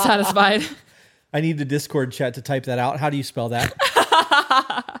feeling unsatisfied. I need the Discord chat to type that out. How do you spell that?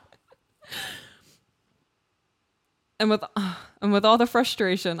 And with all the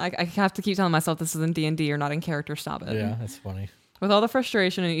frustration, I have to keep telling myself this is in D&D. You're not in character. Stop it. Yeah, that's funny. With all the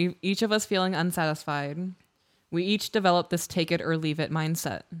frustration and each of us feeling unsatisfied, we each developed this take it or leave it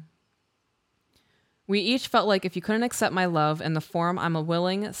mindset. We each felt like if you couldn't accept my love in the form I'm a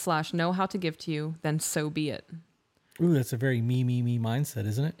willing/know how to give to you, then so be it. Ooh, that's a very me mindset,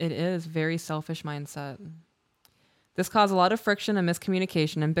 isn't it? It is. Very selfish mindset. This caused a lot of friction and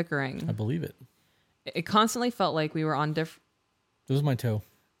miscommunication and bickering. I believe it. It constantly felt like we were on different... This is my toe.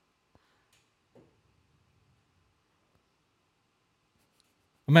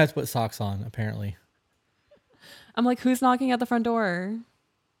 I'm going to have to put socks on, apparently. I'm like, who's knocking at the front door?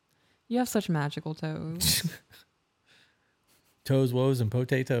 You have such magical toes. Toes, woes, and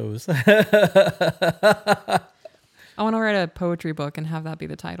potatoes. I want to write a poetry book and have that be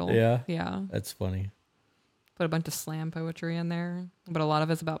the title. Yeah? Yeah. That's funny. Put a bunch of slam poetry in there, but a lot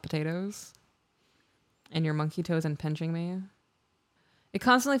of it's about potatoes and your monkey toes and pinching me. It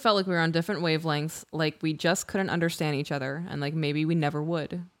constantly felt like we were on different wavelengths, like we just couldn't understand each other, and like maybe we never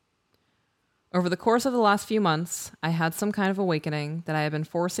would. Over the course of the last few months, I had some kind of awakening that I had been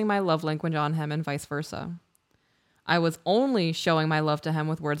forcing my love language on him and vice versa. I was only showing my love to him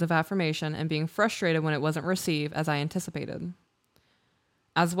with words of affirmation and being frustrated when it wasn't received as I anticipated.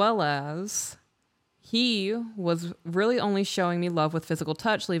 As well as he was really only showing me love with physical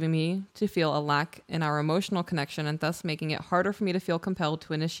touch, leaving me to feel a lack in our emotional connection and thus making it harder for me to feel compelled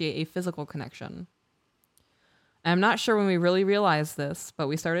to initiate a physical connection. I'm not sure when we really realized this, but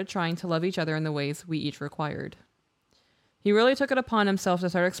we started trying to love each other in the ways we each required. He really took it upon himself to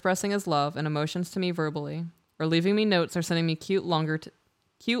start expressing his love and emotions to me verbally, or leaving me notes or sending me cute,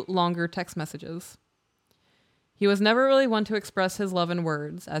 longer text messages. He was never really one to express his love in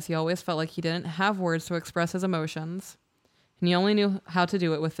words, as he always felt like he didn't have words to express his emotions, and he only knew how to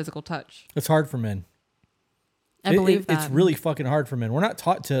do it with physical touch. It's hard for men. I believe that. It's really fucking hard for men. We're not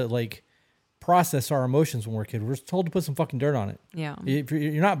taught to like process our emotions when we're kids. We're told to put some fucking dirt on it. Yeah. If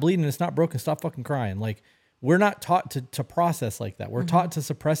you're not bleeding, it's not broken, stop fucking crying. Like, we're not taught to process like that. We're taught to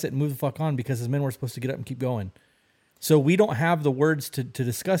suppress it and move the fuck on because as men, we're supposed to get up and keep going. So we don't have the words to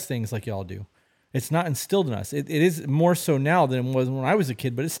discuss things like y'all do. It's not instilled in us. It is more so now than it was when I was a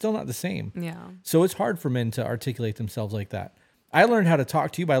kid, but it's still not the same. Yeah. So it's hard for men to articulate themselves like that. I learned how to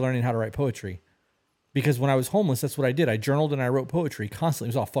talk to you by learning how to write poetry. Because when I was homeless, that's what I did. I journaled and I wrote poetry constantly.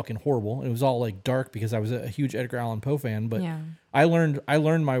 It was all fucking horrible. It was all like dark because I was a huge Edgar Allan Poe fan. But Yeah. I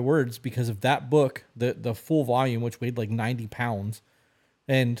learned my words because of that book, the full volume, which weighed like 90 pounds,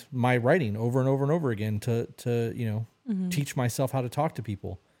 and my writing over and over and over again to teach myself how to talk to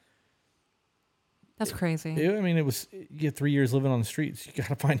people. That's crazy. I mean, you get 3 years living on the streets. You got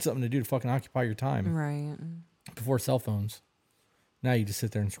to find something to do to fucking occupy your time. Right. Before cell phones. Now you just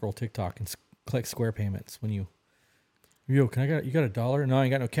sit there and scroll TikTok and collect Square payments when you you got $1? No, I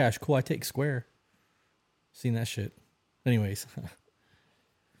ain't got no cash. Cool, I take Square. Seen that shit. Anyways.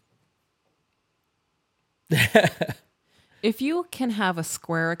 If you can have a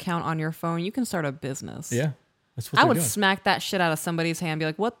Square account on your phone, you can start a business. Yeah. That's what I they're would doing. smack that shit out of somebody's hand. Be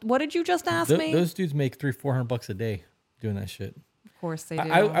like, what did you just ask me? Those dudes make $300-400 a day doing that shit. Of course they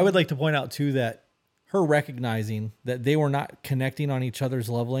do. I would like to point out too that her recognizing that they were not connecting on each other's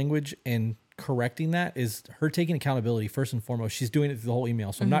love language and correcting that is her taking accountability first and foremost. She's doing it through the whole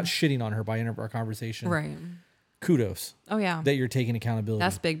email. So I'm not shitting on her by end of our conversation. Right. Kudos. Oh, yeah. That you're taking accountability.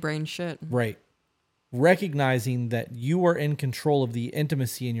 That's big brain shit. Right. Recognizing that you are in control of the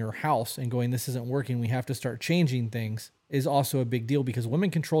intimacy in your house and going, this isn't working, we have to start changing things, is also a big deal because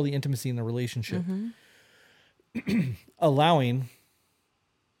women control the intimacy in the relationship. Allowing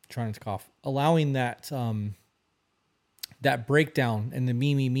that that breakdown and the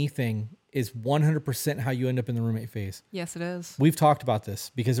me thing is 100% how you end up in the roommate phase. Yes, it is. We've talked about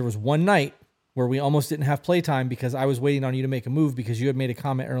this because there was one night where we almost didn't have playtime because I was waiting on you to make a move because you had made a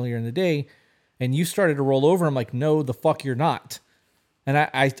comment earlier in the day and you started to roll over. I'm like, no, the fuck you're not. And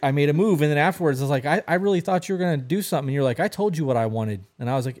I made a move. And then afterwards I was like, I really thought you were going to do something. And you're like, I told you what I wanted. And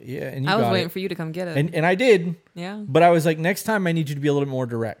I was like, yeah. And I was waiting for you to come get it. And I did. Yeah. But I was like, next time I need you to be a little bit more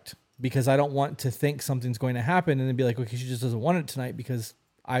direct because I don't want to think something's going to happen and then be like, okay, she just doesn't want it tonight because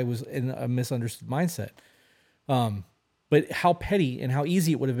I was in a misunderstood mindset. But how petty and how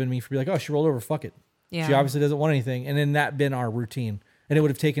easy it would have been me for be like, oh, she rolled over, fuck it. Yeah. She obviously doesn't want anything. And then that been our routine. And it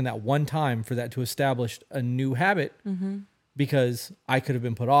would have taken that one time for that to establish a new habit because I could have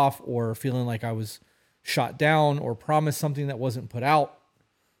been put off or feeling like I was shot down or promised something that wasn't put out.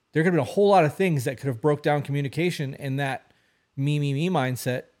 There could have been a whole lot of things that could have broke down communication and that me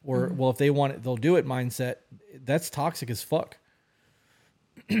mindset or, well, if they want it, they'll do it mindset. That's toxic as fuck.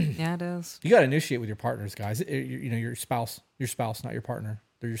 Yeah, it is. You got to initiate with your partners, guys. Your spouse, not your partner.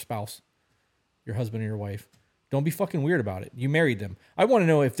 They're your spouse, your husband or your wife. Don't be fucking weird about it. You married them. I want to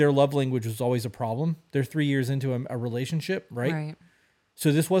know if their love language was always a problem. They're 3 years into a relationship, right? Right.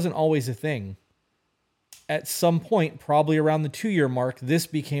 So this wasn't always a thing. At some point, probably around the 2-year mark, this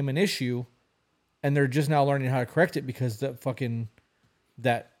became an issue and they're just now learning how to correct it because the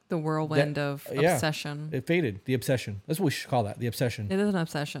whirlwind of obsession. It faded. The obsession. That's what we should call that. The obsession. It is an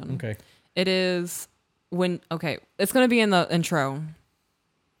obsession. Okay. It is it's going to be in the intro.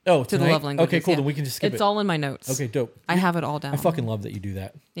 Oh, to the love languages. Okay, cool. Then we can just skip it. It's all in my notes. Okay, dope. I have it all down. I fucking love that you do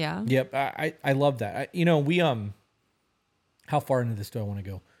that. Yeah. Yep. I love that. We how far into this do I want to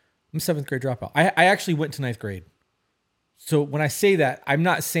go? I'm a 7th grade dropout. I actually went to 9th grade. So when I say that, I'm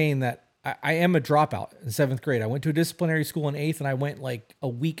not saying that I am a dropout in 7th grade. I went to a disciplinary school in 8th and I went like a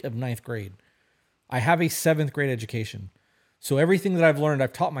week of 9th grade. I have a 7th grade education. So everything that I've learned,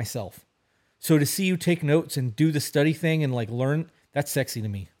 I've taught myself. So to see you take notes and do the study thing and like learn, that's sexy to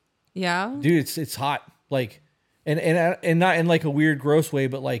me. Yeah. Dude, it's hot. Like, and not in like a weird, gross way,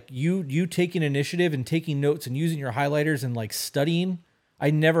 but like you taking initiative and taking notes and using your highlighters and like studying. I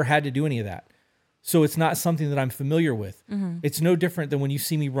never had to do any of that. So it's not something that I'm familiar with. Mm-hmm. It's no different than when you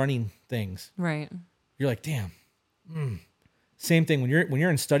see me running things. Right. You're like, damn. Same thing when you're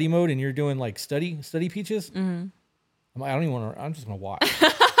in study mode and you're doing like study peaches. Mm-hmm. I don't even want to. I'm just gonna watch.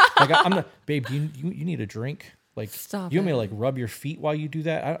 Like I'm not, babe. You need a drink. Like Stop you want me it. to like rub your feet while you do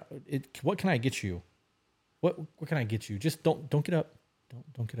that? What can I get you? What can I get you? Just don't get up.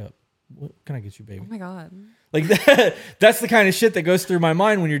 Don't get up. What can I get you, baby? Oh my God. Like that's the kind of shit that goes through my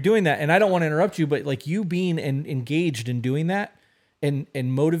mind when you're doing that. And I don't want to interrupt you, but like you being engaged in doing that and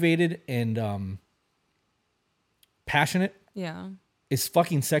motivated and passionate Yeah. is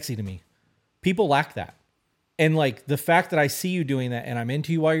fucking sexy to me. People lack that. And like the fact that I see you doing that and I'm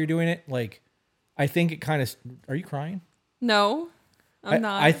into you while you're doing it, like I think it kind of, are you crying? No, I'm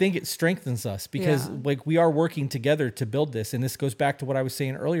not. I think it strengthens us because Yeah. like we are working together to build this. And this goes back to what I was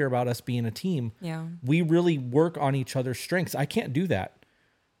saying earlier about us being a team. Yeah. We really work on each other's strengths. I can't do that.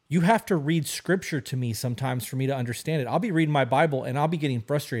 You have to read scripture to me sometimes for me to understand it. I'll be reading my Bible and I'll be getting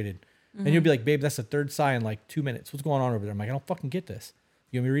frustrated. And you'll be like, babe, that's the third sigh in like 2 minutes. What's going on over there? I'm like, I don't fucking get this.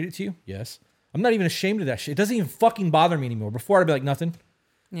 You want me to read it to you? Yes. I'm not even ashamed of that shit. It doesn't even fucking bother me anymore. Before I'd be like, nothing.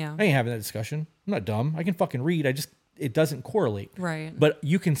 Yeah. I ain't having that discussion. I'm not dumb. I can fucking read. It doesn't correlate. Right. But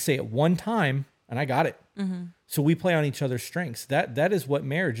you can say it one time and I got it. So we play on each other's strengths. That is what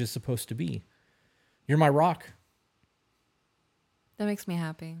marriage is supposed to be. You're my rock. That makes me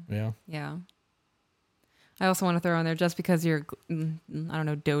happy. Yeah. Yeah. I also want to throw in there just because you're, I don't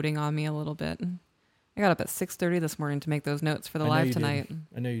know, doting on me a little bit. I got up at 6:30 this morning to make those notes for the I know live you tonight. did.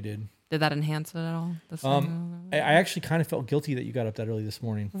 I know you did. Did that enhance it at all? I actually kind of felt guilty that you got up that early this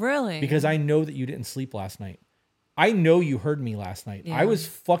morning Really? because I know that you didn't sleep last night. I know you heard me last night. Yeah. I was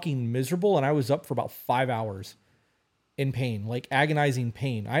fucking miserable and I was up for about 5 hours in pain, like agonizing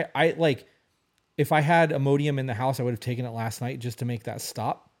pain. I like, if I had Imodium in the house, I would have taken it last night just to make that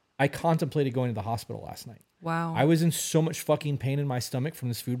stop. I contemplated going to the hospital last night. Wow. I was in so much fucking pain in my stomach from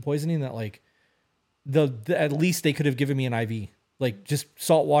this food poisoning that like at least they could have given me an IV. Like just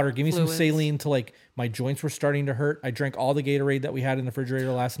salt water, give me Fluids. some saline to like my joints were starting to hurt. I drank all the Gatorade that we had in the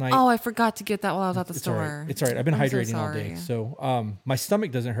refrigerator last night. Oh, I forgot to get that while I was at the It's store. all right. It's all right. I've been I'm so hydrating all day. sorry. So my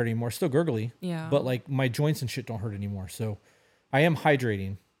stomach doesn't hurt anymore. Still gurgly. Yeah. But like my joints and shit don't hurt anymore. So I am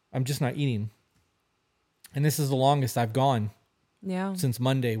hydrating. I'm just not eating. And this is the longest I've gone Yeah. since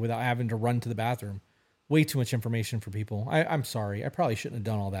Monday without having to run to the bathroom. Way too much information for people. I'm sorry. I probably shouldn't have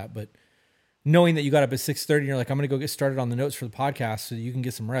done all that, but knowing that you got up at 6:30 and you're like, I'm going to go get started on the notes for the podcast so that you can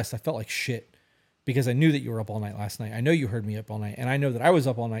get some rest. I felt like shit because I knew that you were up all night last night. I know you heard me up all night and I know that I was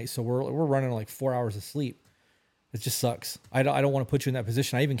up all night. So we're running like 4 hours of sleep. It just sucks. I don't want to put you in that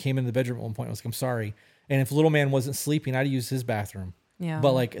position. I even came in the bedroom at one point. I was like, I'm sorry. And if little man wasn't sleeping, I'd use his bathroom. Yeah.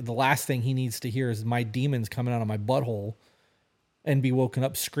 But like the last thing he needs to hear is my demons coming out of my butthole and be woken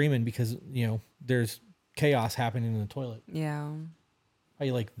up screaming because, you know, there's chaos happening in the toilet. Yeah. How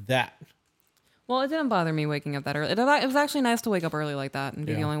you like that? Well, it didn't bother me waking up that early. It was actually nice to wake up early like that and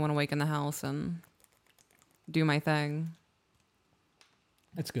be the Yeah. only one awake in the house and do my thing.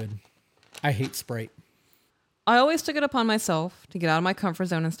 That's good. I hate Sprite. I always took it upon myself to get out of my comfort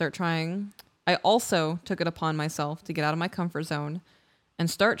zone and start trying. I also took it upon myself to get out of my comfort zone and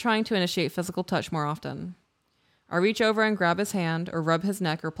start trying to initiate physical touch more often. I reach over and grab his hand or rub his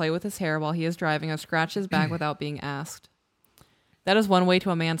neck or play with his hair while he is driving or scratch his back without being asked. That is one way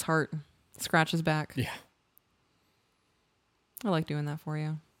to a man's heart. Scratch his back. Yeah. I like doing that for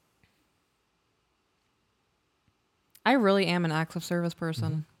you. I really am an acts of service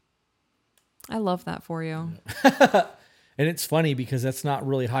person. I love that for you. And it's funny because that's not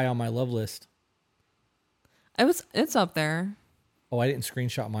really high on my love list. It's up there. Oh, I didn't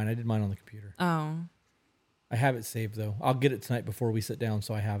screenshot mine. I did mine on the computer. Oh. I have it saved though. I'll get it tonight before we sit down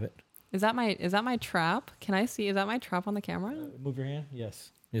so I have it. Is that my trap? Can I see? Is that my trap on the camera? Move your hand?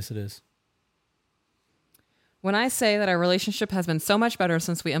 Yes. Yes, it is. When I say that our relationship has been so much better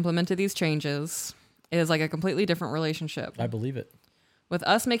since we implemented these changes, it is like a completely different relationship. I believe it. With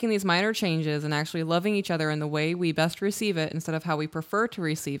us making these minor changes and actually loving each other in the way we best receive it instead of how we prefer to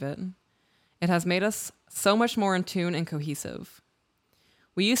receive it, it has made us so much more in tune and cohesive.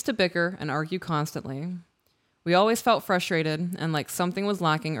 We used to bicker and argue constantly. We always felt frustrated and like something was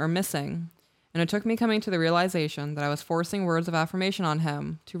lacking or missing, and it took me coming to the realization that I was forcing words of affirmation on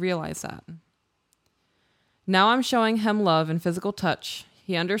him to realize that. Now I'm showing him love and physical touch.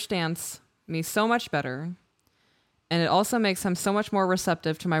 He understands me so much better. And it also makes him so much more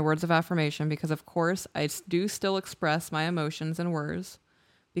receptive to my words of affirmation because, of course, I do still express my emotions in words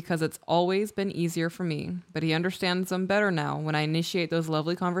because it's always been easier for me. But he understands them better now when I initiate those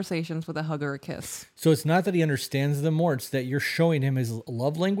lovely conversations with a hug or a kiss. So it's not that he understands them more. It's that you're showing him his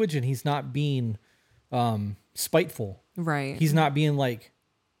love language and he's not being spiteful. Right. He's not being like,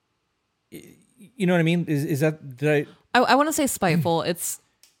 you know what I mean? Is that, did I want to say spiteful.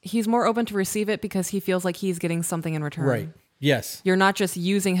 He's more open to receive it because he feels like he's getting something in return. Right. Yes. You're not just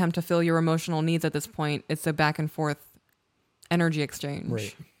using him to fill your emotional needs at this point. It's a back and forth energy exchange.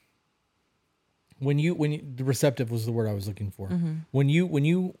 Right. When you the receptive was the word I was looking for. Mm-hmm. When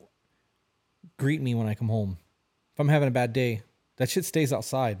you greet me when I come home, if I'm having a bad day, that shit stays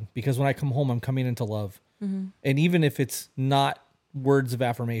outside because when I come home, I'm coming into love. Mm-hmm. And even if it's not words of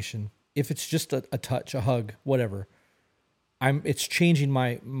affirmation, if it's just a touch, a hug, whatever, it's changing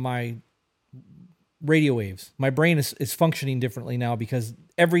my radio waves. My brain is functioning differently now because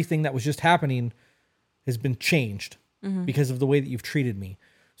everything that was just happening has been changed because of the way that you've treated me.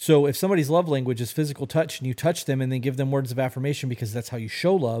 So if somebody's love language is physical touch and you touch them and then give them words of affirmation because that's how you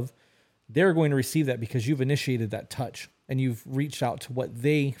show love, they're going to receive that because you've initiated that touch and you've reached out to what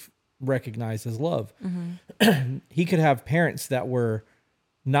they recognize as love. Mm-hmm. He could have parents that were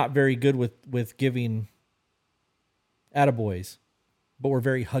not very good with giving attaboys, but were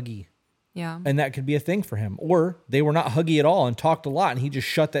very huggy. Yeah. And that could be a thing for him. Or they were not huggy at all and talked a lot and he just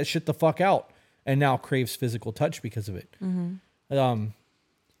shut that shit the fuck out and now craves physical touch because of it. Mm-hmm.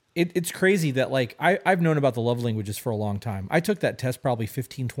 It's crazy that like I've known about the love languages for a long time. I took that test probably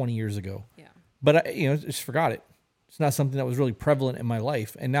 15, 20 years ago. Yeah. But I just forgot it. It's not something that was really prevalent in my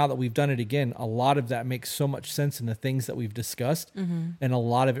life. And now that we've done it again, a lot of that makes so much sense in the things that we've discussed. Mm-hmm. And a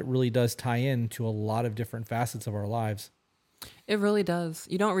lot of it really does tie in to a lot of different facets of our lives. It really does.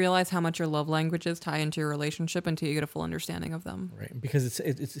 You don't realize how much your love languages tie into your relationship until you get a full understanding of them. Right. Because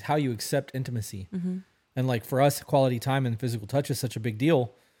it's how you accept intimacy. Mm-hmm. And like for us, quality time and physical touch is such a big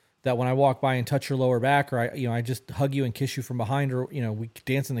deal that when I walk by and touch your lower back, or I just hug you and kiss you from behind, or we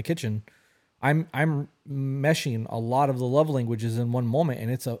dance in the kitchen, I'm meshing a lot of the love languages in one moment,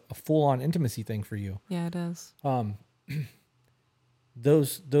 and it's a full on intimacy thing for you. Yeah, it is.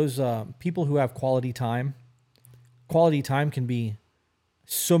 Those people who have quality time can be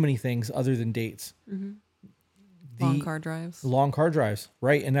so many things other than dates. Mm-hmm. Long car drives,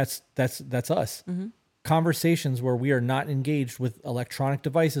 right? And that's us. Mm-hmm. Conversations where we are not engaged with electronic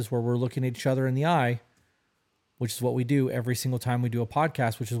devices, where we're looking at each other in the eye, which is what we do every single time we do a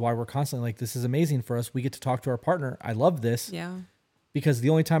podcast, which is why we're constantly like, this is amazing for us. We get to talk to our partner. I love this. Yeah. Because the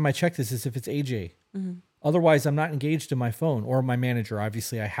only time I check this is if it's AJ. Mm-hmm. Otherwise, I'm not engaged in my phone or my manager.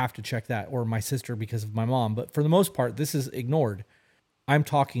 Obviously, I have to check that, or my sister because of my mom. But for the most part, this is ignored. I'm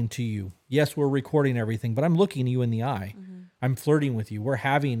talking to you. Yes, we're recording everything, but I'm looking you in the eye. Mm-hmm. I'm flirting with you.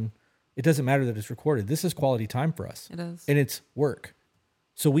 It doesn't matter that it's recorded. This is quality time for us. It is. And it's work.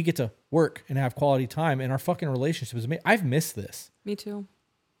 So we get to work and have quality time, and our fucking relationship is amazing. I've missed this. Me too.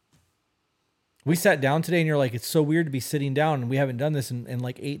 We sat down today and you're like, it's so weird to be sitting down and we haven't done this in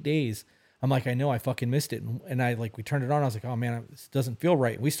like 8 days. I'm like, I know, I fucking missed it. And we turned it on. I was like, oh man, this doesn't feel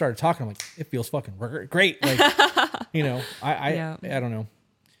right. We started talking. I'm like, it feels fucking great. Like, I don't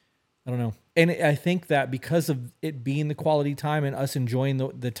know. And I think that because of it being the quality time and us enjoying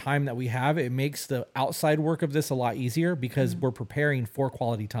the time that we have, it makes the outside work of this a lot easier because we're preparing for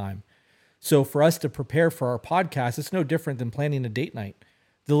quality time. So for us to prepare for our podcast, it's no different than planning a date night.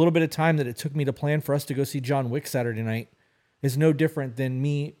 The little bit of time that it took me to plan for us to go see John Wick Saturday night is no different than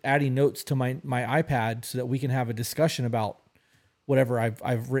me adding notes to my iPad so that we can have a discussion about whatever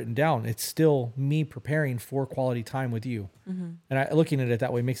I've written down. It's still me preparing for quality time with you. Mm-hmm. And looking at it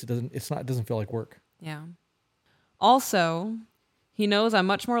that way doesn't feel like work. Yeah. Also, he knows I'm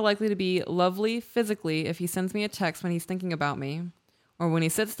much more likely to be lovely physically if he sends me a text when he's thinking about me, or when he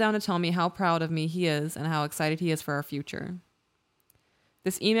sits down to tell me how proud of me he is and how excited he is for our future.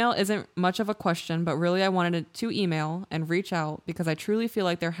 This email isn't much of a question, but really I wanted to email and reach out because I truly feel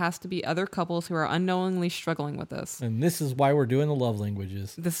like there has to be other couples who are unknowingly struggling with this. And this is why we're doing the love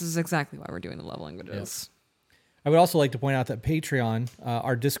languages. This is exactly why we're doing the love languages. Yep. I would also like to point out that Patreon,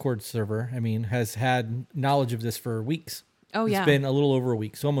 our Discord server, has had knowledge of this for weeks. Oh, yeah. It's been a little over a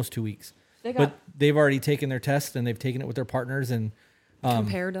week, so almost 2 weeks. But they've already taken their test and they've taken it with their partners and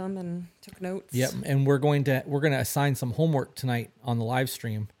compared them and took notes. Yep, and we're going to assign some homework tonight on the live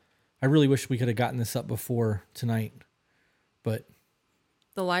stream. I really wish we could have gotten this up before tonight, but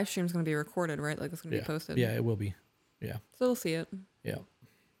the live stream is going to be recorded, right? Like it's going to be posted. Yeah, it will be. Yeah. So we'll see it. Yeah.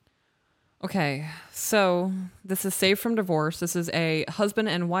 Okay, so this is Saved from Divorce. This is a husband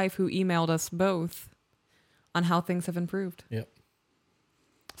and wife who emailed us both on how things have improved. Yep.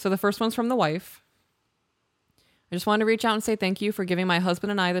 So the first one's from the wife. I just wanted to reach out and say thank you for giving my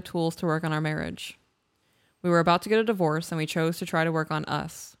husband and I the tools to work on our marriage. We were about to get a divorce and we chose to try to work on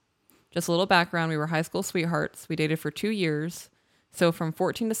us. Just a little background, we were high school sweethearts. We dated for 2 years, so from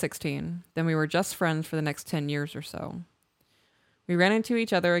 14 to 16. Then we were just friends for the next 10 years or so. We ran into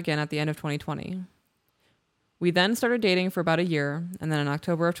each other again at the end of 2020. We then started dating for about a year, and then in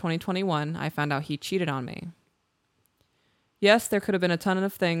October of 2021, I found out he cheated on me. Yes, there could have been a ton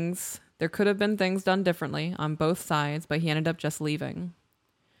of things. There could have been things done differently on both sides, but he ended up just leaving.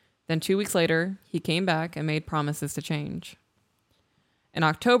 Then 2 weeks later, he came back and made promises to change. In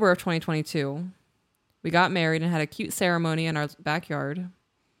October of 2022, we got married and had a cute ceremony in our backyard.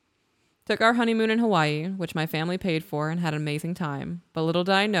 Took our honeymoon in Hawaii, which my family paid for, and had an amazing time. But little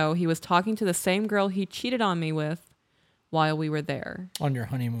did I know he was talking to the same girl he cheated on me with while we were there. On your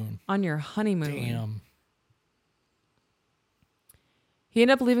honeymoon. On your honeymoon. Damn. He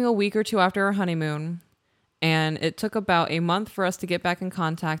ended up leaving a week or two after our honeymoon, and it took about a month for us to get back in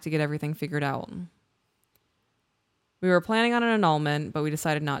contact to get everything figured out. We were planning on an annulment, but we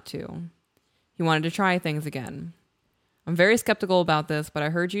decided not to. He wanted to try things again. I'm very skeptical about this, but I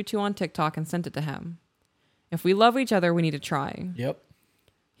heard you two on TikTok and sent it to him. If we love each other, we need to try. Yep.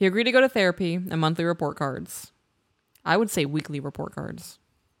 He agreed to go to therapy and monthly report cards. I would say weekly report cards.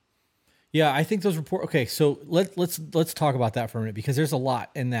 Yeah, I think those report. Okay, so let's talk about that for a minute because there's a lot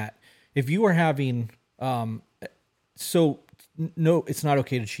in that. If you are having, no, it's not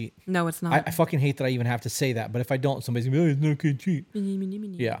okay to cheat. No, it's not. I fucking hate that I even have to say that, but if I don't, somebody's gonna be like, "Oh, it's not okay to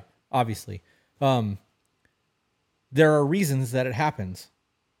cheat." Yeah, obviously. There are reasons that it happens.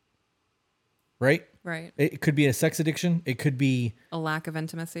 Right? Right. It could be a sex addiction. It could be A lack of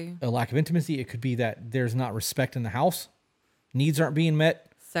intimacy. It could be that there's not respect in the house. Needs aren't being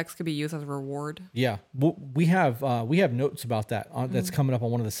met. Sex could be used as a reward. Yeah, we have notes about that that's coming up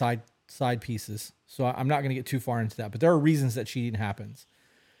on one of the side pieces. So I'm not going to get too far into that, but there are reasons that cheating happens.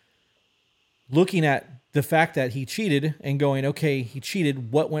 Looking at the fact that he cheated and going, okay, he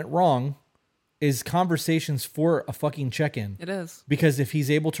cheated. What went wrong? Is conversations for a fucking check-in. It is. Because if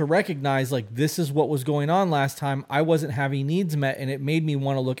he's able to recognize, like, this is what was going on last time, I wasn't having needs met and it made me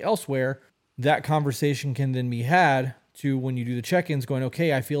want to look elsewhere, that conversation can then be had to when you do the check-ins going,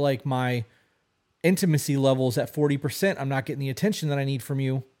 okay, I feel like my intimacy levels at 40%, I'm not getting the attention that I need from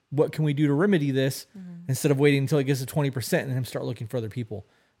you. What can we do to remedy this instead of waiting until it gets to 20% and then start looking for other people?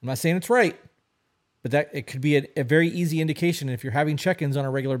 I'm not saying it's right, but that it could be a very easy indication. If you're having check-ins on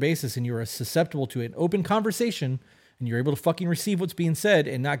a regular basis and you're susceptible to an open conversation and you're able to fucking receive what's being said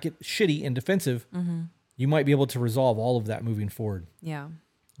and not get shitty and defensive, you might be able to resolve all of that moving forward. Yeah.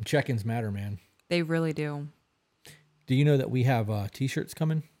 Check-ins matter, man. They really do. Do you know that we have t-shirts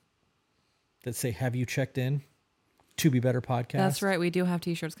coming that say, have you checked in? To Be Better Podcast. That's right. We do have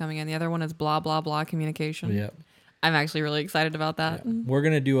t-shirts coming in. The other one is blah, blah, blah communication. Yeah. I'm actually really excited about that. Yeah. We're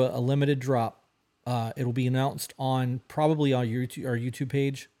going to do a limited drop. It'll be announced probably on our YouTube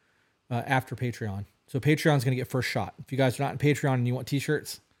page after Patreon. So Patreon's going to get first shot. If you guys are not in Patreon and you want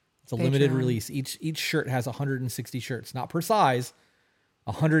t-shirts, it's a limited release. Each shirt has 160 shirts, not per size,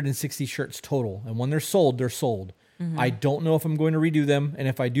 160 shirts total. And when they're sold, they're sold. I don't know if I'm going to redo them. And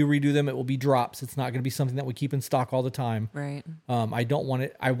if I do redo them, it will be drops. It's not going to be something that we keep in stock all the time. Right. I don't want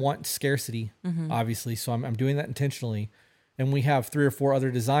it. I want scarcity, obviously. So I'm doing that intentionally. And we have 3 or 4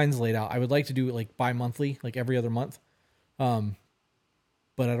 other designs laid out. I would like to do it like bi-monthly, like every other month. But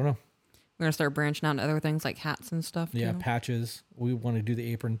I don't know. We're going to start branching out into other things like hats and stuff. Yeah, too. Patches. We want to do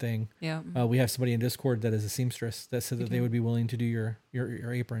the apron thing. Yeah. We have somebody in Discord that is a seamstress that said that they would be willing to do your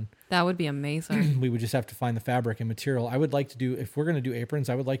apron. That would be amazing. We would just have to find the fabric and material. I would like to do, if we're going to do aprons,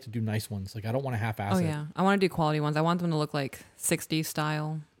 I would like to do nice ones. Like, I don't want to half-ass it. Oh, yeah. I want to do quality ones. I want them to look like 60s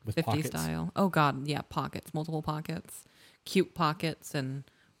style, With 50s pockets. style. Oh, God. Yeah, pockets. Multiple pockets. Cute pockets and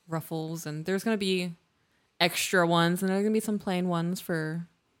ruffles. And there's going to be extra ones, and there's going to be some plain ones for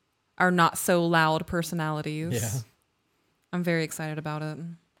our not so loud personalities. Yeah. I'm very excited about it.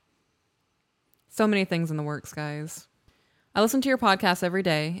 So many things in the works, guys. I listen to your podcast every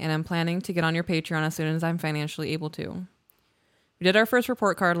day, and I'm planning to get on your Patreon as soon as I'm financially able to. We did our first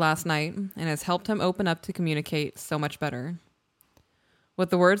report card last night, and it's helped him open up to communicate so much better. With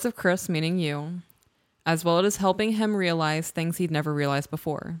the words of Chris, meaning you, as well as helping him realize things he'd never realized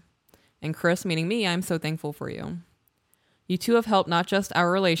before. And Chris, meaning me, I'm so thankful for you. You two have helped not just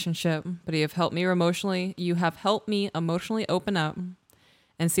our relationship, but you have helped me emotionally open up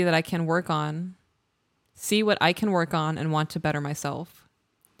and see what I can work on and want to better myself.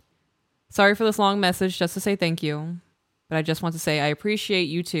 Sorry for this long message just to say thank you, but I just want to say I appreciate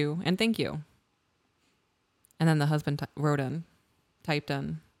you too and thank you. And then the husband typed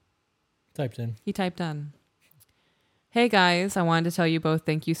in. He typed in. Hey guys, I wanted to tell you both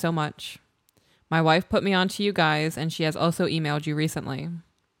thank you so much. My wife put me on to you guys and she has also emailed you recently.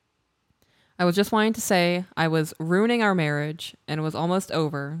 I was just wanting to say I was ruining our marriage and it was almost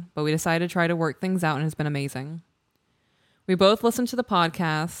over, but we decided to try to work things out and it's been amazing. We both listened to the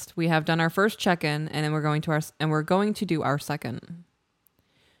podcast. We have done our first check-in and then we're going to do our second.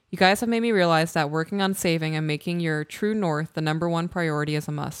 You guys have made me realize that working on saving and making your true north the number one priority is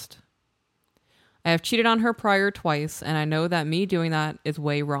a must. I have cheated on her prior twice and I know that me doing that is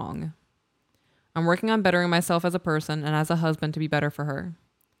way wrong. I'm working on bettering myself as a person and as a husband to be better for her.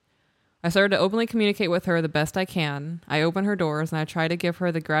 I started to openly communicate with her the best I can. I open her doors and I try to give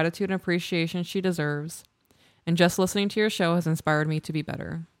her the gratitude and appreciation she deserves. And just listening to your show has inspired me to be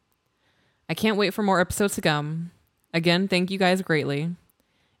better. I can't wait for more episodes to come. Again, thank you guys greatly.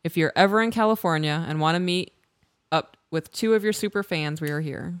 If you're ever in California and want to meet up with 2 of your super fans, we are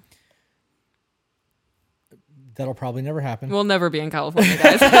here. That'll probably never happen. We'll never be in California,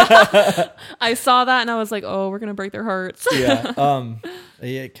 guys. I saw that and I was like, oh, we're going to break their hearts.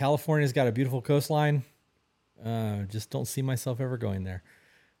 Yeah. California's got a beautiful coastline. Just don't see myself ever going there.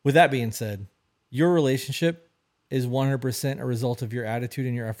 With that being said, your relationship is 100% a result of your attitude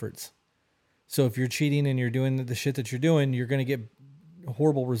and your efforts. So if you're cheating and you're doing the shit that you're doing, you're going to get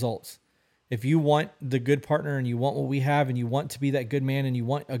horrible results. If you want the good partner and you want what we have and you want to be that good man and you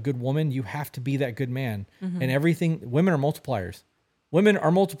want a good woman, you have to be that good man. Mm-hmm. And everything, women are multipliers. Women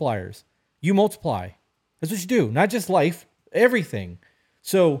are multipliers. You multiply. That's what you do. Not just life, everything.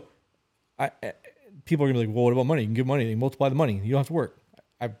 So people are going to be like, well, what about money? You can give money. They multiply the money. You don't have to work.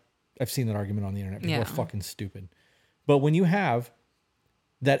 I've seen that argument on the internet. People are fucking stupid. But when you have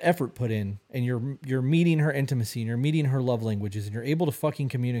that effort put in and you're meeting her intimacy and you're meeting her love languages and you're able to fucking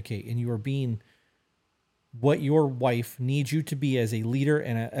communicate and you are being what your wife needs you to be as a leader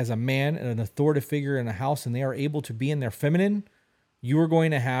and as a man and an authoritative figure in a house, and they are able to be in their feminine, you are going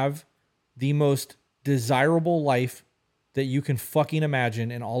to have the most desirable life that you can fucking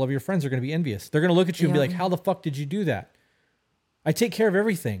imagine, and all of your friends are going to be envious. They're going to look at you and be like, how the fuck did you do that? I take care of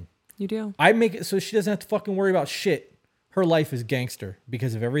everything. You do. I make it so she doesn't have to fucking worry about shit. Her life is gangster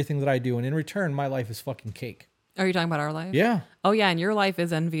because of everything that I do. And in return, my life is fucking cake. Are you talking about our life? Yeah. Oh, yeah. And your life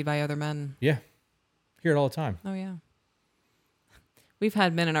is envied by other men. Yeah. Hear it all the time. Oh, yeah. We've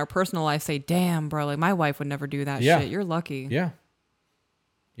had men in our personal life say, damn, bro, like my wife would never do that shit. You're lucky. Yeah.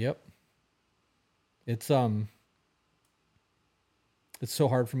 Yep. It's so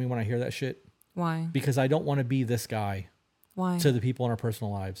hard for me when I hear that shit. Why? Because I don't want to be this guy. Why? To the people in our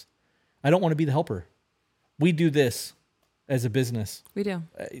personal lives. I don't want to be the helper. We do this as a business. We do.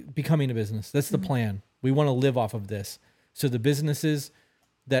 Becoming a business. That's the plan. We want to live off of this. So the businesses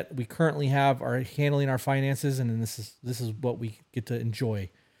that we currently have are handling our finances, and then this is what we get to enjoy.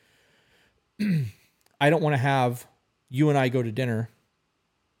 I don't want to have you and I go to dinner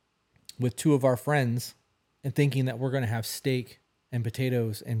with 2 of our friends and thinking that we're going to have steak and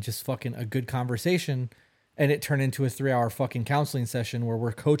potatoes and just fucking a good conversation, and it turn into a 3-hour fucking counseling session where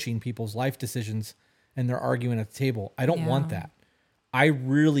we're coaching people's life decisions and they're arguing at the table. I don't want that. I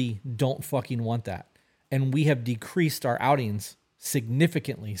really don't fucking want that. And we have decreased our outings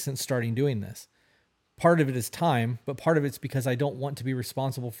significantly since starting doing this. Part of it is time, but part of it's because I don't want to be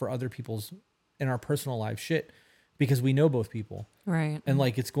responsible for other people's in our personal life shit, because we know both people. Right. And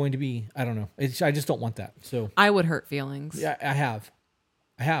like, it's going to be, I don't know. I just don't want that. So I would hurt feelings. Yeah, I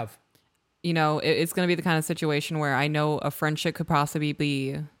have. You know, it's going to be the kind of situation where I know a friendship could possibly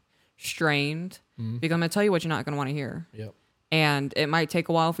be strained because I'm going to tell you what you're not going to want to hear. Yep. And it might take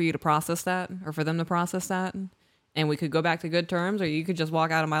a while for you to process that or for them to process that. And we could go back to good terms, or you could just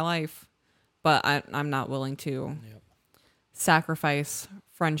walk out of my life. But I'm not willing to sacrifice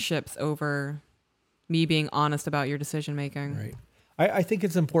friendships over me being honest about your decision making. Right. I think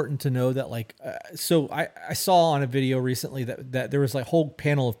it's important to know that, like, so I saw on a video recently that there was like a whole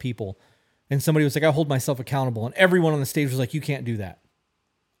panel of people, and somebody was like, I hold myself accountable. And everyone on the stage was like, you can't do that.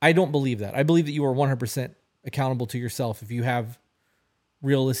 I don't believe that. I believe that you are 100% accountable to yourself if you have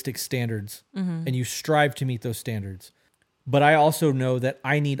realistic standards and you strive to meet those standards. But I also know that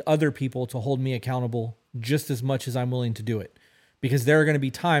I need other people to hold me accountable just as much as I'm willing to do it, because there are going to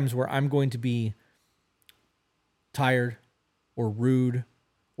be times where I'm going to be tired or rude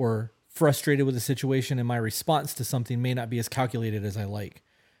or frustrated with a situation, and my response to something may not be as calculated as I like.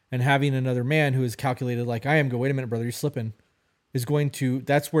 And having another man who is calculated like I am, go, wait a minute, brother, you're slipping, is going to,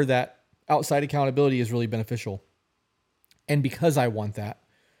 that's where that outside accountability is really beneficial. And because I want that,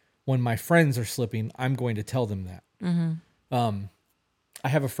 when my friends are slipping, I'm going to tell them that. I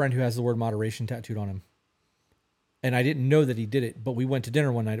have a friend who has the word moderation tattooed on him. And I didn't know that he did it, but we went to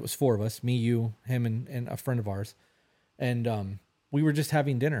dinner one night. It was 4 of us, me, you, him, and a friend of ours. And we were just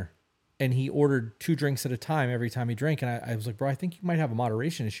having dinner. And he ordered 2 drinks at a time every time he drank. And I was like, bro, I think you might have a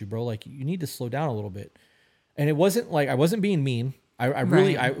moderation issue, bro. Like, you need to slow down a little bit. And it wasn't like, I wasn't being mean. I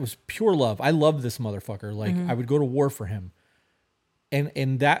really, Right. it was pure love. I loved this motherfucker. Like, I would go to war for him. And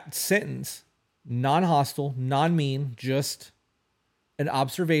in that sentence, non-hostile, non-mean, just an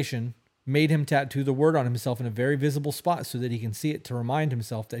observation, made him tattoo the word on himself in a very visible spot so that he can see it, to remind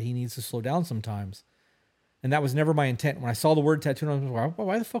himself that he needs to slow down sometimes. And that was never my intent. When I saw the word tattooed on him, I was like,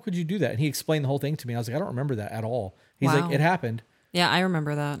 why the fuck would you do that? And he explained the whole thing to me. I was like, I don't remember that at all. He's Wow. like, it happened. Yeah, I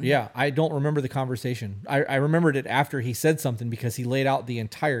remember that. Yeah, I don't remember the conversation. I remembered it after he said something because he laid out the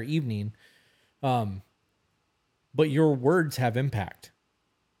entire evening. But your words have impact.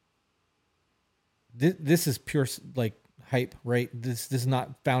 This is pure like hype, right? This is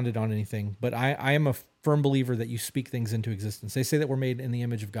not founded on anything. But I am a firm believer that you speak things into existence. They say that we're made in the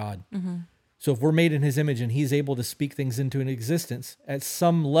image of God. So if we're made in his image and he's able to speak things into an existence, at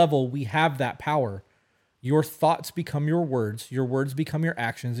some level we have that power. Your thoughts become your words become your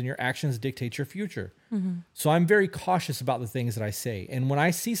actions, and your actions dictate your future. So I'm very cautious about the things that I say. And when I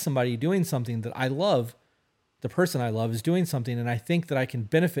see somebody doing something that I love, the person I love is doing something, and I think that I can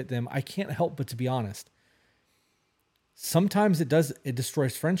benefit them, I can't help but to be honest. Sometimes it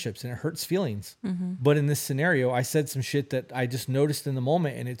destroys friendships and it hurts feelings. But in this scenario, I said some shit that I just noticed in the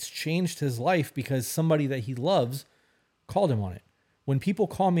moment, and it's changed his life because somebody that he loves called him on it. When people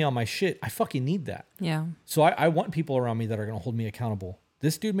call me on my shit, I fucking need that. Yeah. So I want people around me that are going to hold me accountable.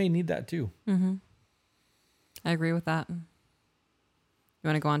 This dude may need that too. I agree with that. You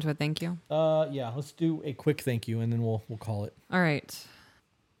want to go on to a thank you? Yeah, let's do a quick thank you and then we'll call it. All right.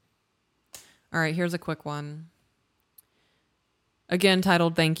 All right, here's a quick one. Again,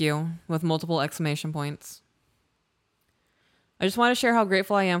 titled Thank You, with multiple exclamation points. I just want to share how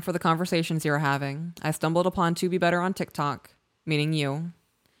grateful I am for the conversations you're having. I stumbled upon To Be Better on TikTok, meaning you,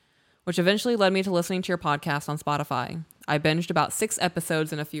 which eventually led me to listening to your podcast on Spotify. I binged about 6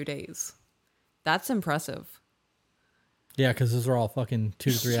 episodes in a few days. That's impressive. Yeah, because those are all fucking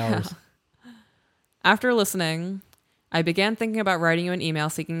 2 to 3 hours. After listening, I began thinking about writing you an email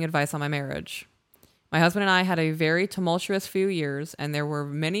seeking advice on my marriage. My husband and I had a very tumultuous few years, and there were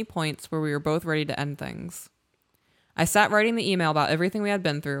many points where we were both ready to end things. I sat writing the email about everything we had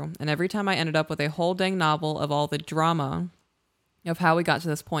been through, and every time I ended up with a whole dang novel of all the drama of how we got to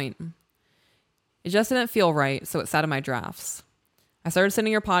this point. It just didn't feel right, so it sat in my drafts. I started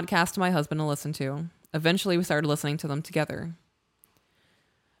sending your podcast to my husband to listen to. Eventually, we started listening to them together.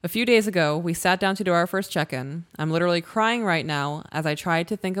 A few days ago, we sat down to do our first check-in. I'm literally crying right now as I tried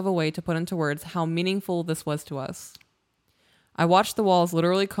to think of a way to put into words how meaningful this was to us. I watched the walls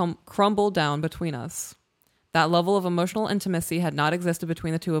literally crumble down between us. That level of emotional intimacy had not existed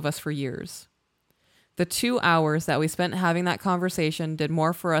between the two of us for years. The 2 hours that we spent having that conversation did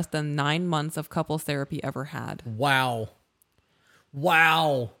more for us than 9 months of couples therapy ever had. Wow.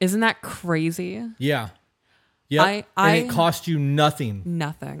 Isn't that crazy? Yeah. Yeah. And it cost you nothing.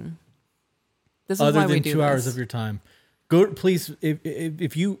 Nothing. This is other why we than do 2 hours this. of your time. Go, please,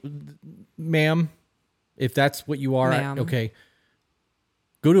 if you, ma'am, if that's what you are, Ma'am. okay,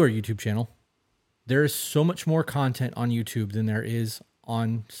 go to our YouTube channel. There is so much more content on YouTube than there is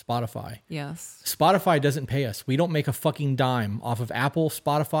on Spotify. Yes. Spotify doesn't pay us. We don't make a fucking dime off of Apple,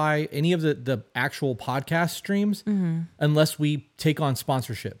 Spotify, any of the actual podcast streams unless we take on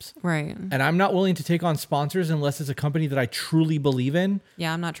sponsorships. Right. And I'm not willing to take on sponsors unless it's a company that I truly believe in.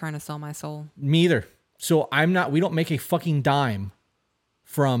 Yeah, I'm not trying to sell my soul. Me either. So we don't make a fucking dime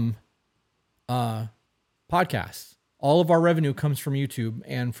from podcasts. All of our revenue comes from YouTube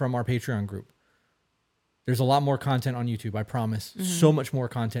and from our Patreon group. There's a lot more content on YouTube, I promise. So much more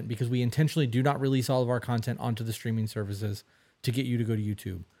content because we intentionally do not release all of our content onto the streaming services to get you to go to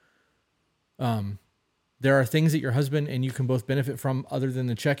YouTube. There are things that your husband and you can both benefit from other than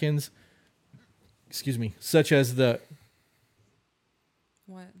the check-ins. Excuse me. Such as the...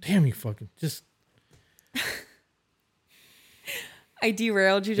 What? Damn, you fucking... Just... I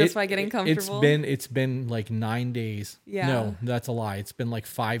derailed you just by getting comfortable. It's been like 9 days. Yeah. No, that's a lie. It's been like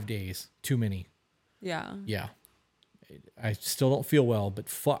 5 days. Too many. Yeah. Yeah. I still don't feel well, but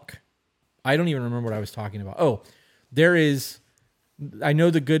fuck. I don't even remember what I was talking about. Oh, there is... I know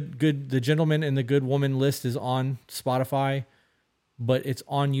the gentleman and the good woman list is on Spotify, but it's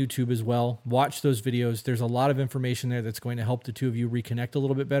on YouTube as well. Watch those videos. There's a lot of information there that's going to help the two of you reconnect a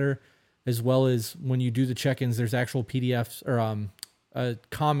little bit better, as well as when you do the check-ins, there's actual PDFs or a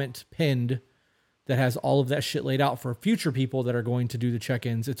comment pinned that has all of that shit laid out for future people that are going to do the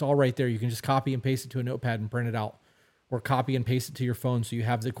check-ins. It's all right there. You can just copy and paste it to a notepad and print it out, or copy and paste it to your phone so you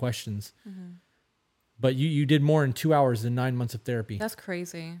have the questions. Mm-hmm. But you did more in 2 hours than 9 months of therapy. That's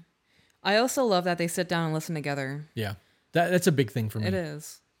crazy. I also love that they sit down and listen together. Yeah. That's a big thing for me. It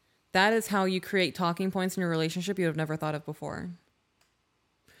is. That is how you create talking points in your relationship you have never thought of before.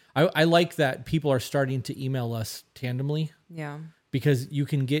 I like that people are starting to email us tandemly. Yeah. Because you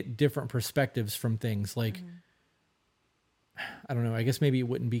can get different perspectives from things. Like, I don't know, I guess maybe it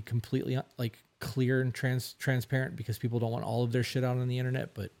wouldn't be completely like clear and transparent because people don't want all of their shit out on the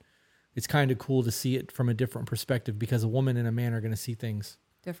internet, but it's kind of cool to see it from a different perspective because a woman and a man are going to see things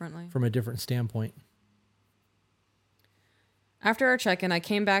differently from a different standpoint. After our check-in, I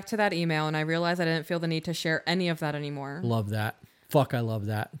came back to that email and I realized I didn't feel the need to share any of that anymore. Love that. Fuck, I love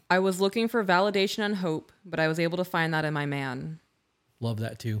that. I was looking for validation and hope, but I was able to find that in my man. Love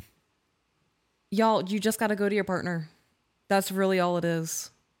that too. Y'all, you just got to go to your partner. That's really all it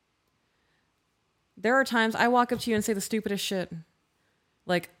is. There are times I walk up to you and say the stupidest shit.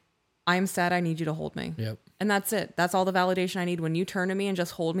 Like, I'm sad, I need you to hold me. Yep. And that's it. That's all the validation I need. When you turn to me and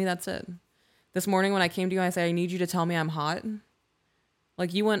just hold me, that's it. This morning when I came to you, I said, I need you to tell me I'm hot.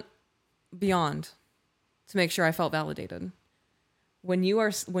 Like, you went beyond to make sure I felt validated. When you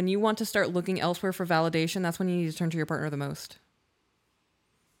want to start looking elsewhere for validation, that's when you need to turn to your partner the most.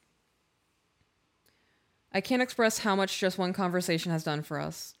 I can't express how much just one conversation has done for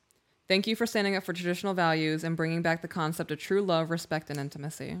us. Thank you for standing up for traditional values and bringing back the concept of true love, respect, and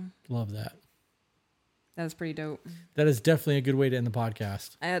intimacy. Love that. That is pretty dope. That is definitely a good way to end the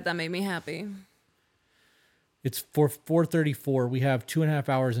podcast. That made me happy. It's 4:34. We have 2.5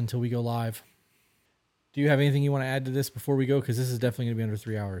 hours until we go live. Do you have anything you want to add to this before we go? Because this is definitely going to be under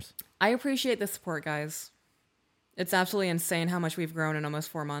 3 hours. I appreciate the support, guys. It's absolutely insane how much we've grown in almost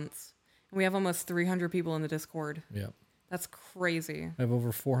 4 months. And we have almost 300 people in the Discord. Yep. That's crazy. I have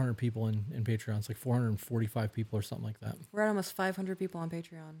over 400 people in Patreon. It's like 445 people or something like that. We're at almost 500 people on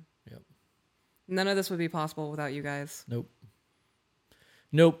Patreon. Yep. None of this would be possible without you guys.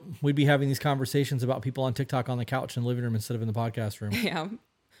 Nope. We'd be having these conversations about people on TikTok on the couch in the living room instead of in the podcast room. Yeah.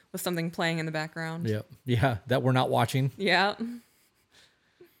 With something playing in the background. Yep. Yeah. That we're not watching. Yeah.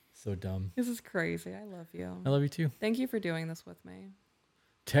 So dumb. This is crazy. I love you. I love you too. Thank you for doing this with me.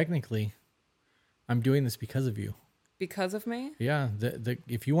 Technically, I'm doing this because of you. Because of me? Yeah.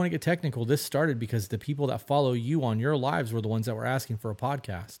 If you want to get technical, this started because the people that follow you on your lives were the ones that were asking for a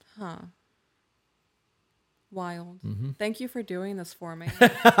podcast. Huh. Wild. Mm-hmm. Thank you for doing this for me.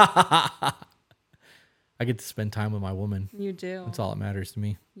 I get to spend time with my woman. You do. That's all that matters to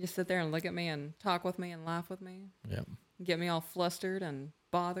me. You sit there and look at me and talk with me and laugh with me. Yep. Get me all flustered and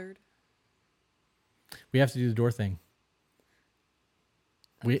bothered. We have to do the door thing.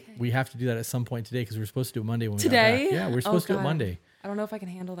 Okay. We have to do that at some point today because we're supposed to do it Monday when we today? got back. Yeah, we're supposed to do it God. Monday. I don't know if I can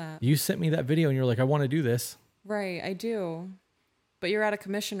handle that. You sent me that video and you're like, I want to do this. Right, I do. But you're out of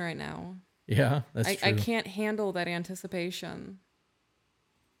commission right now. Yeah, that's true. I can't handle that anticipation.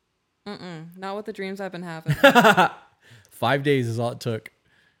 Not with the dreams I've been having. 5 days is all it took.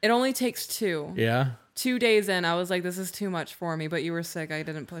 It only takes 2. Yeah. 2 days in, I was like, this is too much for me, but you were sick. I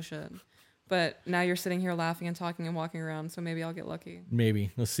didn't push it. But now you're sitting here laughing and talking and walking around, so maybe I'll get lucky.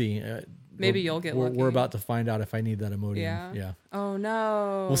 Maybe. Let's see. Maybe you'll get lucky. We're about to find out if I need that Imodium. Yeah. Oh,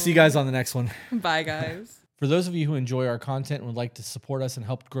 no. We'll see you guys on the next one. Bye, guys. For those of you who enjoy our content and would like to support us and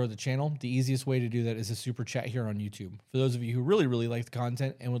help grow the channel, the easiest way to do that is a super chat here on YouTube. For those of you who really, really like the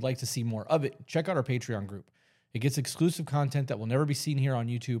content and would like to see more of it, check out our Patreon group. It gets exclusive content that will never be seen here on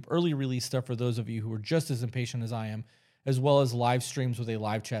YouTube, early release stuff for those of you who are just as impatient as I am, as well as live streams with a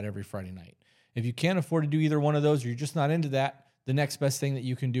live chat every Friday night. If you can't afford to do either one of those or you're just not into that, the next best thing that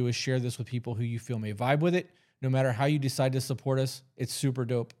you can do is share this with people who you feel may vibe with it. No matter how you decide to support us, it's super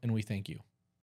dope and we thank you.